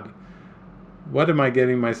God, what am I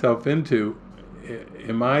getting myself into?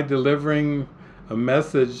 Am I delivering a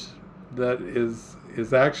message that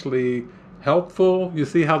is actually helpful?" You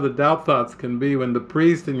see how the doubt thoughts can be when the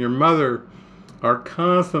priest and your mother are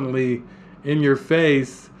constantly in your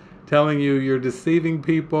face telling you you're deceiving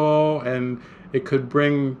people and it could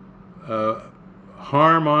bring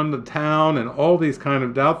harm on the town and all these kind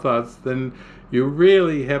of doubt thoughts. Then you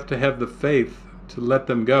really have to have the faith to let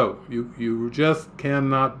them go. You just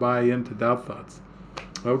cannot buy into doubt thoughts.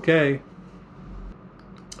 Okay.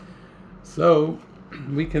 So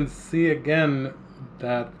we can see again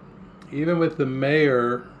that even with the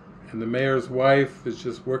mayor, and the mayor's wife is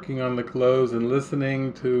just working on the clothes and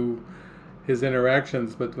listening to his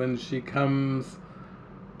interactions, but when she comes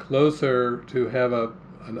closer to have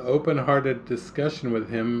an open-hearted discussion with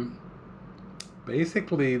him,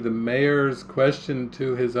 basically the mayor's question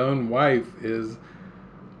to his own wife is,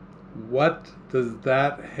 what does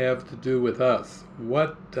that have to do with us?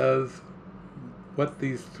 What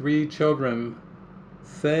these 3 children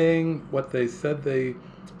saying what they said they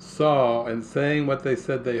saw and saying what they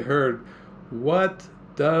said they heard, what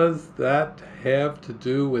does that have to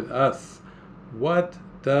do with us? What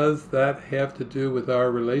does that have to do with our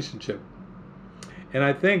relationship? And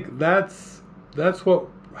I think that's what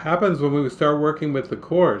happens when we start working with the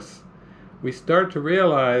Course. We start to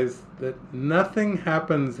realize that nothing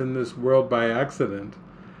happens in this world by accident.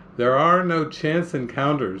 There are no chance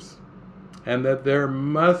encounters, and that there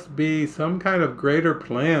must be some kind of greater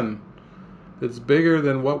plan that's bigger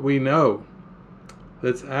than what we know,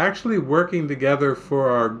 that's actually working together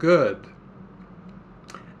for our good.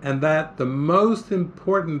 And that the most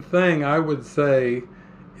important thing, I would say,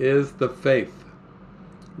 is the faith.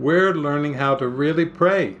 We're learning how to really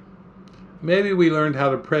pray. Maybe we learned how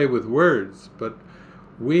to pray with words, but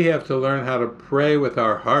we have to learn how to pray with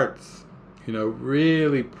our hearts.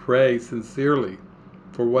 Really pray sincerely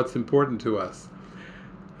for what's important to us.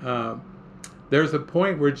 There's a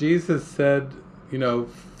point where Jesus said,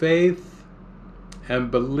 faith and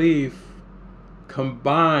belief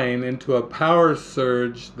combine into a power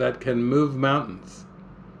surge that can move mountains.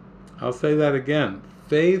 I'll say that again.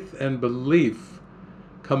 Faith and belief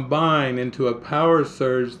combine into a power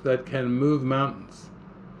surge that can move mountains.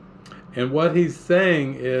 And what he's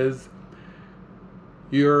saying is,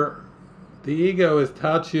 the ego has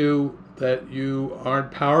taught you that you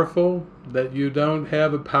aren't powerful, that you don't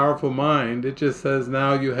have a powerful mind. It just says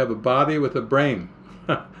now you have a body with a brain.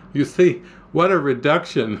 You see, what a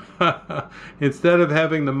reduction. Instead of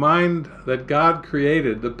having the mind that God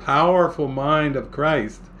created, the powerful mind of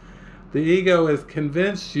Christ, the ego has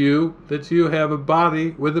convinced you that you have a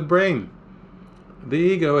body with a brain. The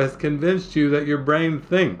ego has convinced you that your brain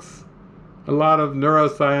thinks. A lot of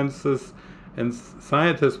neuroscientists and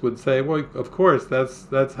scientists would say, well, of course,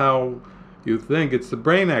 that's how you think. It's the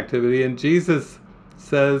brain activity. And Jesus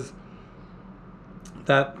says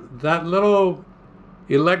that little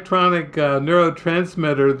electronic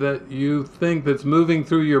neurotransmitter that you think that's moving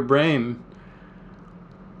through your brain,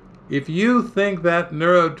 if you think that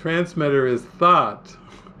neurotransmitter is thought,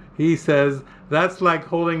 he says that's like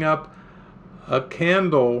holding up a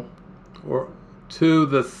candle or to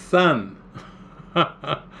the sun.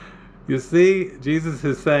 You see, Jesus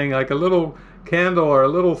is saying like a little candle or a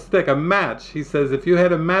little stick, a match. He says if you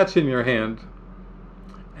had a match in your hand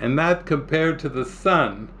and that compared to the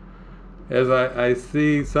sun, as I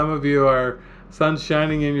see some of you are sun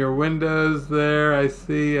shining in your windows there. I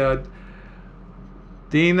see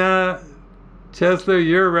Dina Chesler,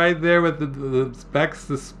 you're right there with the specs,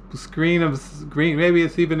 the screen of green. Maybe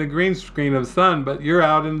it's even a green screen of sun, but you're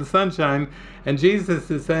out in the sunshine. And Jesus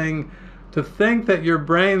is saying to think that your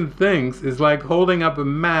brain thinks is like holding up a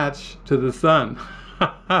match to the sun.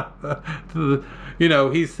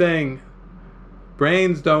 He's saying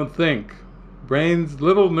brains don't think. Brains,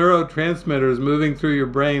 little neurotransmitters moving through your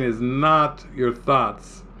brain is not your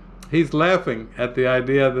thoughts. He's laughing at the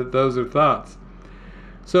idea that those are thoughts.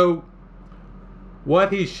 So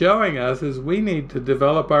what he's showing us is we need to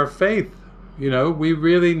develop our faith. We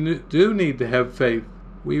really do need to have faith.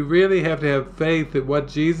 We really have to have faith that what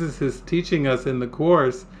Jesus is teaching us in the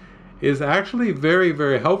Course is actually very,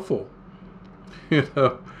 very helpful.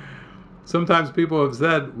 Sometimes people have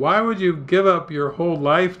said, why would you give up your whole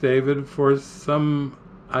life, David, for some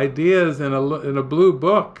ideas in a blue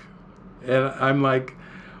book? And I'm like,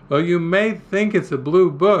 well, you may think it's a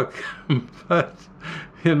blue book, but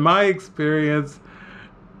in my experience,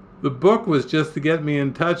 the book was just to get me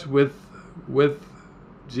in touch with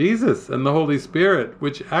Jesus and the Holy Spirit,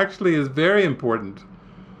 which actually is very important.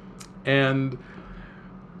 And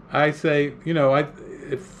I say,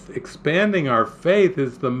 if expanding our faith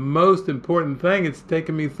is the most important thing, it's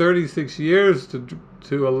taken me 36 years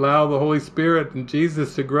to allow the Holy Spirit and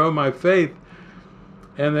Jesus to grow my faith.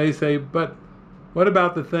 And they say, but what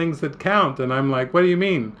about the things that count? And I'm like, what do you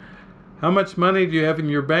mean? How much money do you have in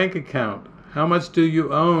your bank account? How much do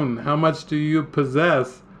you own? How much do you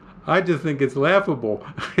possess? I just think it's laughable.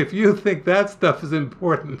 If you think that stuff is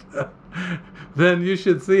important, then you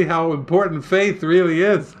should see how important faith really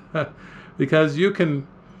is. Because you can,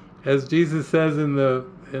 as Jesus says in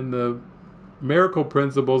the miracle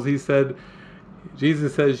principles,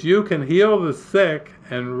 Jesus says, you can heal the sick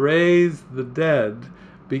and raise the dead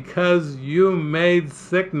because you made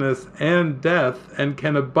sickness and death and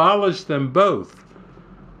can abolish them both.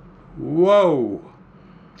 Whoa!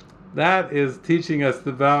 That is teaching us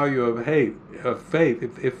the value of faith.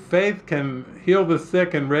 If faith can heal the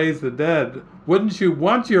sick and raise the dead, wouldn't you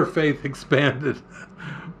want your faith expanded?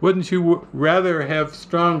 Wouldn't you rather have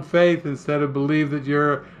strong faith instead of believe that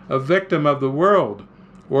you're a victim of the world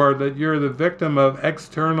or that you're the victim of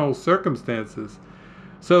external circumstances?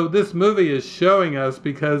 So this movie is showing us,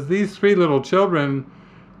 because these three little children,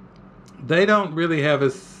 they don't really have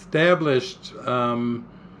established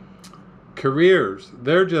careers.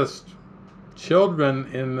 They're just children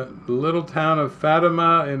in the little town of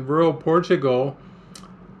Fatima in rural Portugal,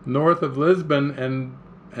 north of Lisbon,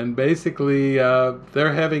 and basically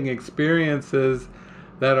they're having experiences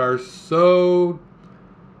that are so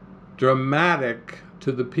dramatic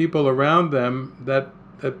to the people around them that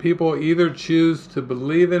people either choose to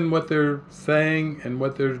believe in what they're saying and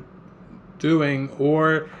what they're doing,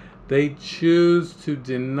 or they choose to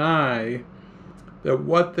deny that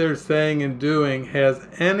what they're saying and doing has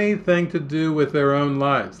anything to do with their own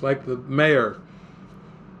lives. Like the mayor.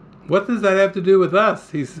 What does that have to do with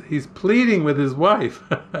us? He's pleading with his wife.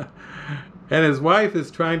 And his wife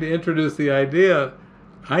is trying to introduce the idea.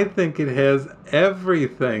 I think it has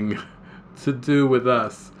everything to do with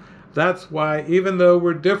us. That's why, even though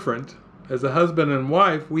we're different as a husband and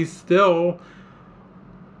wife, we still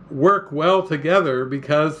work well together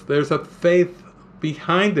because there's a faith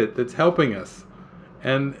behind it that's helping us.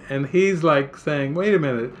 And he's like saying, wait a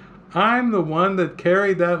minute, I'm the one that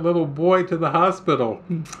carried that little boy to the hospital.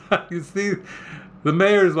 You see, the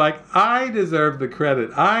mayor's like, I deserve the credit.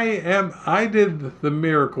 I did the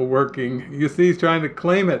miracle working. You see, he's trying to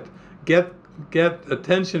claim it, get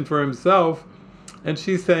attention for himself. And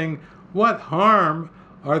she's saying, what harm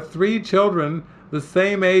are three children the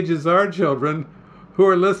same age as our children who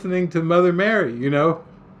are listening to Mother Mary?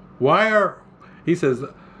 He says,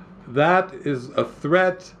 that is a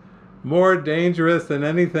threat more dangerous than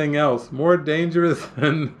anything else, more dangerous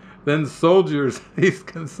than soldiers. He's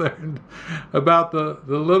concerned about the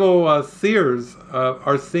little seers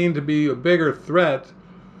are seen to be a bigger threat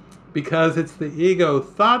because it's the ego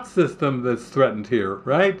thought system that's threatened here,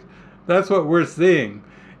 right? That's what we're seeing.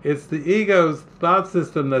 It's the ego's thought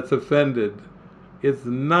system that's offended. It's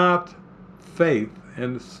not faith.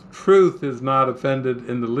 and truth is not offended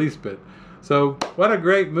in the least bit. So what a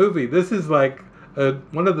great movie. This is like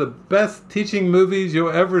one of the best teaching movies you'll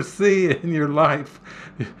ever see in your life.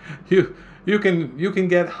 You can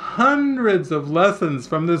get hundreds of lessons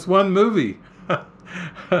from this one movie.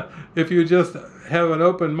 If you just have an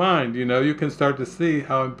open mind, you can start to see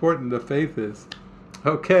how important the faith is.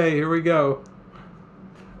 Okay, here we go.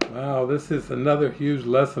 Wow, this is another huge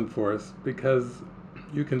lesson for us, because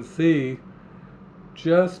you can see,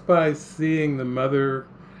 just by seeing the Mother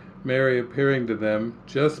Mary appearing to them,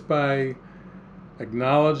 just by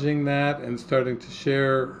acknowledging that and starting to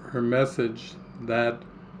share her message, that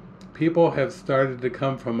people have started to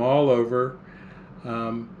come from all over.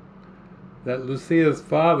 That Lucia's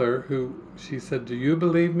father, who she said, "Do you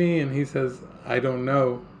believe me?" And he says, "I don't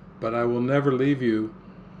know, but I will never leave you."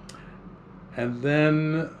 And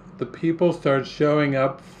then the people start showing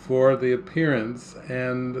up for the appearance,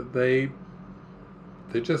 and they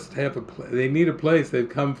just have they need a place. They've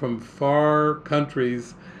come from far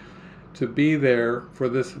countries to be there for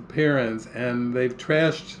this appearance, and they've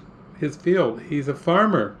trashed his field. He's a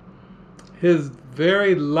farmer. His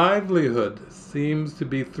very livelihood seems to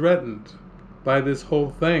be threatened by this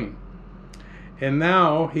whole thing. And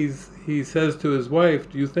now he says to his wife,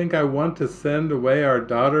 "Do you think I want to send away our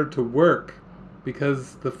daughter to work?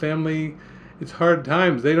 Because the family, it's hard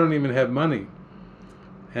times. They don't even have money."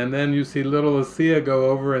 And then you see little Lucia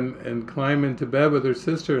go over and climb into bed with her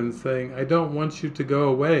sister and saying, "I don't want you to go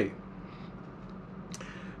away."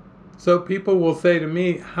 So people will say to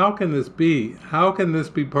me, how can this be? How can this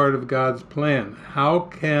be part of God's plan? How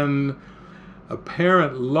can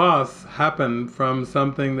apparent loss happen from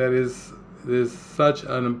something that is such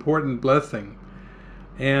an important blessing?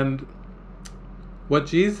 And what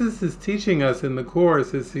Jesus is teaching us in the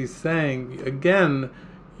Course is he's saying, again,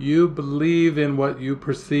 you believe in what you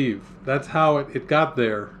perceive. That's how it got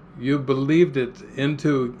there. You believed it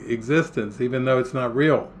into existence, even though it's not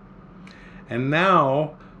real. And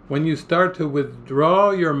now, when you start to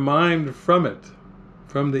withdraw your mind from it,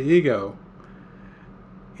 from the ego,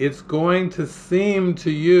 it's going to seem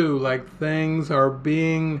to you like things are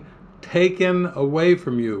being taken away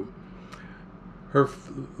from you.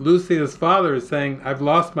 Lucia's father is saying, "I've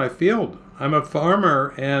lost my field. I'm a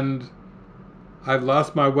farmer, and I've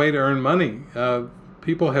lost my way to earn money.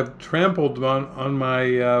 People have trampled on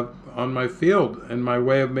my field and my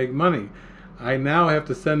way of making money. I now have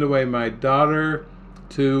to send away my daughter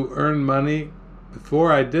to earn money.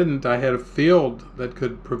 Before I didn't. I had a field that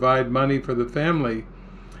could provide money for the family."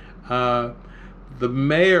 The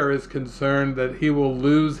mayor is concerned that he will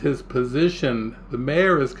lose his position. The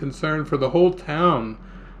mayor is concerned for the whole town,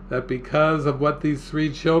 that because of what these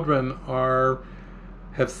 3 children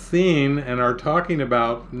have seen and are talking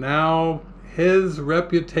about, now his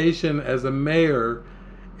reputation as a mayor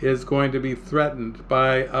is going to be threatened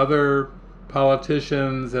by other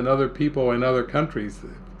politicians and other people in other countries.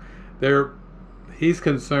 He's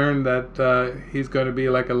concerned that he's going to be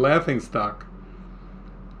like a laughingstock.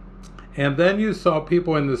 And then you saw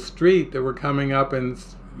people in the street that were coming up and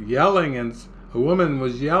yelling, and a woman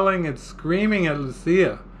was yelling and screaming at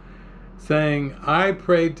Lucia, saying, "I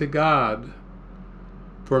prayed to God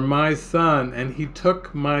for my son, and he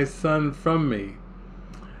took my son from me.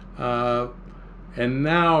 And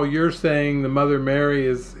now you're saying the Mother Mary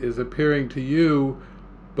is appearing to you,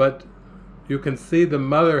 but you can see the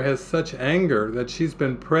mother has such anger that she's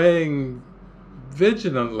been praying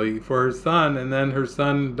vigilantly for her son, and then her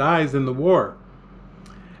son dies in the war."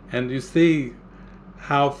 And you see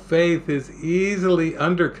how faith is easily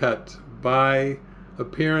undercut by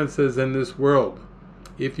appearances in this world.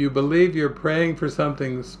 If you believe you're praying for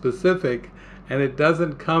something specific and it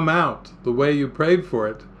doesn't come out the way you prayed for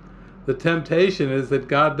it, the temptation is that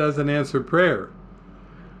God doesn't answer prayer.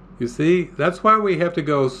 You see, that's why we have to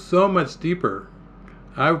go so much deeper.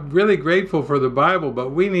 I'm really grateful for the Bible,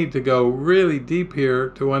 but we need to go really deep here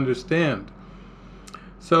to understand.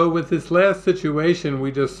 So with this last situation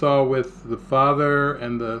we just saw with the father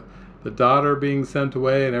and the daughter being sent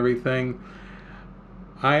away and everything,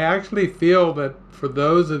 I actually feel that for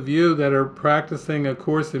those of you that are practicing A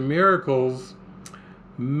Course in Miracles,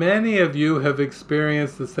 many of you have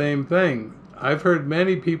experienced the same thing. I've heard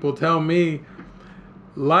many people tell me,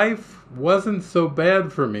 life wasn't so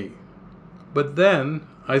bad for me. But then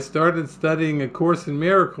I started studying A Course in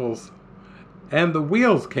Miracles, and the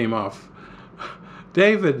wheels came off.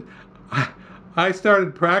 David, I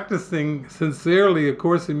started practicing sincerely A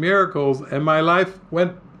Course in Miracles, and my life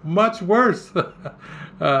went much worse.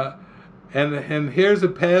 And here's a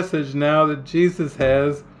passage now that Jesus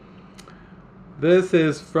has, This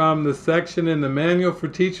is from the section in the Manual for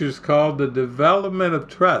Teachers called The Development of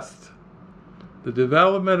Trust. The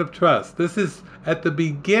development of trust. This is at the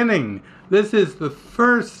beginning. This is the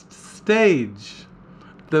first stage,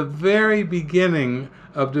 the very beginning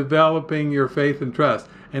of developing your faith and trust.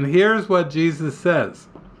 And here's what Jesus says.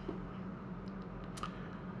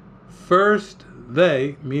 First,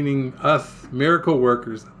 they, meaning us, miracle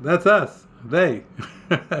workers, that's us, they.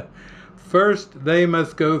 First, they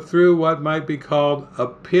must go through what might be called a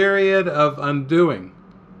period of undoing.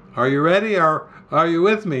 Are you ready? Are you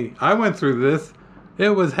with me? I went through this.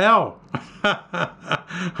 It was hell.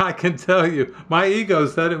 I can tell you. My ego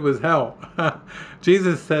said it was hell.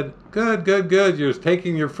 Jesus said, good. You're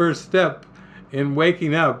taking your first step in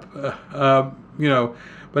waking up.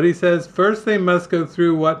 But he says, first they must go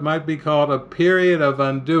through what might be called a period of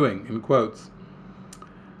undoing, in quotes.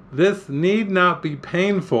 This need not be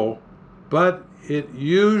painful, but it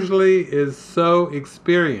usually is so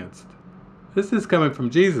experienced. This is coming from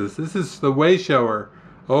Jesus. This is the way shower.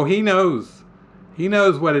 Oh, he knows. He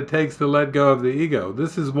knows what it takes to let go of the ego.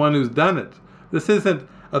 This is one who's done it. This isn't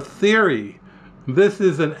a theory. This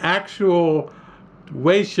is an actual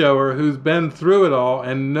way shower who's been through it all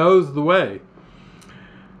and knows the way.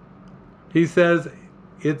 He says,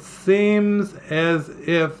 it seems as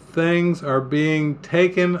if things are being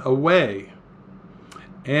taken away.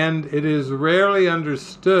 And it is rarely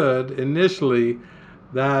understood initially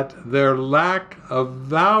that their lack of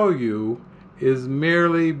value is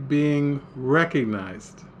merely being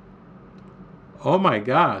recognized. Oh my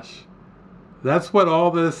gosh. That's what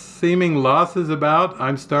all this seeming loss is about.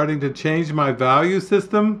 I'm starting to change my value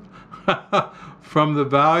system from the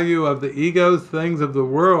value of the ego's things of the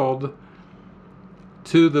world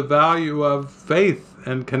to the value of faith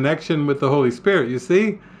and connection with the Holy Spirit. You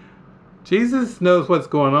see, Jesus knows what's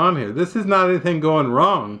going on here. This is not anything going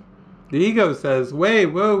wrong. The ego says, wait,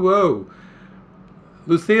 whoa.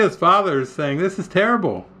 Lucia's father is saying, this is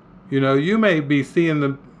terrible. You may be seeing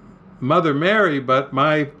the Mother Mary, but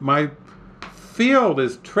my field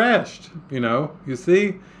is trashed. You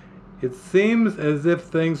see, it seems as if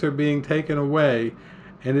things are being taken away,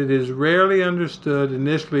 and it is rarely understood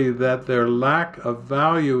initially that their lack of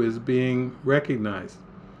value is being recognized.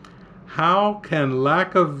 How can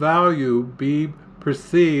lack of value be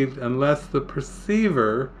perceived unless the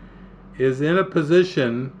perceiver is in a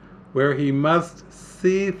position where he must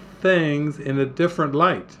see things in a different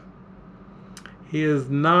light? He is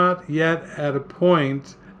not yet at a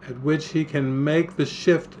point at which he can make the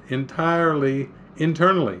shift entirely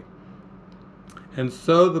internally. And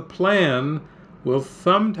so the plan will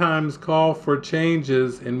sometimes call for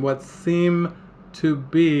changes in what seem to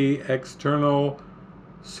be external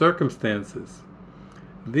circumstances.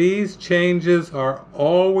 These changes are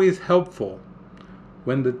always helpful.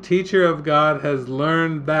 When the teacher of God has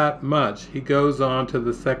learned that much, he goes on to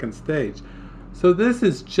the second stage. So this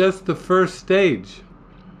is just the first stage.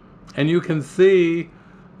 And you can see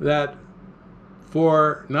that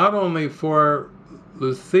not only for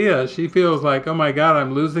Lucia, she feels like, oh my God,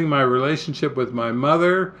 I'm losing my relationship with my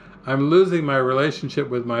mother. I'm losing my relationship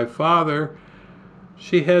with my father.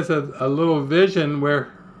 She has a little vision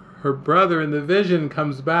where her brother in the vision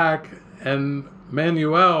comes back, and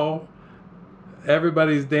Manuel,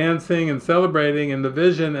 everybody's dancing and celebrating in the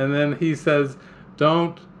vision, and then he says,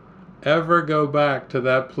 don't ever go back to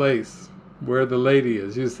that place where the lady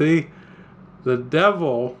is. You see, the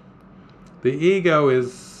devil, the ego,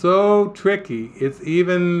 is so tricky. It's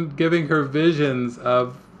even giving her visions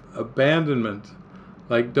of abandonment.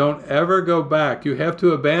 Like, don't ever go back. You have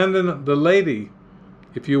to abandon the lady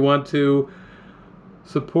if you want to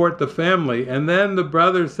support the family. And then the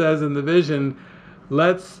brother says in the vision,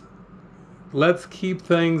 let's keep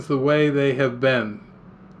things the way they have been.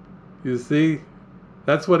 You see,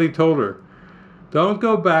 that's what he told her. Don't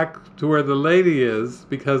go back to where the lady is,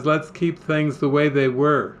 because let's keep things the way they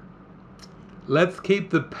were. Let's keep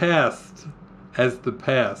the past as the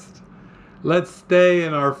past. Let's stay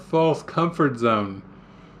in our false comfort zone.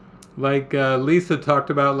 Like Lisa talked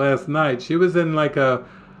about last night. She was in like a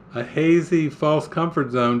hazy false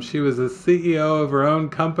comfort zone. She was a CEO of her own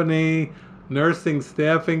company, nursing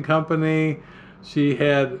staffing company. She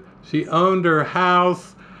owned her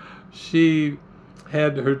house. She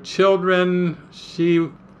had her children. She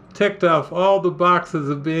ticked off all the boxes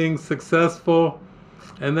of being successful.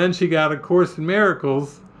 And then she got A Course in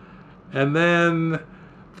Miracles. And then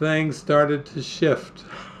things started to shift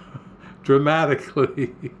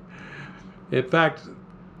dramatically. In fact,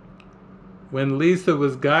 when Lisa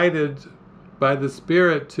was guided by the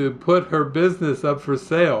Spirit to put her business up for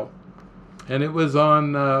sale, and it was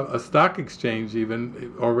on a stock exchange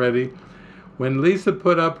even already, when Lisa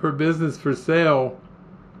put up her business for sale,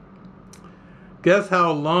 guess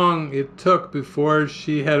how long it took before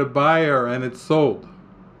she had a buyer and it sold?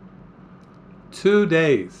 2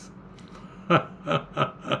 days.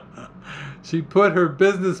 She put her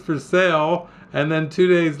business for sale, and then 2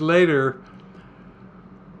 days later,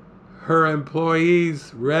 her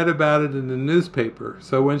employees read about it in the newspaper.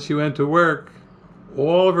 So when she went to work,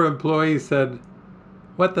 all of her employees said,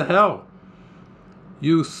 "What the hell?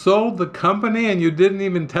 You sold the company and you didn't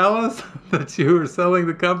even tell us that you were selling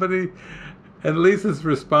the company?" And Lisa's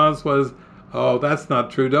response was, "Oh, that's not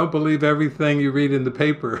true. Don't believe everything you read in the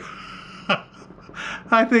paper."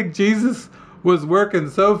 I think Jesus was working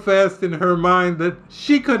so fast in her mind that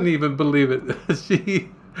she couldn't even believe it.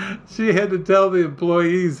 She had to tell the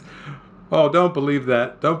employees, "Oh, don't believe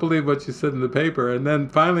that. Don't believe what you said in the paper." And then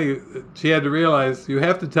finally she had to realize, you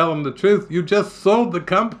have to tell them the truth. You just sold the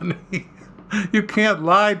company. You can't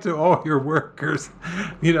lie to all your workers.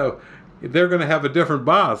 You know, they're going to have a different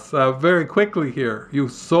boss very quickly here. You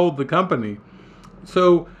sold the company.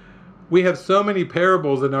 So we have so many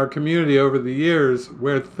parables in our community over the years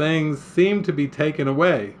where things seem to be taken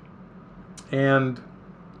away, and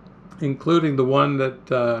including the one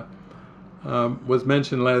that was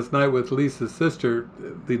mentioned last night with Lisa's sister.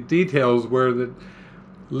 The details were that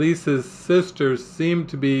Lisa's sister seemed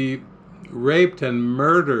to be raped and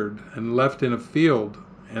murdered and left in a field,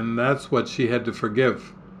 and that's what she had to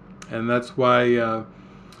forgive. And that's why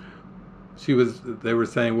they were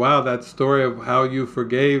saying, wow, that story of how you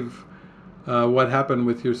forgave what happened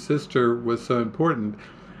with your sister was so important.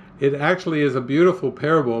 It actually is a beautiful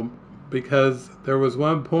parable, because there was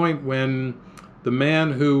one point when the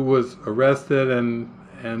man who was arrested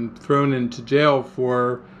and thrown into jail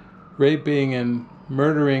for raping and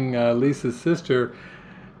murdering Lisa's sister,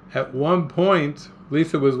 at one point,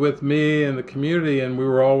 Lisa was with me in the community and we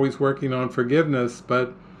were always working on forgiveness,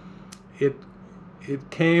 but it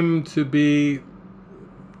came to be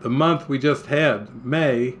the month we just had,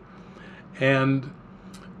 May, and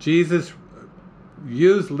Jesus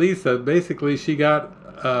used Lisa. Basically, she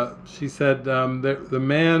said, the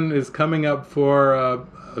man is coming up for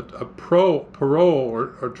a parole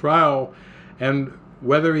or trial, and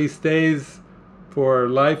whether he stays for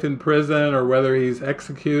life in prison or whether he's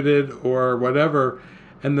executed or whatever.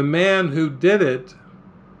 And the man who did it,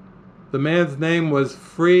 the man's name was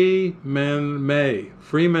Freeman May.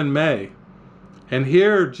 And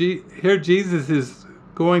here Jesus is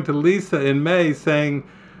going to Lisa in May saying,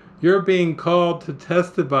 you're being called to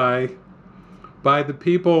testify by the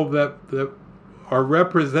people that are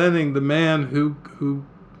representing the man who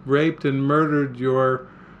raped and murdered your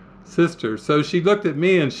sister. So she looked at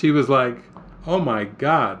me and she was like, oh my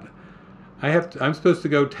God, I'm supposed to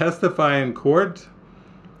go testify in court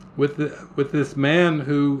with this man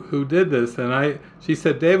who did this. And she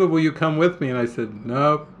said, David, will you come with me? And I said,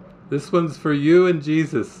 no, this one's for you and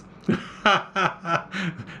Jesus.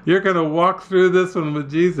 You're going to walk through this one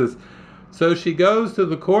with Jesus. So she goes to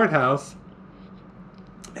the courthouse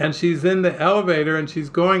and she's in the elevator and she's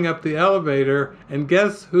going up the elevator, and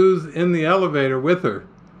guess who's in the elevator with her?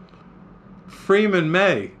 Freeman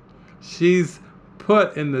May. She's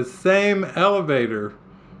put in the same elevator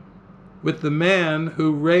with the man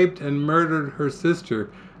who raped and murdered her sister.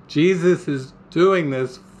 Jesus is doing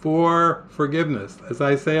this for forgiveness. As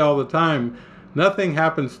I say all the time, nothing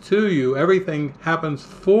happens to you, everything happens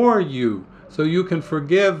for you, so you can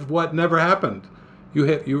forgive what never happened.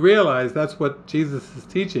 You realize that's what Jesus is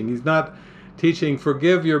teaching. He's not teaching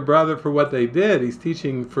forgive your brother for what they did. He's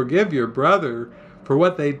teaching forgive your brother for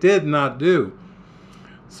what they did not do.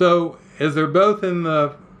 So as they're both in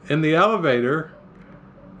the elevator,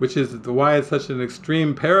 which is why it's such an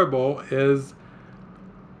extreme parable, is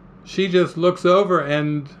she just looks over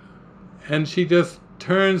and she just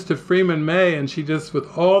turns to Freeman May, and she just,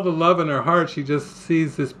 with all the love in her heart, she just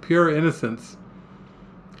sees this pure innocence.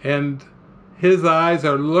 And his eyes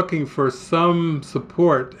are looking for some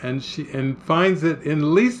support, and finds it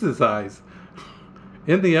in Lisa's eyes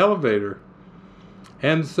in the elevator.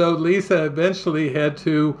 And so Lisa eventually had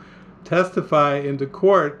to testify into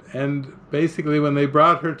court, and basically when they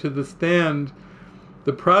brought her to the stand,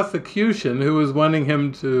 the prosecution, who was wanting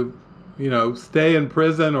him to, stay in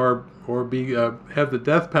prison or be have the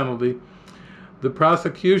death penalty, the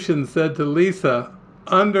prosecution said to Lisa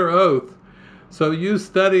under oath, so you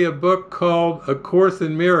study a book called A Course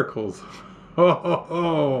in Miracles.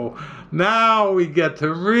 Now we get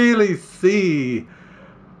to really see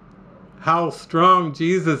how strong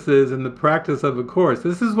Jesus is in the practice of A Course.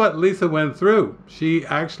 This is what Lisa went through. She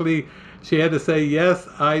had to say, yes,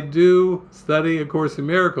 I do study A Course in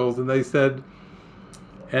Miracles. And they said,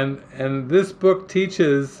 And this book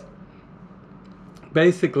teaches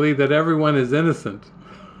basically that everyone is innocent.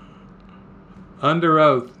 Under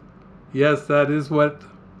oath. Yes, that is what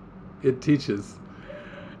it teaches.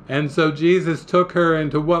 And so Jesus took her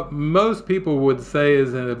into what most people would say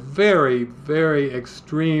is in a very, very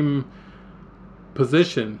extreme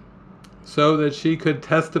position, so that she could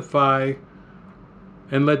testify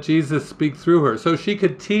and let Jesus speak through her. So she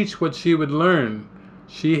could teach what she would learn.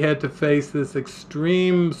 She had to face this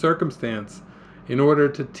extreme circumstance in order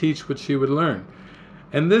to teach what she would learn.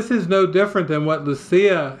 And this is no different than what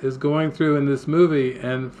Lucia is going through in this movie,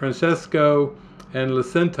 and Francesco and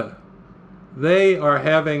Lucinda. They are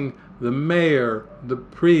having the mayor, the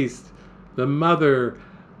priest, the mother,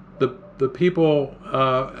 the people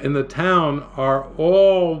in the town are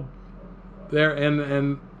all there,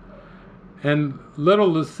 and little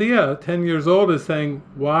Lucia, 10 years old, is saying,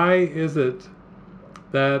 why is it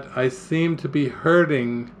that I seem to be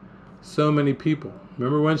hurting so many people?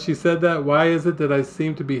 Remember when she said that? Why is it that I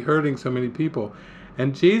seem to be hurting so many people?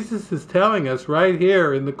 And Jesus is telling us right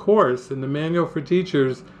here in the course, in the Manual for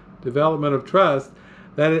Teachers, Development of Trust,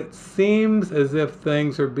 that it seems as if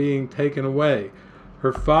things are being taken away.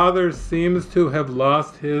 Her father seems to have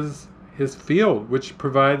lost his field, which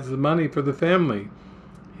provides the money for the family.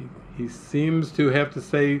 He seems to have to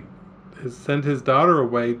send his daughter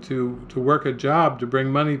away to work a job to bring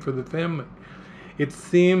money for the family. It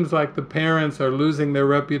seems like the parents are losing their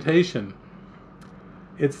reputation.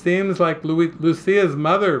 It seems like Lucia's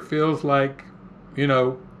mother feels like,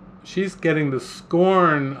 she's getting the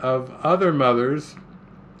scorn of other mothers,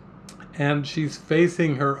 and she's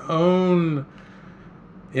facing her own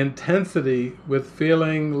intensity with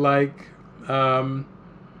feeling like that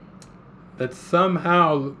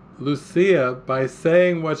somehow Lucia, by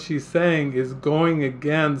saying what she's saying, is going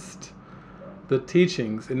against the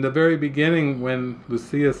teachings. In the very beginning, when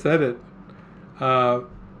Lucia said it,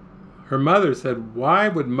 her mother said, why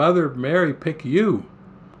would Mother Mary pick you?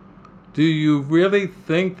 Do you really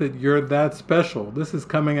think that you're that special? This is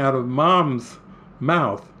coming out of Mom's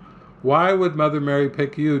mouth. Why would Mother Mary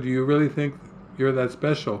pick you? Do you really think you're that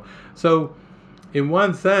special? So, in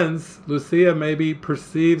one sense, Lucia maybe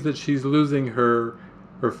perceives that she's losing her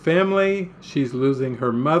family, she's losing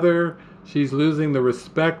her mother, she's losing the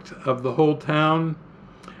respect of the whole town,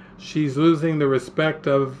 she's losing the respect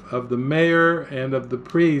of the mayor and of the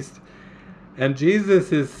priest. And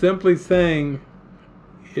Jesus is simply saying,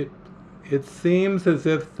 it seems as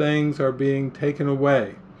if things are being taken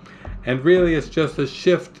away. And really it's just a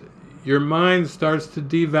shift. Your mind starts to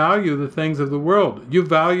devalue the things of the world. You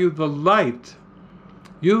value the light.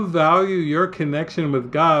 You value your connection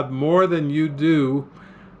with God more than you do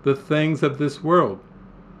the things of this world.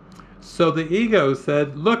 So the ego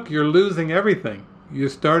said, look, you're losing everything. You're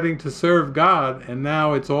starting to serve God, and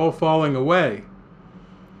now it's all falling away.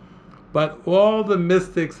 But all the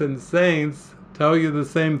mystics and saints tell you the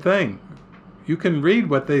same thing. You can read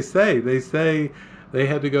what they say. They say they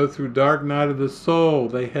had to go through dark night of the soul.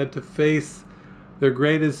 They had to face their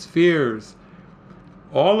greatest fears.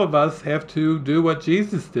 All of us have to do what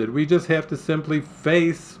Jesus did. We just have to simply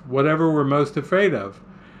face whatever we're most afraid of.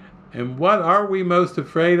 And what are we most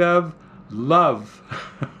afraid of? Love.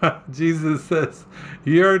 Jesus says,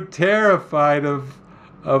 you're terrified of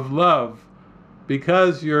love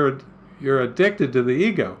because you're addicted to the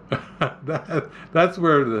ego. That's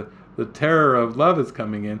where the terror of love is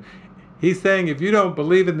coming in. He's saying if you don't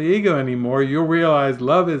believe in the ego anymore, you'll realize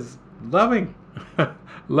love is loving.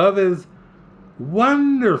 Love is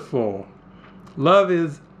wonderful. Love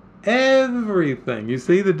is everything. You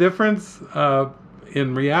see the difference?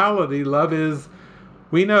 In reality, love is,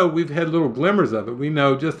 we know we've had little glimmers of it. We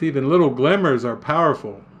know just even little glimmers are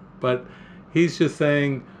powerful. But he's just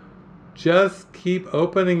saying, just keep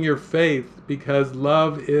opening your faith, because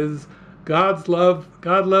love is God's love.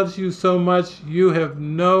 God loves you so much, you have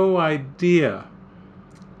no idea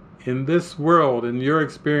in this world, in your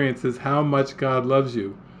experiences, how much God loves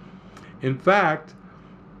you. In fact,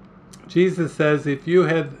 Jesus says if you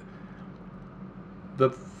had the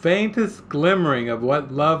faintest glimmering of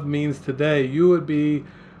what love means today, you would be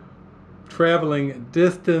traveling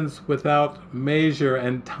distance without measure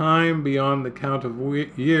and time beyond the count of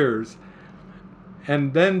years.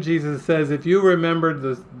 And then Jesus says, if you remembered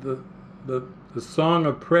the song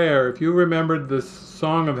of prayer, if you remembered the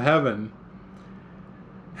song of heaven,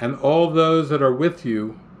 and all those that are with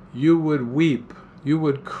you, you would weep, you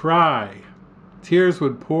would cry. Tears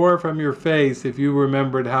would pour from your face if you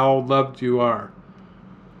remembered how loved you are.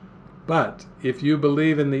 But if you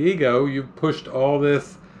believe in the ego, you've pushed all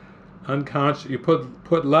this unconscious. You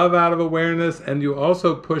put love out of awareness, and you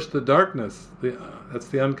also push the darkness. That's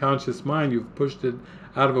the unconscious mind. You've pushed it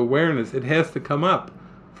out of awareness. It has to come up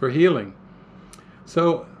for healing.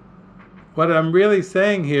 So what I'm really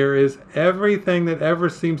saying here is everything that ever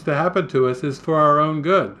seems to happen to us is for our own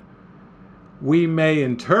good. We may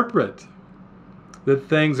interpret that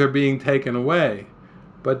things are being taken away,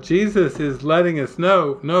 but Jesus is letting us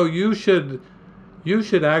know, no, you should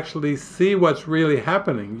actually see what's really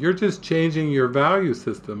happening. You're just changing your value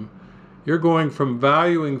system. You're going from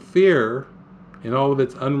valuing fear in all of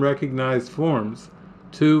its unrecognized forms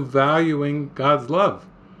to valuing God's love.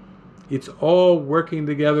 It's all working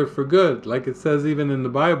together for good, like it says even in the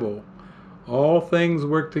Bible. All things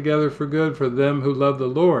work together for good for them who love the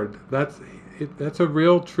Lord. That's a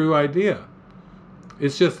real true idea.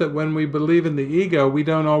 It's just that when we believe in the ego, we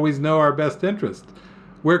don't always know our best interest.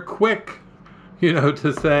 We're quick,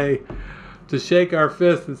 to shake our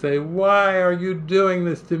fist and say, why are you doing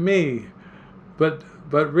this to me? But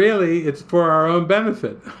really, it's for our own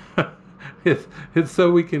benefit. It's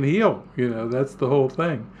so we can heal, that's the whole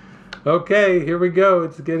thing. Okay, here we go.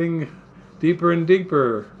 It's getting deeper and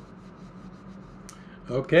deeper.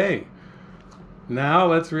 Okay, now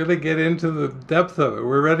let's really get into the depth of it.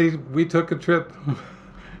 We're ready. We took a trip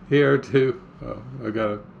here to,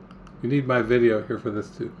 you need my video here for this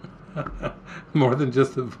too. More than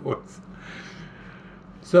just a voice.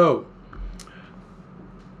 So,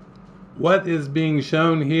 what is being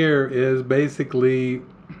shown here is basically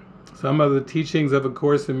some of the teachings of A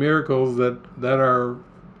Course in Miracles that are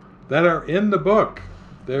in the book.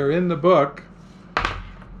 They're in the book,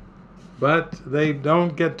 but they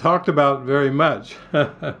don't get talked about very much.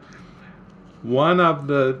 One of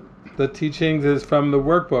the teachings is from the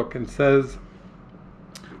workbook and says,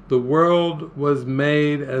 the world was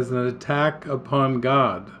made as an attack upon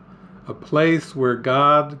God, a place where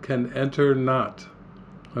God can enter not.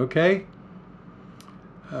 Okay?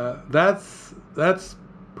 That's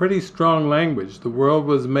pretty strong language. The world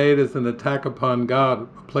was made as an attack upon God,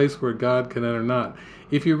 a place where God can enter not.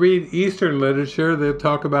 If you read Eastern literature, they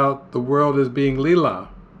talk about the world as being lila.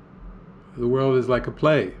 The world is like a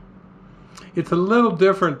play. It's a little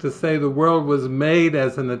different to say the world was made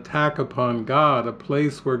as an attack upon God, a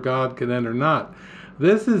place where God can enter not.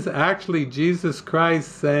 This is actually Jesus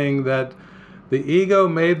Christ saying that the ego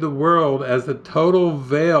made the world as a total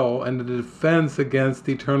veil and a defense against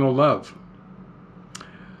eternal love.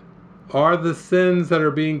 Are the sins that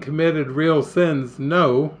are being committed real sins?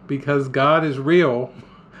 No, because God is real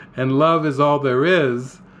and love is all there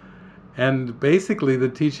is. And basically the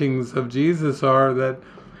teachings of Jesus are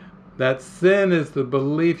that sin is the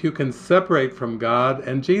belief you can separate from God,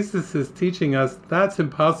 and Jesus is teaching us that's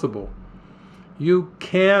impossible. You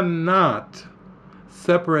cannot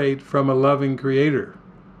separate from a loving Creator.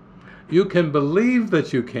 You can believe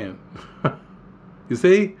that you can. You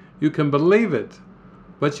see? You can believe it,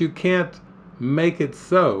 but you can't make it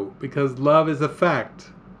so, because love is a fact.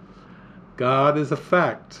 God is a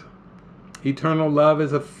fact. Eternal love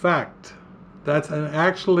is a fact. That's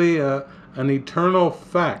actually an eternal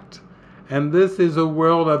fact. And this is a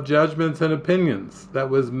world of judgments and opinions that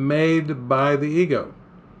was made by the ego.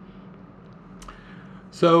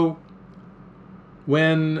 So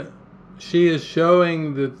when she is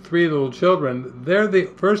showing the three little children,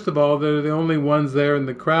 first of all, they're the only ones there in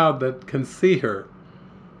the crowd that can see her.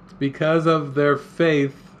 Because of their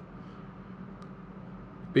faith,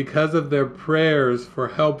 because of their prayers for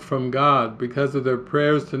help from God, because of their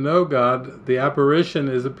prayers to know God, the apparition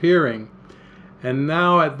is appearing. And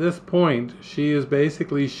now at this point, she is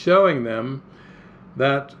basically showing them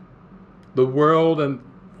that the world and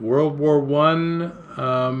World War I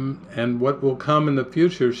and what will come in the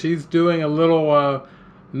future, she's doing a little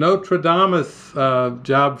Notre Dame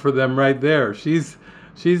job for them right there. She's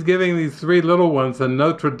giving these three little ones a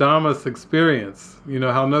Notre Dame experience. You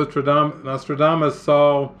know how Nostradamus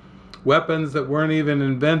saw weapons that weren't even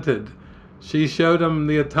invented. She showed them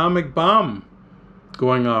the atomic bomb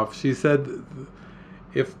going off. She said,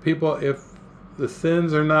 if the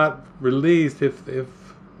sins are not released, if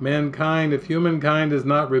humankind does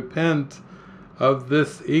not repent of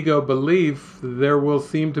this ego belief, there will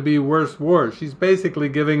seem to be worse wars. She's basically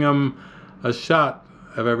giving them a shot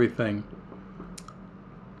of everything.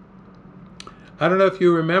 I don't know if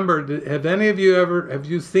you remember, have any of you have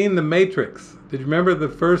you seen The Matrix? Did you remember the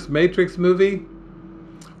first Matrix movie?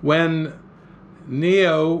 When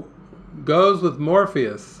Neo goes with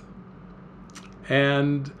Morpheus,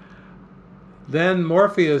 and then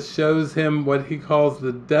Morpheus shows him what he calls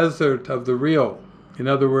the desert of the real. In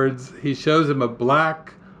other words, he shows him a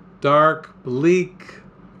black, dark, bleak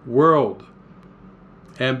world.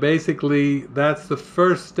 And basically, that's the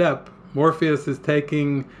first step. Morpheus is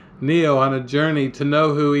taking Neo on a journey to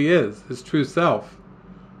know who he is, his true self,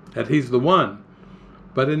 that he's the one.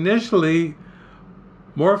 But initially,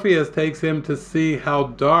 Morpheus takes him to see how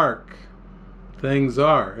dark things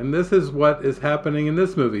are. And this is what is happening in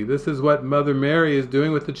this movie. This is what Mother Mary is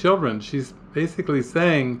doing with the children. She's basically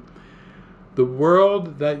saying, the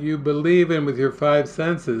world that you believe in with your five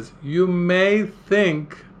senses, you may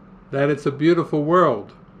think that it's a beautiful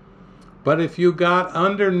world. But if you got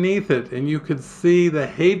underneath it and you could see the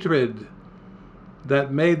hatred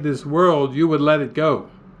that made this world, you would let it go.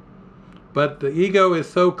 But the ego is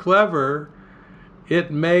so clever,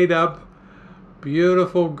 it made up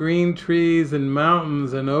beautiful green trees and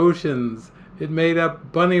mountains and oceans. It made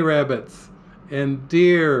up bunny rabbits and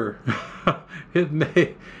deer.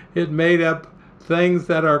 It made up things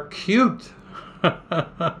that are cute.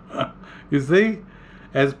 You see?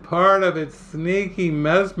 As part of its sneaky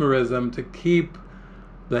mesmerism to keep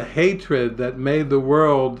the hatred that made the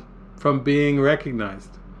world from being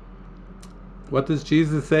recognized. What does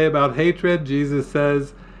Jesus say about hatred? Jesus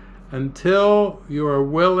says, until you are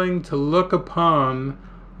willing to look upon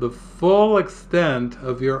the full extent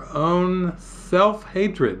of your own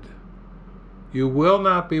self-hatred, you will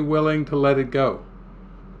not be willing to let it go.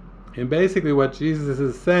 And basically what Jesus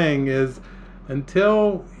is saying is,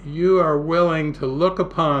 until you are willing to look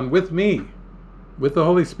upon, with me, with the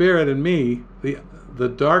Holy Spirit and me, the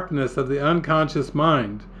darkness of the unconscious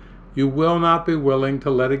mind, you will not be willing to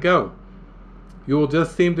let it go. You will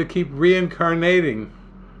just seem to keep reincarnating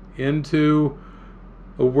into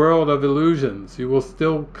a world of illusions. You will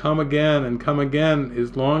still come again and come again.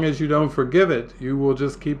 As long as you don't forgive it, you will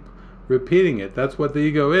just keep repeating it. That's what the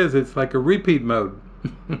ego is. It's like a repeat mode.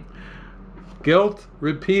 Guilt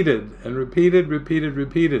repeated and repeated, repeated,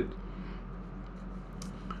 repeated.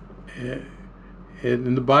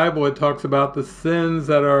 In the Bible, it talks about the sins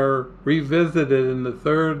that are revisited in the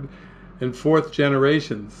third and fourth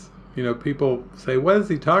generations. You know, people say, what is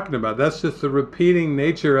he talking about? That's just the repeating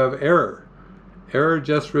nature of error. Error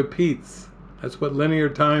just repeats. That's what linear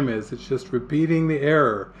time is. It's just repeating the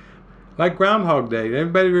error. Like Groundhog Day.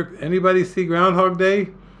 Anybody see Groundhog Day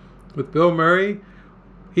with Bill Murray?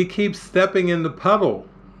 He keeps stepping in the puddle.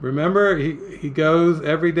 Remember, he goes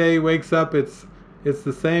every day, he wakes up, it's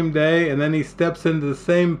the same day, and then he steps into the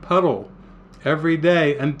same puddle every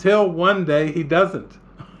day until one day he doesn't.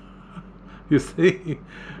 You see?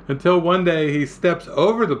 Until one day he steps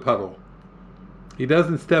over the puddle. He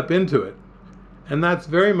doesn't step into it. And that's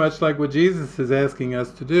very much like what Jesus is asking us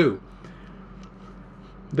to do.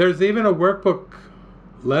 There's even a workbook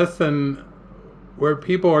lesson where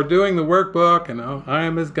people are doing the workbook and, oh, I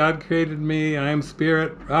am as God created me, I am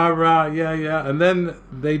spirit, rah, rah, yeah, yeah. And then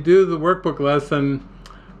they do the workbook lesson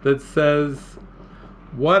that says,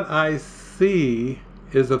 what I see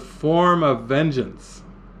is a form of vengeance.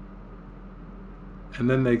 And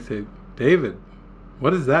then they say, David,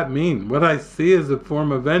 what does that mean? What I see is a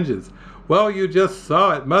form of vengeance. Well, you just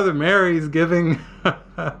saw it. Mother Mary's giving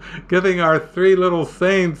giving our three little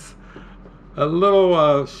saints a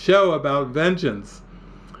little show about vengeance.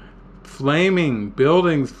 Flaming,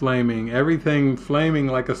 buildings flaming, everything flaming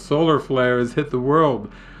like a solar flare has hit the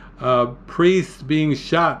world. Priests being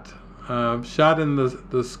shot in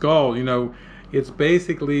the skull. You know, it's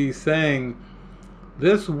basically saying,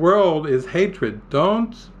 this world is hatred.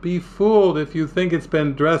 Don't be fooled if you think it's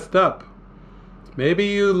been dressed up. Maybe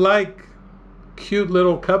you like cute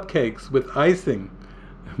little cupcakes with icing.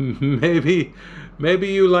 Maybe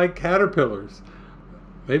you like caterpillars.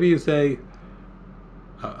 Maybe you say,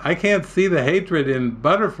 I can't see the hatred in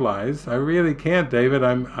butterflies. I really can't, David.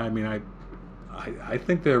 I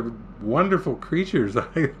think they're wonderful creatures.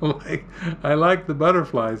 I like the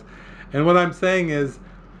butterflies. And what I'm saying is,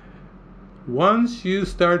 once you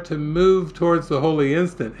start to move towards the holy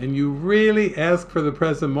instant and you really ask for the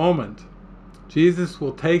present moment, Jesus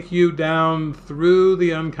will take you down through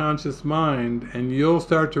the unconscious mind and you'll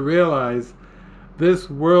start to realize this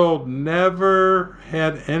world never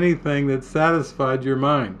had anything that satisfied your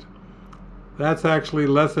mind. That's actually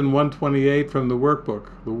lesson 128 from the workbook.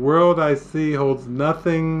 The world I see holds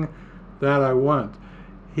nothing that I want.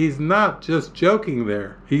 He's not just joking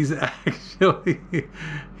there. He's actually,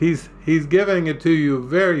 he's giving it to you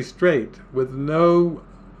very straight with no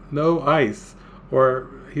ice, or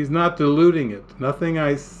he's not diluting it. Nothing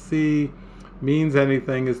I see means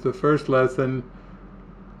anything is the first lesson.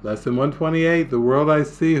 Lesson 128, the world I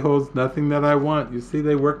see holds nothing that I want. You see,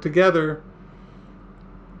 they work together.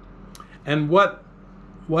 And what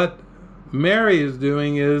Mary is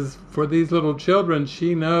doing is, for these little children,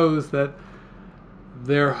 she knows that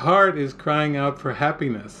their heart is crying out for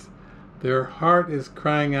happiness. Their heart is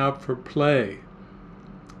crying out for play.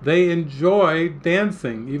 They enjoy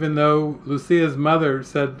dancing, even though Lucia's mother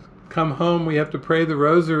said, "Come home, we have to pray the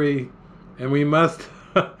rosary, and we must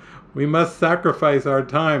we must sacrifice our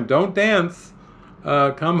time. Don't dance.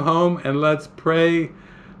 Come home and let's pray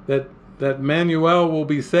that Manuel will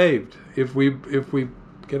be saved if we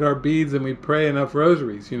get our beads and we pray enough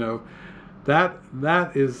rosaries."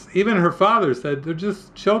 That is, even her father said, they're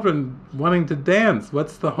just children wanting to dance.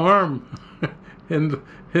 What's the harm in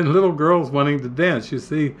little girls wanting to dance? You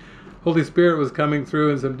see, Holy Spirit was coming through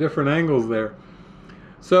in some different angles there.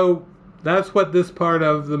 So that's what this part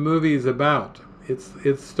of the movie is about.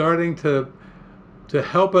 It's starting to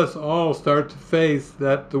help us all start to face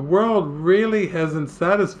that the world really hasn't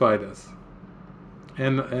satisfied us.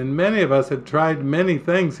 And many of us have tried many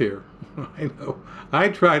things here. I know. I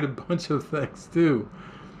tried a bunch of things too.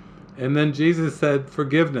 And then Jesus said,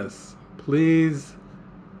 forgiveness. Please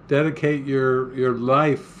dedicate your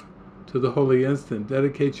life to the Holy Instant.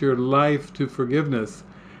 Dedicate your life to forgiveness.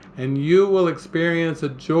 And you will experience a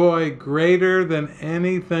joy greater than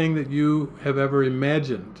anything that you have ever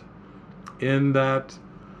imagined in that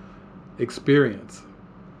experience.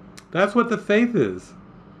 That's what the faith is.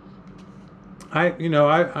 I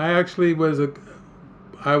actually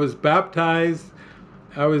I was baptized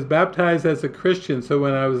as a Christian. So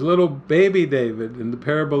when I was little baby David, in the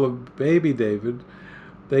parable of baby David,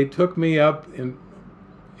 they took me up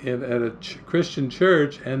at a Christian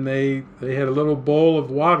church, and they had a little bowl of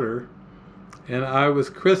water, and I was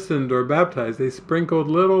christened or baptized. They sprinkled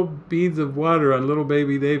little beads of water on little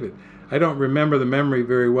baby David. I don't remember the memory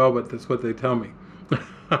very well, but that's what they tell me.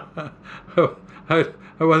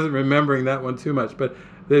 I wasn't remembering that one too much, but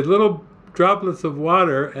there's little droplets of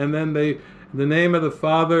water, and then in the name of the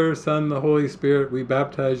Father, Son, the Holy Spirit, we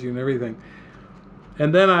baptize you and everything.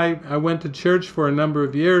 And then I went to church for a number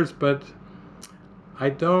of years, but I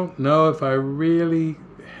don't know if I really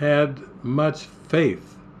had much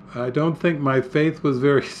faith. I don't think my faith was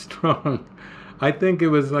very strong. I think it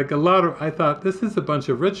was like I thought, this is a bunch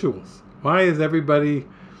of rituals. Why is everybody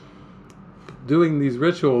doing these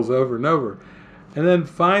rituals over and over? And then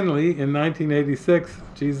finally, in 1986,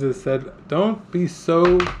 Jesus said, don't be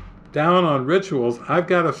so down on rituals. I've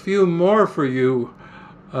got a few more for you.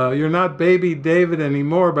 You're not baby David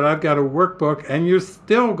anymore, but I've got a workbook, and you're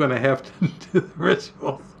still going to have to do the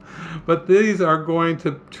rituals. But these are going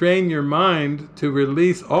to train your mind to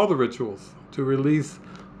release all the rituals, to release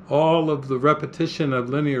all of the repetition of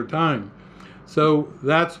linear time. So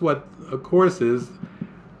that's what a course is.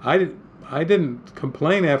 I didn't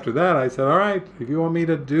complain after that. I said, all right, if you want me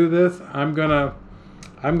to do this, I'm gonna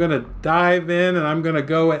dive in, and I'm gonna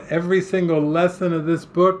go at every single lesson of this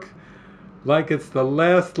book like it's the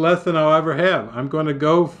last lesson I'll ever have. I'm going to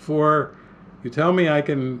go for, you tell me I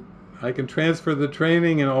can transfer the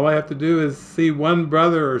training, and all I have to do is see one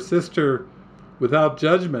brother or sister without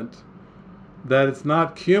judgment, that it's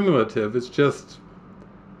not cumulative. It's just,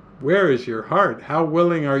 where is your heart? How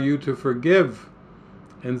willing are you to forgive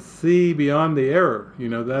and see beyond the error?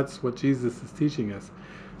 That's what Jesus is teaching us.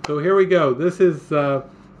 So here we go. This is, the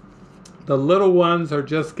little ones are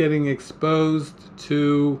just getting exposed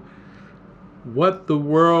to what the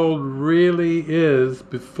world really is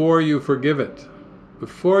before you forgive it.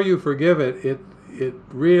 Before you forgive it, it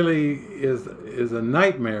really is a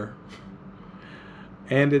nightmare.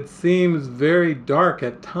 And it seems very dark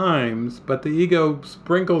at times, but the ego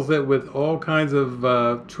sprinkles it with all kinds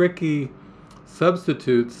of tricky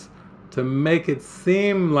substitutes to make it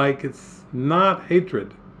seem like it's not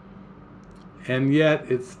hatred. And yet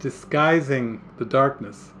it's disguising the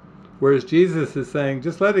darkness. Whereas Jesus is saying,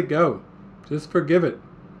 just let it go. Just forgive it.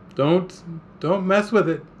 Don't mess with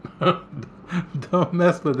it. Don't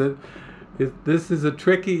mess with it. This is a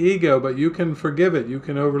tricky ego, but you can forgive it. You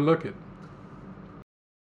can overlook it.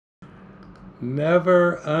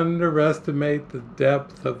 Never underestimate the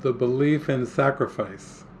depth of the belief in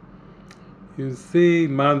sacrifice. You see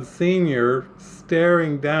Monsignor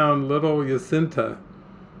staring down little Jacinta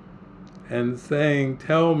and saying,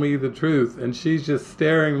 tell me the truth. And she's just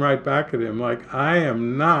staring right back at him like, I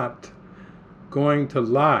am not going to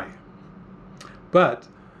lie. But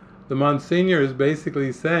the Monsignor is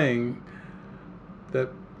basically saying that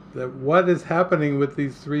what is happening with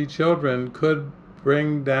these three children could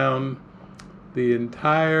bring down the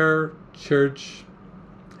entire church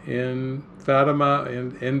in Fatima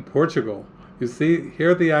and in Portugal. You see,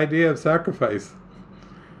 hear the idea of sacrifice.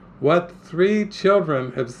 What three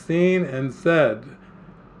children have seen and said,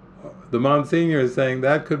 the Monsignor is saying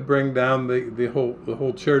that could bring down the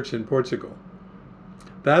whole church in Portugal.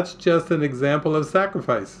 That's just an example of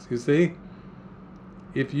sacrifice, you see?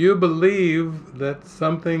 If you believe that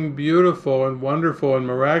something beautiful and wonderful and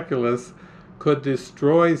miraculous could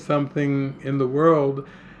destroy something in the world,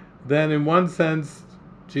 then in one sense,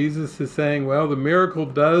 Jesus is saying, well, the miracle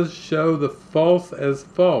does show the false as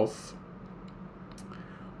false.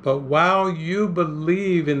 But while you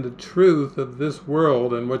believe in the truth of this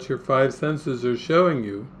world and what your five senses are showing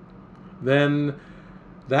you, then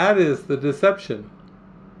that is the deception.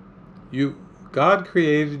 God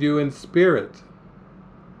created you in spirit.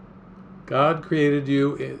 God created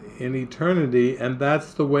you in eternity, and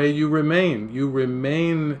that's the way you remain. You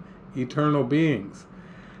remain eternal beings.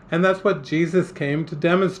 And that's what Jesus came to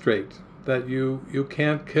demonstrate, that you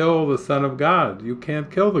can't kill the Son of God. You can't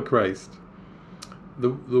kill the Christ.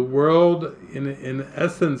 The world, in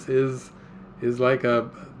essence, is like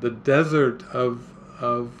the desert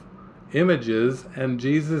of images, and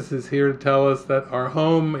Jesus is here to tell us that our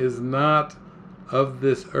home is not of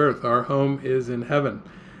this earth. Our home is in heaven.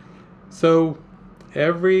 So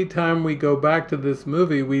every time we go back to this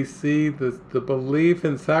movie, we see the belief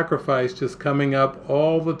in sacrifice just coming up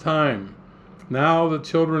all the time. Now the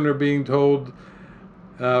children are being told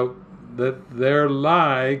that their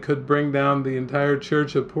lie could bring down the entire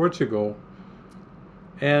Church of Portugal.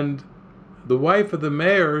 And the wife of the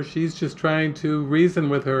mayor, she's just trying to reason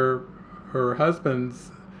with her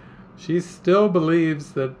husbands. She still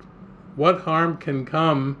believes that what harm can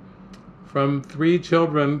come from 3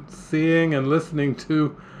 children seeing and listening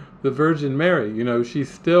to the Virgin Mary. You know, she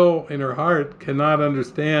still, in her heart, cannot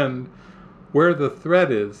understand where the threat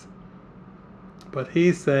is. But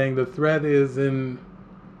he's saying the threat is in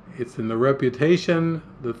the reputation,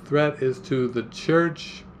 the threat is to the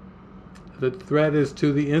church, the threat is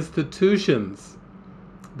to the institutions,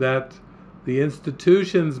 that the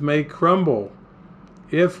institutions may crumble.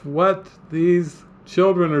 If what these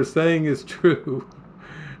children are saying is true,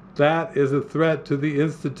 that is a threat to the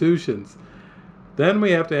institutions. Then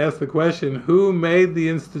we have to ask the question, who made the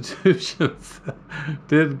institutions?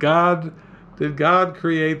 Did God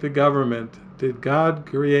create the government? Did God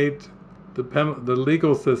create the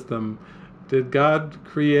legal system? Did God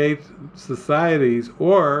create societies?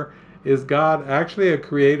 Or is God actually a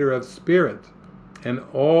creator of spirit? And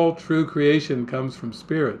all true creation comes from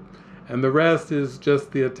spirit. And the rest is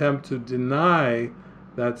just the attempt to deny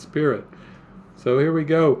that spirit. So here we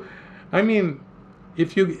go. I mean,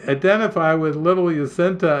 if you identify with little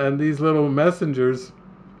Jacinta and these little messengers,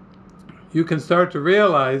 you can start to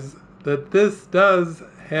realize that this does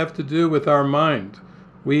have to do with our mind.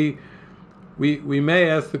 We may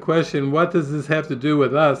ask the question, what does this have to do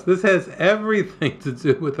with us? This has everything to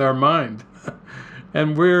do with our mind.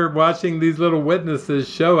 And we're watching these little witnesses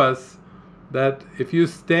show us that if you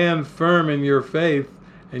stand firm in your faith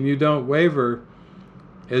and you don't waver,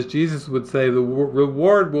 as Jesus would say, the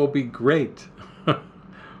reward will be great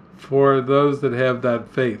for those that have that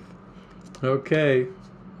faith. Okay, here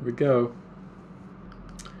we go.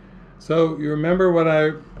 So you remember what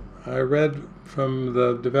I read from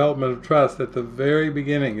the development of trust at the very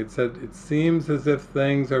beginning. It said, it seems as if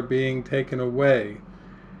things are being taken away.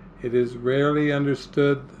 It is rarely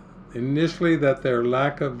understood initially that their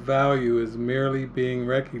lack of value is merely being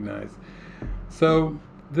recognized. So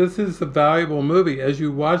this is a valuable movie. As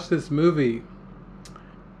you watch this movie,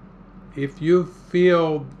 if you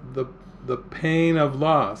feel the pain of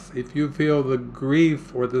loss, if you feel the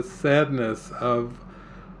grief or the sadness of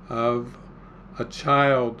a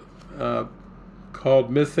child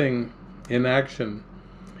called missing in action,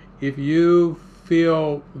 if you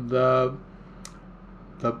feel the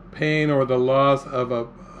pain or the loss of a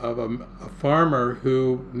farmer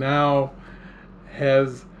who now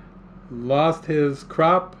has lost his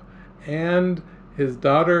crop, and his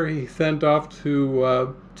daughter he sent off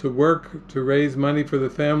to work to raise money for the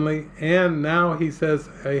family, and now he says,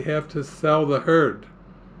 I have to sell the herd.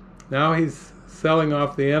 Now he's selling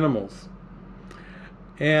off the animals.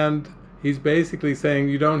 And he's basically saying,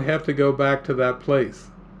 you don't have to go back to that place.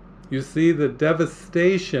 You see the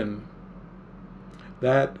devastation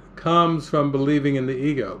that comes from believing in the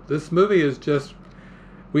ego. This movie is just,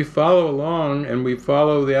 we follow along and we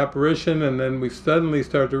follow the apparition, and then we suddenly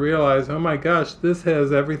start to realize, oh my gosh, this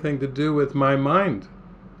has everything to do with my mind.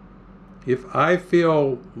 If I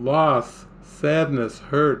feel loss, sadness,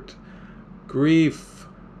 hurt, grief,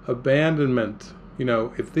 abandonment,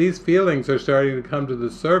 if these feelings are starting to come to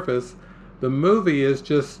the surface, the movie is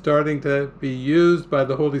just starting to be used by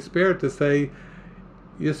the Holy Spirit to say,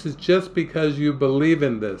 this is just because you believe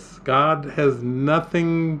in this. God has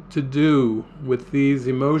nothing to do with these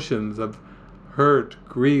emotions of hurt,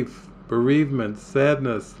 grief, bereavement,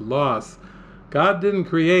 sadness, loss. God didn't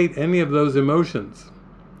create any of those emotions.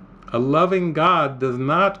 A loving God does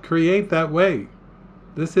not create that way.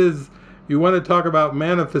 This is, you want to talk about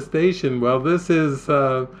manifestation, well, this is,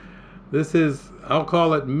 I'll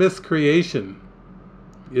call it miscreation.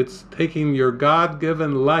 It's taking your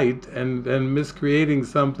God-given light and miscreating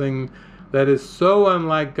something that is so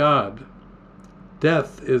unlike God.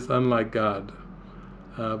 Death is unlike God.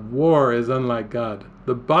 War is unlike God.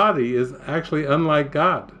 The body is actually unlike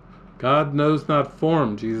God. God knows not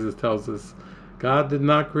form, Jesus tells us. God did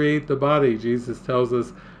not create the body, Jesus tells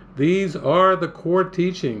us. These are the core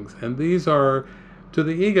teachings, and these are, to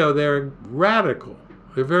the ego, they're radical.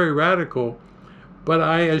 They're very radical. But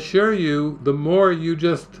I assure you, the more you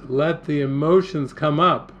just let the emotions come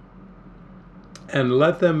up and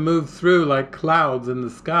let them move through like clouds in the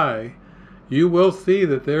sky, you will see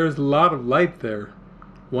that there's a lot of light there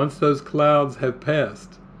once those clouds have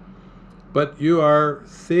passed. But you are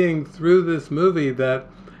seeing through this movie that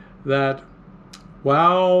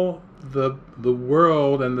while the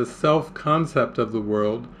world and the self-concept of the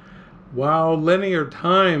world, while linear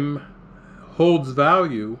time holds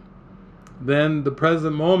value, then the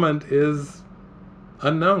present moment is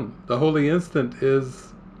unknown. The holy instant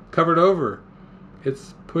is covered over.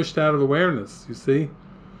 It's pushed out of awareness, you see.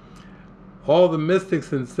 All the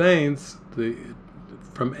mystics and saints,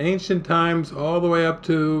 from ancient times all the way up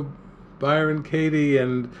to Byron Katie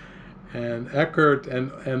and Eckhart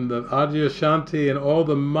and the Adyashanti and all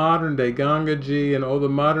the modern day Gangaji and all the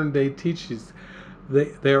modern day teachers,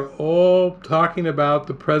 they're all talking about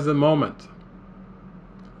the present moment.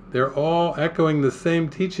 They're all echoing the same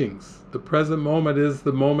teachings. The present moment is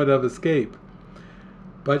the moment of escape.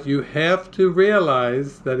 But you have to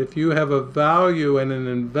realize that if you have a value and an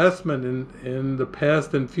investment in the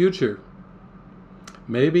past and future,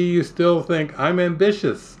 maybe you still think, I'm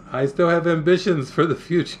ambitious. I still have ambitions for the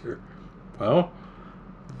future. Well,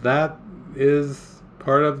 that is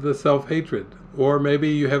part of the self-hatred. Or maybe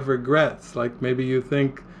you have regrets, like maybe you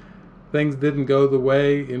think things didn't go the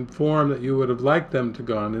way in form that you would have liked them to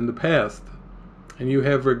go in the past, and you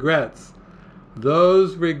have regrets.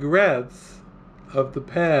 Those regrets of the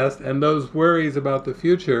past and those worries about the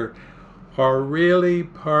future are really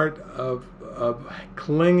part of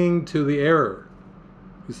clinging to the error,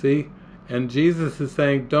 you see? And Jesus is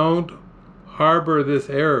saying, don't harbor this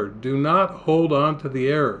error. Do not hold on to the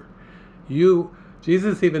error.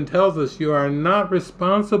 Jesus even tells us you are not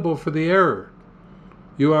responsible for the error.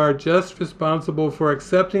 You are just responsible for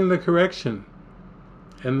accepting the correction.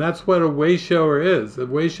 And that's what a way shower is. A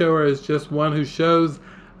way shower is just one who shows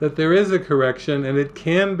that there is a correction and it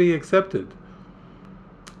can be accepted.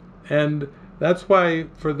 And that's why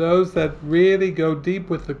for those that really go deep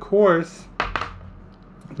with the Course,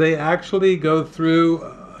 they actually go through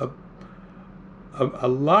a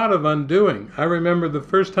lot of undoing. I remember the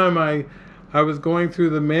first time I was going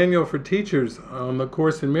through the manual for teachers on the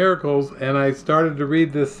Course in Miracles, and I started to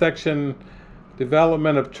read this section,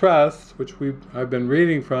 Development of Trust, which I've been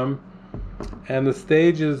reading from, and the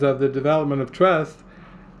stages of the development of trust.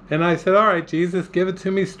 And I said, all right, Jesus, give it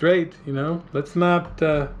to me straight, let's not,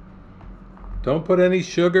 don't put any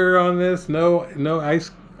sugar on this, no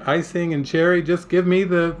icing and cherry, just give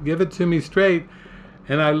it to me straight.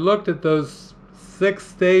 And I looked at those 6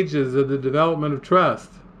 stages of the development of trust,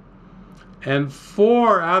 and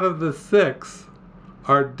 4 out of the 6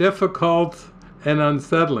 are difficult and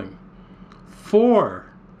unsettling. 4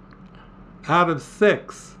 out of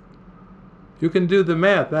 6. You can do the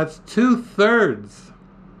math. That's 2/3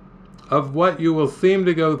 of what you will seem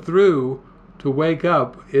to go through to wake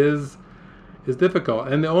up is difficult.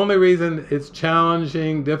 And the only reason it's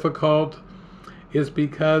challenging, difficult, is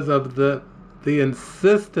because of the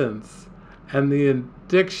insistence and the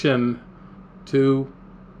addiction to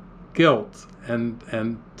guilt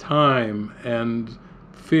and time and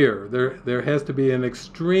fear. There has to be an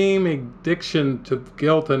extreme addiction to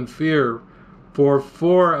guilt and fear for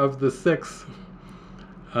 4 of the 6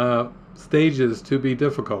 stages to be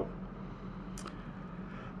difficult.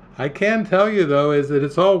 I can tell you though is that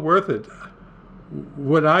it's all worth it.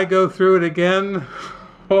 Would I go through it again?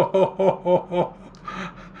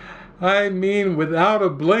 I mean, without a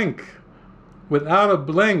blink. Without a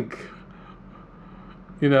blink.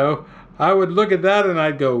 I would look at that and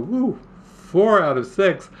I'd go, woo, 4 out of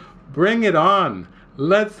 6. Bring it on.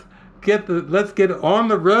 Let's get on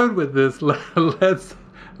the road with this.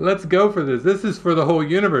 Let's go for this. This is for the whole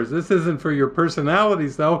universe. This isn't for your personality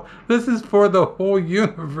self. This is for the whole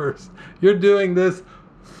universe. You're doing this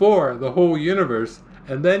for the whole universe.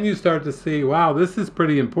 And then you start to see, wow, this is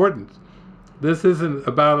pretty important. This isn't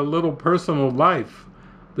about a little personal life.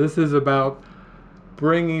 This is about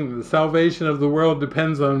the salvation of the world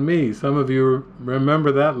depends on me. Some of you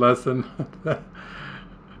remember that lesson. The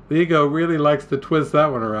ego really likes to twist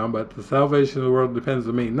that one around, but the salvation of the world depends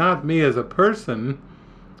on me. Not me as a person,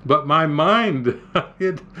 but my mind.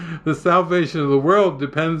 The salvation of the world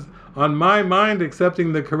depends on my mind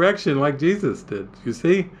accepting the correction like Jesus did. You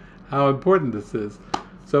see how important this is?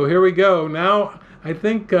 So here we go. Now, I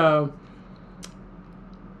think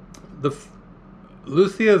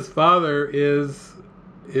Lucia's father is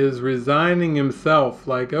resigning himself,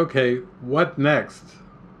 like, okay, what next?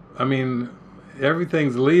 I mean,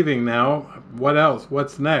 everything's leaving now. What else?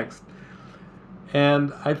 What's next?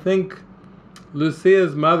 And I think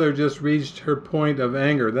Lucia's mother just reached her point of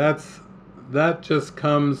anger. That just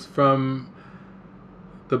comes from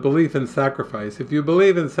the belief in sacrifice. If you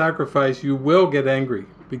believe in sacrifice, you will get angry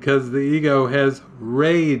because the ego has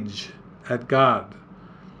rage at God.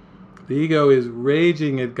 The ego is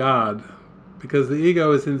raging at God because the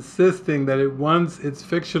ego is insisting that it wants its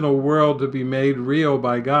fictional world to be made real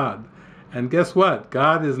by God. And guess what?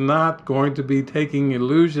 God is not going to be taking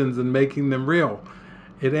illusions and making them real.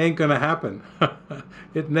 It ain't going to happen.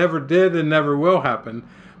 It never did and never will happen.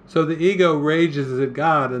 So the ego rages at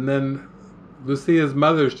God, and then Lucia's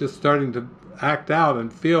mother's just starting to act out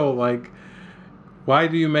and feel like, why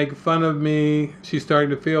do you make fun of me? She's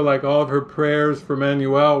starting to feel like all of her prayers for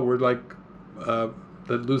Manuel were like that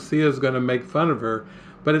Lucia's going to make fun of her.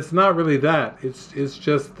 But it's not really that. It's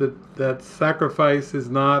just that sacrifice is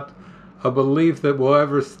not a belief that will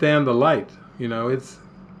ever stand the light. You know, it's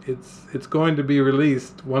going to be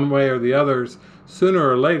released one way or the other sooner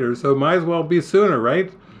or later. So might as well be sooner,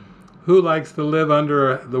 right? Who likes to live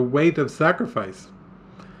under the weight of sacrifice?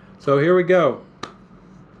 So here we go.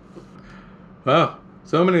 Wow,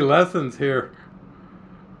 so many lessons here.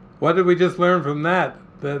 What did we just learn from that?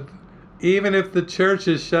 That even if the church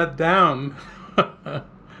is shut down, the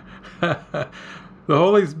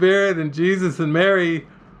Holy Spirit and Jesus and Mary,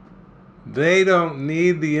 they don't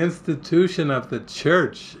need the institution of the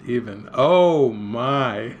church even. Oh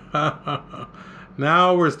my.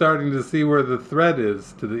 Now we're starting to see where the threat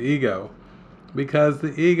is to the ego. Because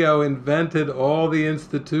the ego invented all the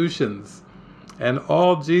institutions. And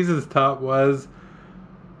all Jesus taught was,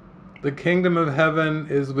 the kingdom of heaven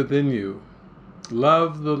is within you.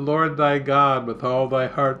 Love the Lord thy God with all thy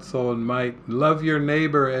heart, soul, and might. Love your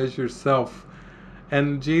neighbor as yourself.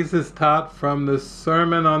 And Jesus taught from the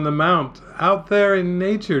Sermon on the Mount, out there in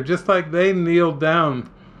nature, just like they kneeled down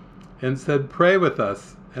and said, pray with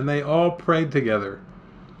us. And they all prayed together.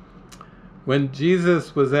 When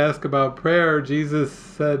Jesus was asked about prayer, Jesus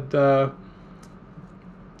said,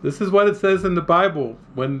 this is what it says in the Bible.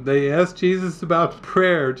 When they asked Jesus about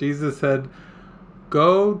prayer, Jesus said,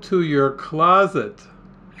 go to your closet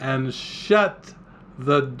and shut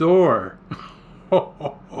the door.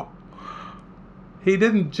 He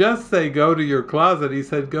didn't just say go to your closet. He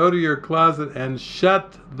said go to your closet and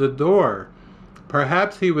shut the door.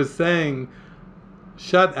 Perhaps he was saying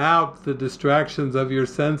shut out the distractions of your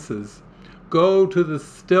senses. Go to the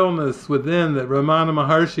stillness within that Ramana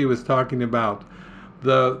Maharshi was talking about.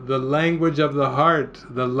 The language of the heart,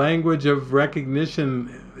 the language of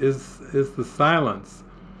recognition is the silence.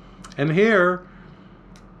 And here,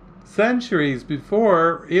 centuries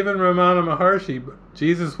before, even Ramana Maharshi,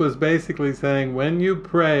 Jesus was basically saying, when you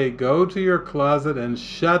pray, go to your closet and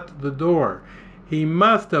shut the door. He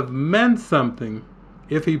must have meant something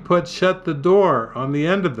if he put shut the door on the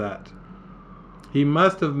end of that. He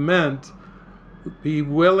must have meant be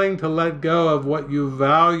willing to let go of what you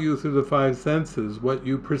value through the five senses, what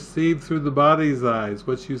you perceive through the body's eyes,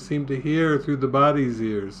 what you seem to hear through the body's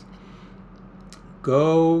ears.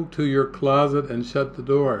 Go to your closet and shut the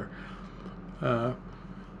door.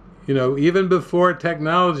 Even before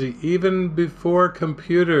technology, even before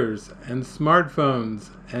computers and smartphones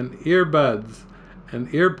and earbuds and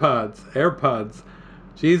AirPods,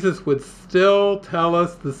 Jesus would still tell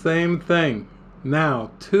us the same thing. Now,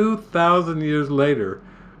 2,000 years later,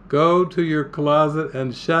 go to your closet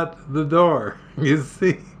and shut the door. You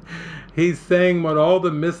see, he's saying what all the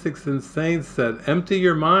mystics and saints said. Empty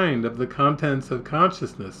your mind of the contents of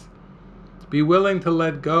consciousness. Be willing to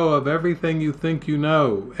let go of everything you think you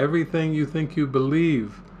know, everything you think you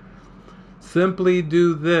believe. Simply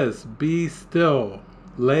do this. Be still.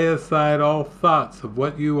 Lay aside all thoughts of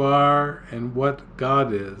what you are and what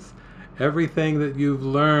God is. Everything that you've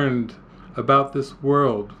learned about this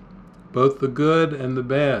world, both the good and the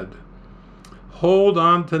bad. Hold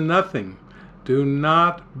on to nothing. Do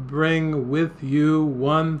not bring with you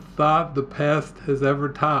one thought the past has ever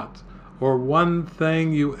taught, or one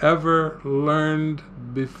thing you ever learned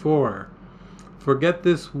before. Forget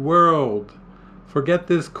this world. Forget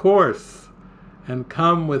this course, and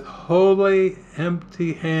come with wholly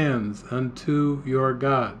empty hands unto your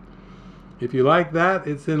God. If you like that,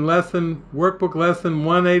 it's in workbook lesson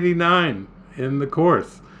 189 in the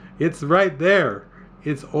course. It's right there.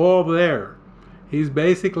 It's all there. He's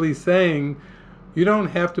basically saying you don't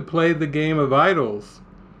have to play the game of idols,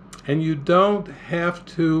 and you don't have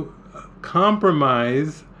to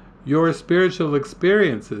compromise your spiritual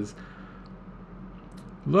experiences.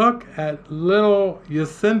 Look at little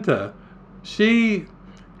Jacinta. She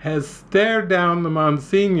has stared down the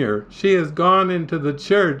Monsignor. She has gone into the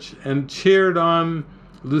church and cheered on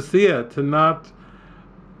Lucia to not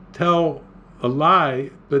tell a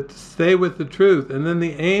lie, but to stay with the truth. And then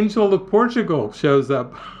the angel of Portugal shows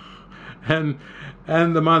up, and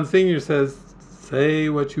the Monsignor says, say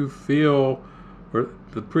what you feel, or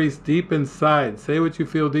the priest, deep inside, say what you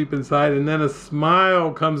feel deep inside. And then a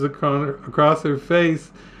smile comes across her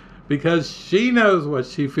face, because she knows what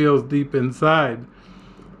she feels deep inside.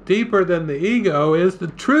 Deeper than the ego is the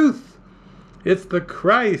truth. It's the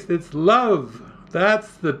Christ. It's love.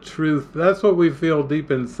 That's the truth. That's what we feel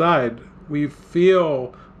deep inside. We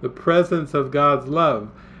feel the presence of God's love,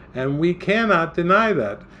 and we cannot deny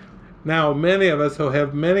that. Now, many of us will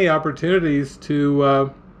have many opportunities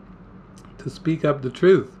to speak up the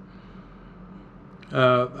truth.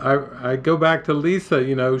 I go back to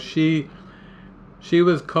Lisa. She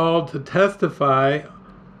was called to testify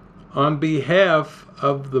on behalf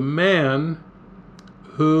of the man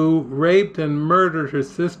who raped and murdered her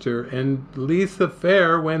sister, and Lisa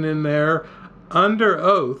Fair went in there under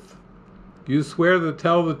oath. You swear to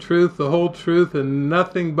tell the truth, the whole truth, and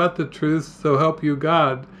nothing but the truth, so help you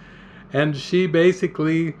God. And she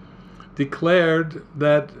basically declared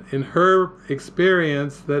that in her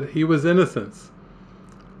experience that he was innocent.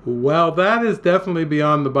 Well, that is definitely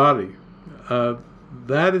beyond the body.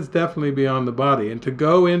 That is definitely beyond the body. And to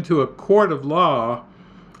go into a court of law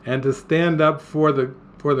and to stand up for the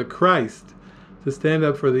Christ, to stand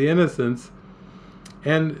up for the innocents,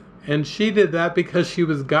 and she did that because she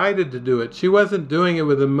was guided to do it. She wasn't doing it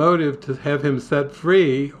with a motive to have him set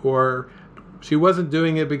free, or she wasn't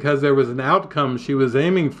doing it because there was an outcome she was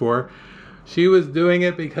aiming for. She was doing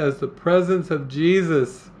it because the presence of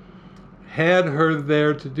Jesus had her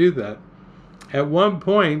there to do that. At one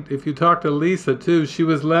point, if you talk to Lisa too, she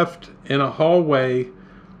was left in a hallway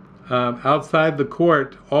outside the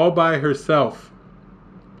court all by herself.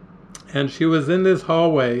 And she was in this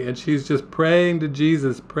hallway, and she's just praying to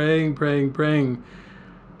Jesus, praying.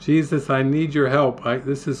 Jesus, I need your help. I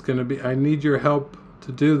need your help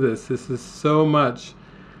to do this. This is so much.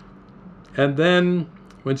 And then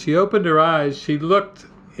when she opened her eyes, she looked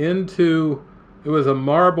into, it was a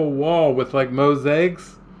marble wall with like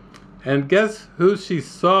mosaics. And guess who she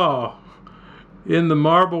saw in the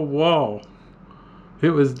marble wall? It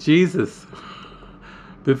was Jesus.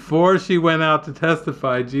 Before she went out to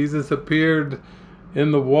testify, Jesus appeared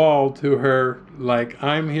in the wall to her like,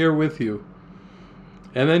 I'm here with you.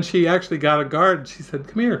 And then she actually got a guard. She said,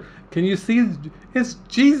 come here. Can you see? It's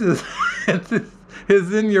Jesus.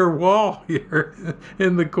 It's in your wall here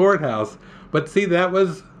in the courthouse. But see, that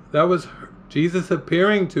was Jesus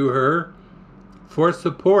appearing to her for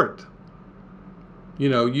support.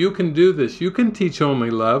 You can do this. You can teach only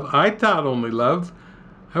love. I taught only love.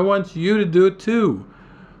 I want you to do it too.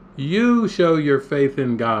 You show your faith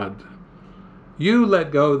in God. You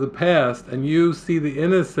let go of the past, and you see the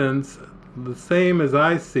innocence the same as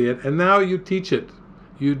I see it, and now you teach it.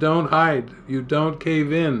 You don't hide. You don't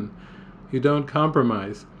cave in. You don't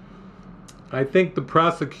compromise. I think the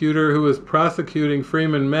prosecutor who was prosecuting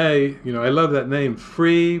Freeman May, I love that name,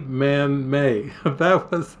 Freeman May.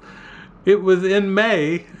 It was in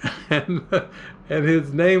May, and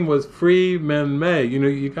his name was Freeman May.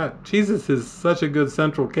 Jesus is such a good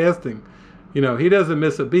central casting. He doesn't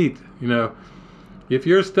miss a beat. If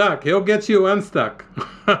you're stuck, he'll get you unstuck.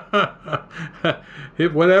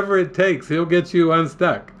 Whatever it takes, he'll get you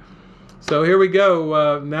unstuck. So here we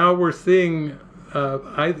go. Now we're seeing,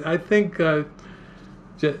 I think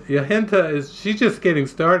Jacinta she's just getting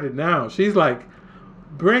started now. She's like,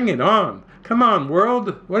 bring it on. Come on,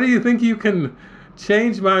 world. What do you think you can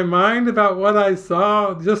change my mind about what I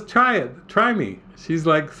saw? Just try it. Try me. She's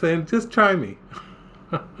like saying, just try me.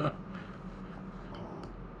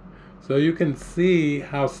 So you can see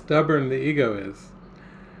how stubborn the ego is.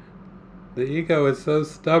 The ego is so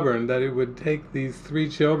stubborn that it would take these 3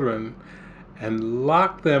 children and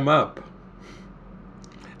lock them up,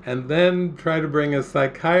 and then try to bring a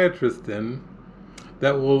psychiatrist in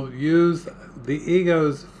that will use the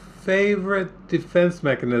ego's favorite defense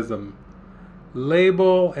mechanism: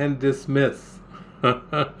 label and dismiss.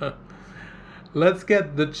 let's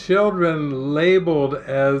get the children labeled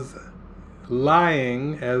as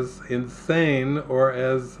lying, as insane, or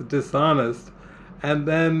as dishonest, and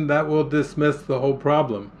then that will dismiss the whole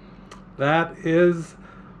problem. That is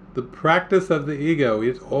the practice of the ego.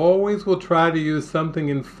 It always will try to use something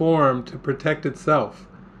in form to protect itself.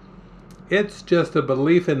 It's just a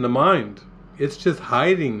belief in the mind. It's just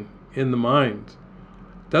hiding in the mind.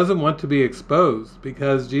 It doesn't want to be exposed,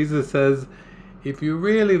 because Jesus says, if you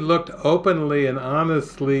really looked openly and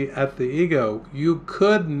honestly at the ego, you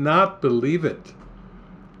could not believe it.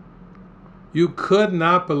 You could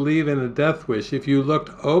not believe in a death wish if you looked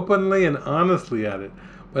openly and honestly at it.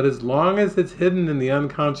 But as long as it's hidden in the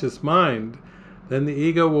unconscious mind, then the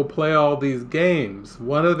ego will play all these games.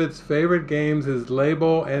 One of its favorite games is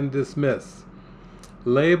label and dismiss.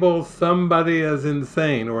 Label somebody as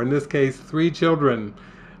insane, or in this case, 3 children.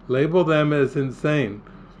 Label them as insane.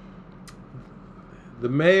 The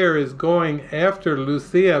mayor is going after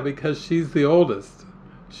Lucia because she's the oldest.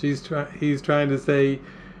 He's trying to say,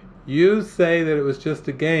 you say that it was just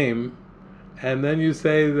a game, and then you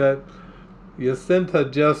say that Jacinta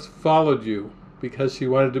just followed you because she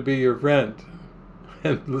wanted to be your friend.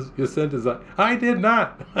 And Jacinta's like, I did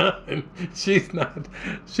not. And she's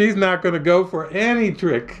not going to go for any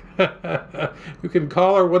trick. You can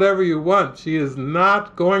call her whatever you want. She is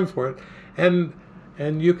not going for it. And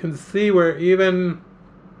you can see where even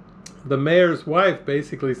the mayor's wife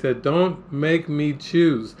basically said, don't make me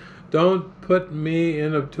choose. Don't put me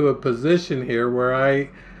into a position here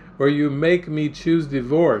where you make me choose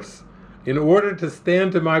divorce in order to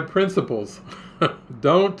stand to my principles.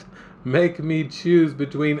 Don't make me choose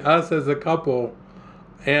between us as a couple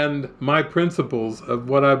and my principles of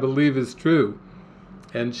what I believe is true.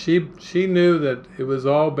 And she knew that it was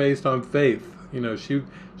all based on faith.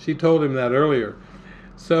 She told him that earlier.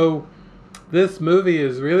 So this movie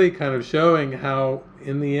is really kind of showing how,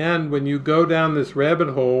 in the end, when you go down this rabbit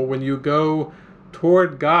hole, when you go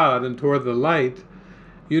toward God and toward the light,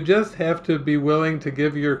 you just have to be willing to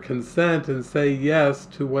give your consent and say yes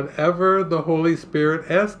to whatever the Holy Spirit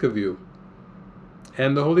asks of you.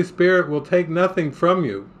 And the Holy Spirit will take nothing from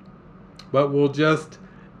you, but will just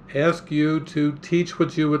ask you to teach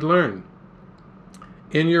what you would learn.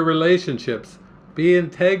 In your relationships, be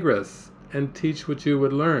integrous and teach what you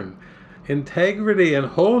would learn. Integrity and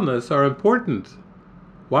wholeness are important.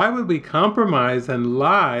 Why would we compromise and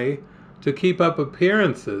lie to keep up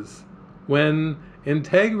appearances when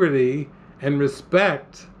integrity and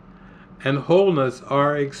respect and wholeness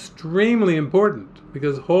are extremely important?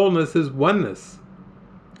 Because wholeness is oneness.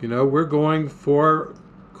 We're going for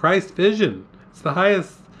Christ vision. It's the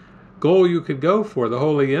highest goal you could go for, the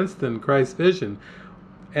holy instant Christ vision.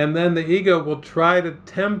 And then the ego will try to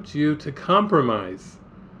tempt you to compromise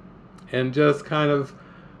and just kind of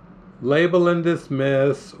label and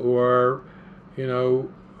dismiss, or,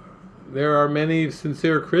 there are many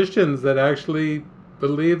sincere Christians that actually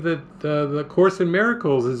believe that the Course in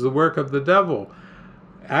Miracles is the work of the devil.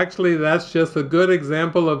 Actually, that's just a good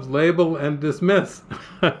example of label and dismiss.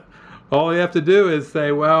 All you have to do is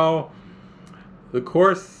say, well, the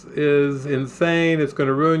Course is insane, it's going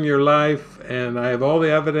to ruin your life, and I have all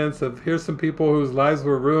the evidence of, here's some people whose lives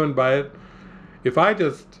were ruined by it. If I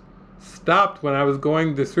just stopped when I was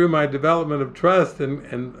going through my development of trust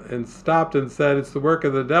and stopped and said it's the work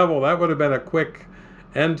of the devil, that would have been a quick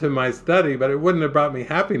end to my study, but it wouldn't have brought me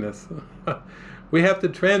happiness. We have to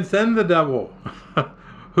transcend the devil.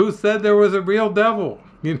 Who said there was a real devil?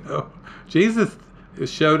 Jesus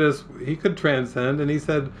showed us he could transcend, and he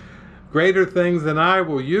said, greater things than I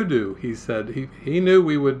will you do, he said. He knew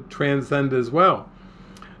we would transcend as well.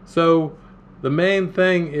 So the main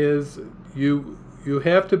thing is you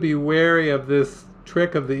have to be wary of this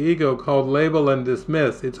trick of the ego called label and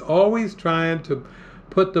dismiss. It's always trying to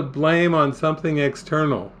put the blame on something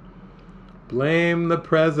external. Blame the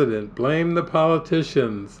president, blame the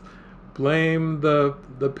politicians, blame the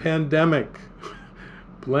pandemic,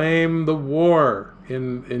 blame the war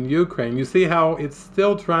in Ukraine. You see how it's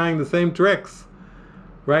still trying the same tricks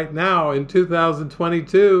right now in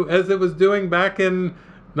 2022 as it was doing back in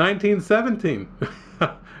 1917.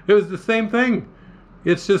 It was the same thing.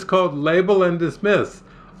 It's just called label and dismiss.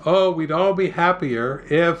 Oh, we'd all be happier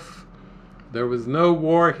if there was no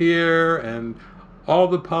war here and all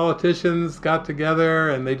the politicians got together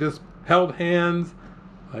and they just held hands,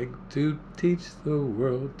 like to teach the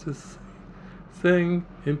world to sing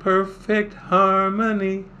in perfect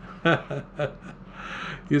harmony.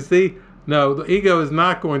 You see, no, the ego is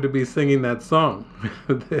not going to be singing that song.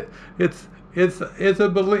 It's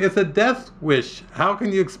a death wish. How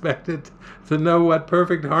can you expect it to know what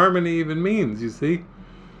perfect harmony even means, you see?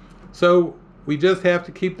 So we just have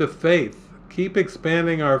to keep the faith, keep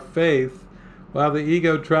expanding our faith while the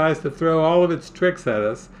ego tries to throw all of its tricks at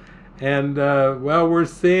us. And well, we're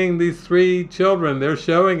seeing these three children. They're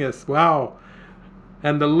showing us, wow.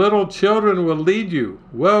 And the little children will lead you.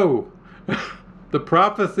 Whoa. The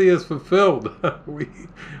prophecy is fulfilled.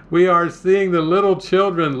 we are seeing the little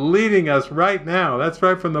children leading us right now. That's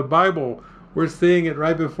right from the Bible. We're seeing it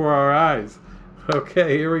right before our eyes.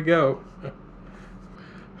 Okay, here we go.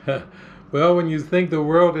 Well, when you think the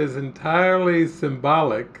world is entirely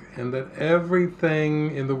symbolic and that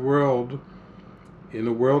everything in the world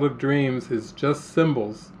of dreams, is just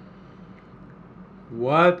symbols,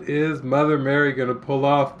 what is Mother Mary going to pull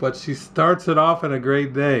off? But she starts it off in a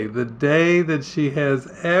great day. The day that she has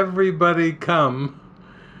everybody come,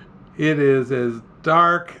 it is as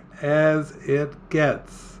dark as it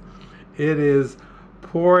gets. It is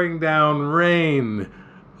pouring down rain.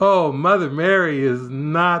 Oh, Mother Mary is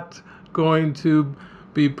not going to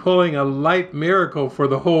be pulling a light miracle for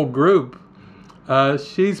the whole group.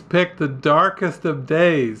 She's picked the darkest of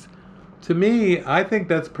days. To me, I think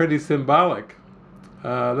that's pretty symbolic.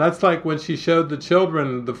 That's like when she showed the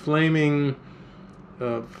children the flaming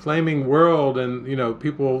world, and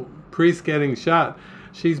people, priests getting shot.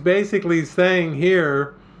 She's basically saying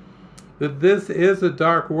here that this is a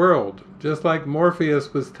dark world, just like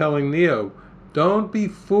Morpheus was telling Neo. Don't be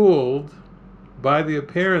fooled by the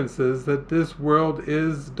appearances that this world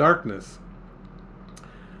is darkness.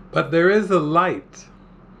 But there is a light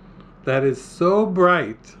that is so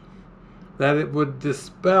bright that it would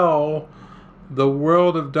dispel the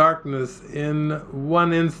world of darkness in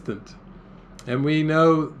one instant. And we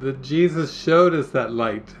know that Jesus showed us that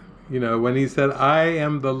light, when he said, I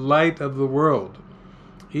am the light of the world.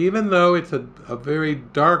 Even though it's a very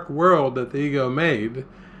dark world that the ego made,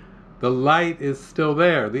 the light is still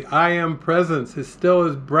there. The I am presence is still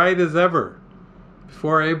as bright as ever.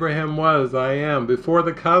 Before Abraham was, I am. Before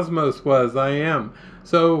the cosmos was, I am.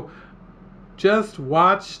 So just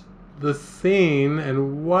watch the scene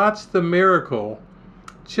and watch the miracle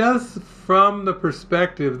just from the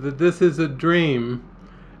perspective that this is a dream,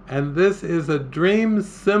 and this is a dream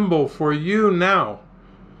symbol for you now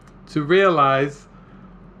to realize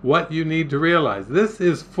what you need to realize. This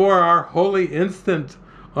is for our Holy Instant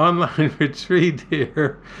online retreat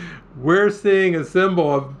here. We're seeing a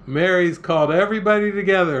symbol of Mary's called everybody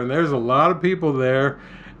together, and there's a lot of people there,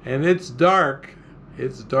 and it's dark.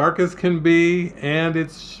 It's dark as can be, and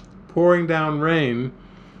it's pouring down rain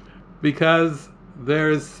because there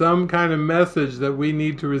is some kind of message that we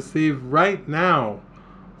need to receive right now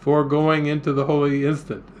for going into the Holy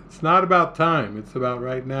Instant. It's not about time, it's about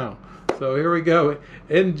right now. So here we go.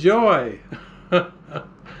 Enjoy.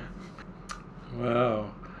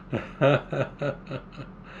 Wow.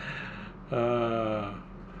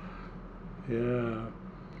 Yeah.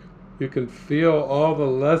 You can feel all the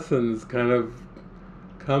lessons kind of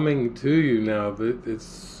coming to you now. It's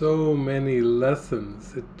so many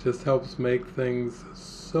lessons. It just helps make things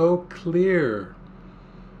so clear.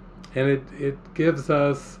 And it gives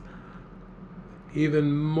us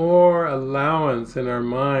even more allowance in our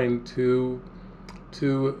mind to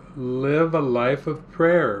live a life of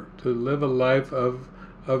prayer, to live a life of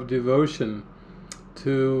devotion,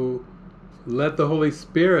 to let the Holy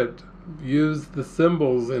Spirit use the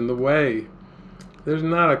symbols in the way. There's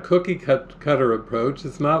not a cookie cutter approach.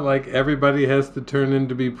 It's not like everybody has to turn in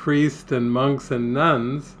to be priests and monks and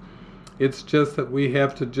nuns. It's just that we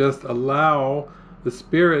have to just allow the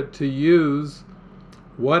Spirit to use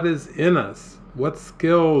what is in us, what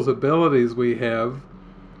skills, abilities we have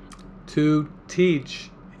to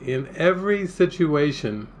teach in every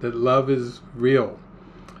situation that love is real,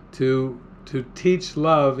 to teach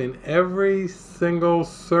love in every single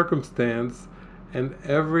circumstance and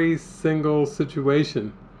every single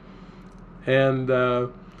situation. And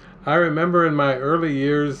I remember in my early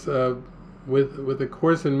years with the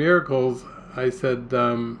Course in Miracles, I said,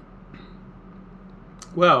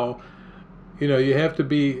 well, you have to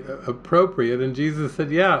be appropriate. And Jesus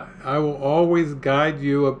said, yeah, I will always guide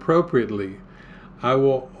you appropriately. I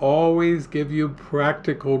will always give you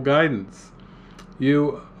practical guidance.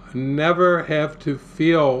 You never have to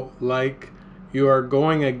feel like you are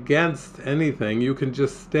going against anything. You can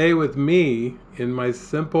just stay with me in my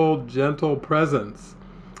simple, gentle presence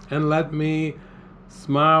and let me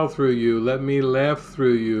smile through you, let me laugh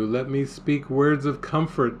through you, let me speak words of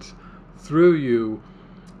comfort through you.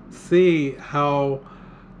 See how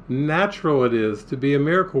natural it is to be a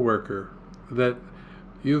miracle worker, that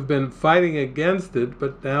you've been fighting against it,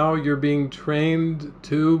 but now you're being trained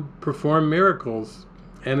to perform miracles.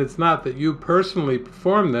 And it's not that you personally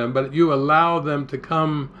perform them, but you allow them to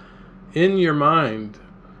come in your mind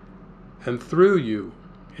and through you.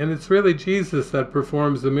 And it's really Jesus that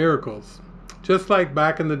performs the miracles. Just like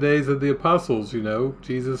back in the days of the apostles,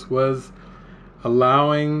 Jesus was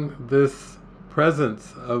allowing this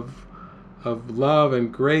presence of love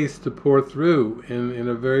and grace to pour through in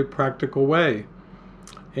a very practical way.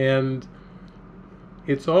 And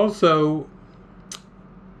it's also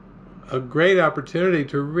a great opportunity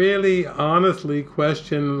to really honestly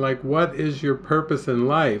question, like, what is your purpose in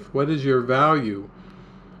life? What is your value?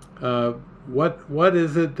 What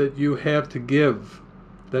is it that you have to give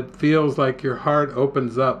that feels like your heart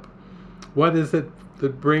opens up? What is it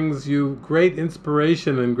that brings you great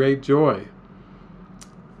inspiration and great joy?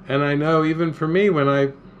 And I know even for me, when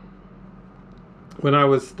I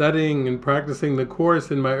was studying and practicing the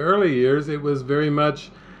Course in my early years, it was very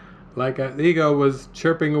much like the ego was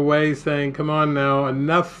chirping away saying, come on now,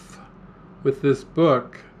 enough with this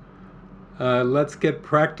book. Let's get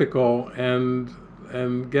practical and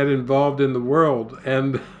get involved in the world.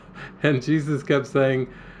 And Jesus kept saying,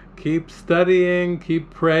 keep studying, keep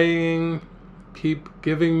praying, keep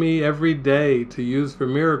giving me every day to use for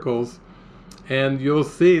miracles, and you'll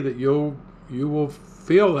see that you will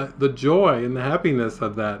feel the joy and the happiness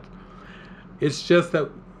of that. It's just that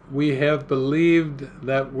we have believed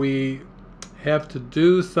that we have to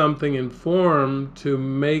do something in form to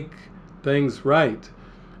make things right.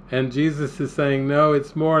 And Jesus is saying, no,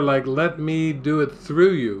 it's more like, let me do it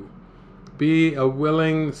through you. Be a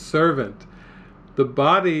willing servant. The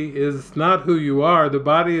body is not who you are. The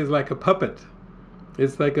body is like a puppet.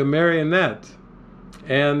 It's like a marionette.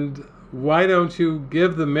 And why don't you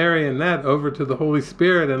give the marionette over to the Holy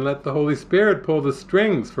Spirit and let the Holy Spirit pull the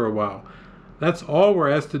strings for a while? That's all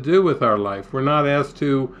we're asked to do with our life. We're not asked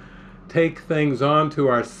to take things on to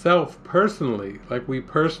ourselves personally, like we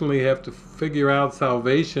personally have to figure out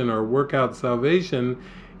salvation or work out salvation.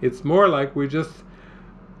 It's more like we're just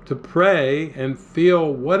to pray and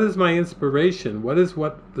feel, what is my inspiration? What is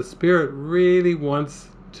what the Spirit really wants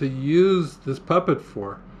to use this puppet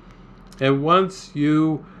for? And once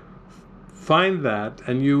you find that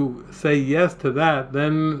and you say yes to that,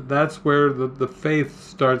 then that's where the faith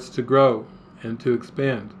starts to grow and to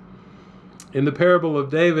expand. In the parable of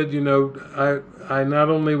David, I not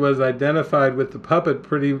only was identified with the puppet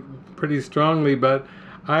pretty strongly, but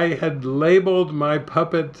I had labeled my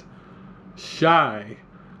puppet shy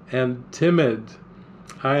and timid.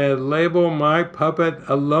 I had labeled my puppet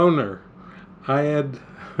a loner. I had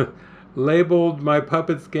labeled my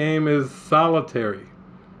puppet's game as solitary,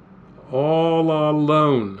 all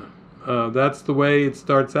alone. That's the way it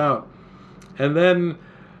starts out. And then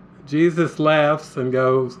Jesus laughs and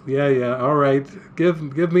goes, yeah, all right,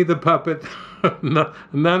 give me the puppet.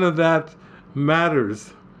 None of that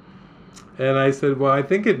matters. And I said, well, I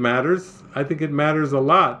think it matters. I think it matters a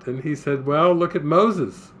lot. And he said, well, look at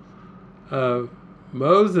Moses.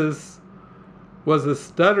 Moses was a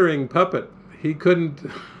stuttering puppet. He couldn't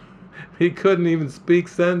even speak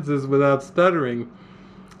sentences without stuttering.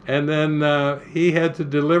 And then he had to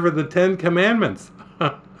deliver the 10 Commandments.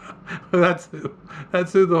 That's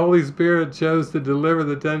who the Holy Spirit chose to deliver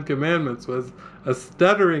the 10 Commandments, was a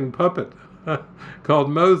stuttering puppet called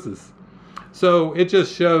Moses. So it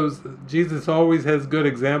just shows Jesus always has good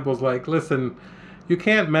examples like, listen, you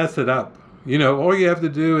can't mess it up. All you have to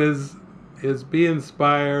do is be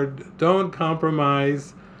inspired, don't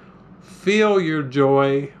compromise, feel your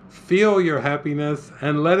joy, feel your happiness,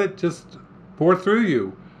 and let it just pour through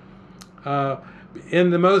you. In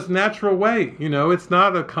the most natural way. It's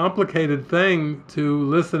not a complicated thing to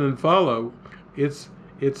listen and follow. It's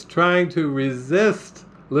trying to resist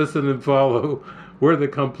listen and follow where the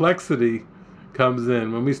complexity comes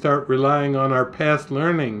in. When we start relying on our past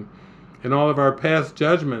learning and all of our past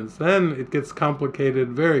judgments, then it gets complicated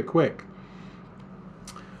very quick.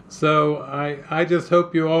 So I just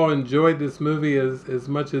hope you all enjoyed this movie as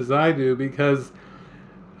much as I do, because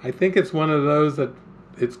I think it's one of those that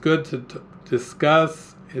it's good to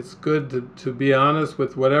discuss. It's good to be honest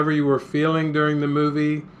with whatever you were feeling during the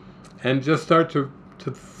movie, and just start to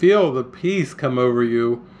feel the peace come over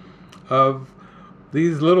you of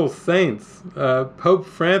these little saints. Pope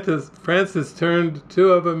Francis turned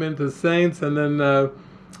 2 of them into saints, and then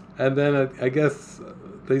I guess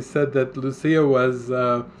they said that Lucia was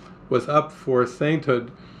up for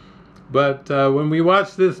sainthood. But when we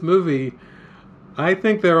watch this movie, I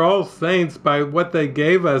think they're all saints by what they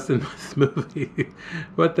gave us in this movie.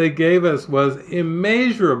 What they gave us was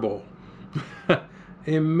immeasurable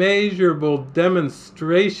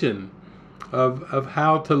demonstration of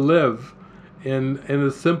how to live in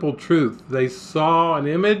a simple truth. They saw an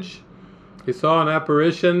image, they saw an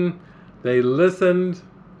apparition, they listened,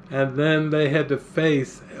 and then they had to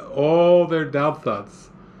face all their doubt thoughts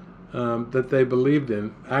that they believed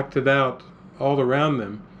in, acted out all around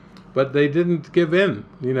them. But they didn't give in,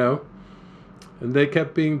 and they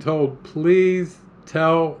kept being told, please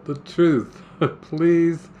tell the truth.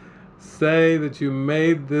 Please say that you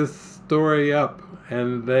made this story up.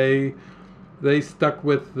 And they stuck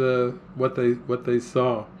with what they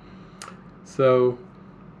saw. So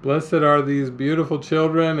blessed are these beautiful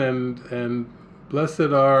children, and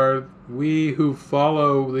blessed are we who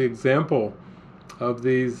follow the example of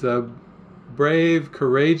these brave,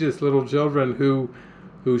 courageous little children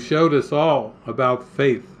who showed us all about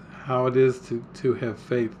faith, how it is to have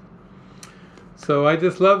faith. So I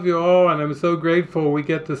just love you all, and I'm so grateful we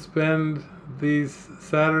get to spend these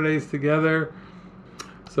Saturdays together.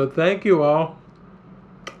 So thank you all.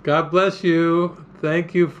 God bless you.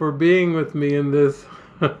 Thank you for being with me in this.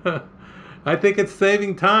 I think it's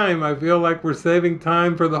saving time. I feel like we're saving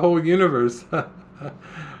time for the whole universe.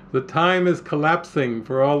 The time is collapsing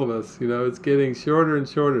for all of us. It's getting shorter and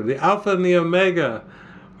shorter. The Alpha and the Omega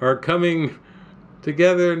are coming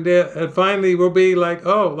together, and finally we'll be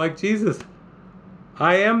like Jesus.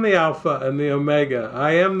 I am the Alpha and the Omega.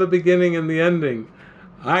 I am the beginning and the ending.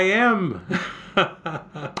 I am.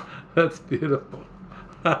 That's beautiful.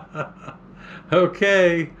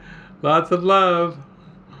 Okay. Lots of love.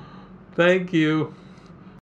 Thank you.